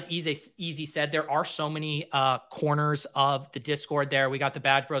lot, but like Easy said, there are so many corners of the Discord there. We got the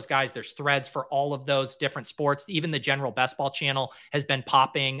Badge Bros guys. There's threads for all of those different sports. Even the General Best Ball channel has been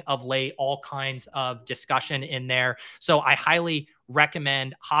popping of late, all kinds of discussion in there. So I highly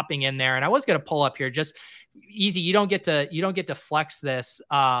recommend hopping in there. And I was going to pull up here, just Easy. You don't get to flex this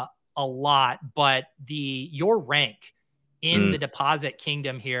a lot, but your rank in the Deposit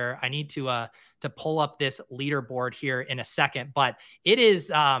Kingdom here, I need to pull up this leaderboard here in a second, but it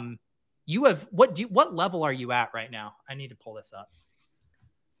is, what level are you at right now? I need to pull this up.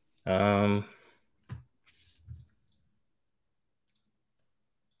 Here,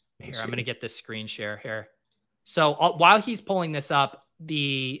 I'm going to get this screen share here. So while he's pulling this up,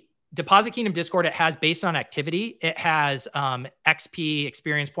 the Deposit Kingdom Discord, it has based on activity. It has XP,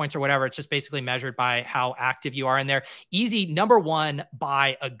 experience points or whatever. It's just basically measured by how active you are in there. Easy, number one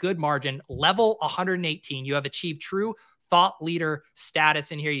by a good margin, level 118. You have achieved true thought leader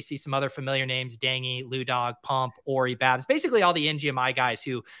status in here. You see some other familiar names, Dangy, Ludog, Pump, Ori, Babs, basically all the NGMI guys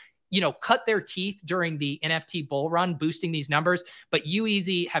who, cut their teeth during the NFT bull run, boosting these numbers. But you,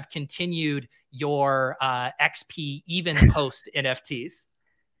 Easy, have continued your XP even post NFTs.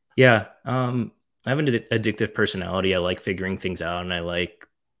 Yeah. I have an addictive personality. I like figuring things out and I like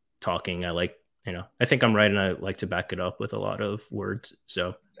talking. I like, I think I'm right. And I like to back it up with a lot of words.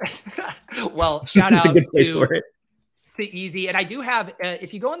 So well, shout out it's a good place for it. To Easy. And I do have,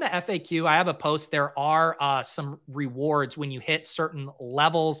 if you go in the FAQ, I have a post. There are some rewards when you hit certain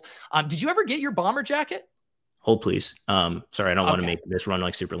levels. Did you ever get your bomber jacket? Hold, please. Sorry, I don't want to make this run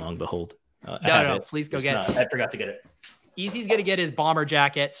like super long, but hold. No, please go get it. I forgot to get it. Easy's going to get his bomber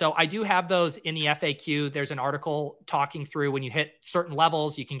jacket. So I do have those in the FAQ. There's an article talking through when you hit certain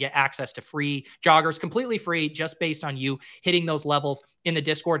levels, you can get access to free joggers, completely free, just based on you hitting those levels in the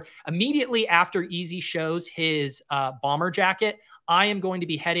Discord. Immediately after Easy shows his bomber jacket, I am going to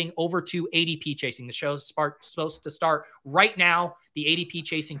be heading over to ADP Chasing. The show's supposed to start right now. The ADP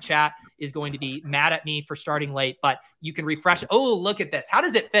Chasing chat is going to be mad at me for starting late, but you can refresh. Oh, look at this. How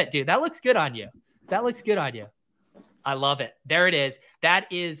does it fit, dude? That looks good on you. That looks good on you. I love it. There it is.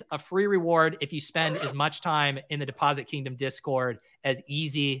 That is a free reward if you spend as much time in the Deposit Kingdom Discord as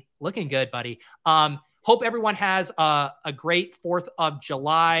Easy. Looking good, buddy. Hope everyone has a great 4th of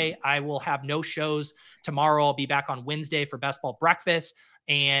July. I will have no shows tomorrow. I'll be back on Wednesday for Best Ball Breakfast.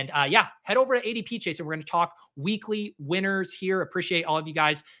 And head over to ADP Chasing. We're going to talk weekly winners here. Appreciate all of you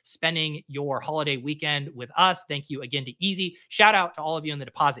guys spending your holiday weekend with us. Thank you again to Easy. Shout out to all of you in the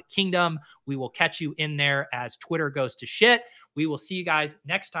Deposit Kingdom. We will catch you in there as Twitter goes to shit. We will see you guys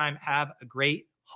next time. Have a great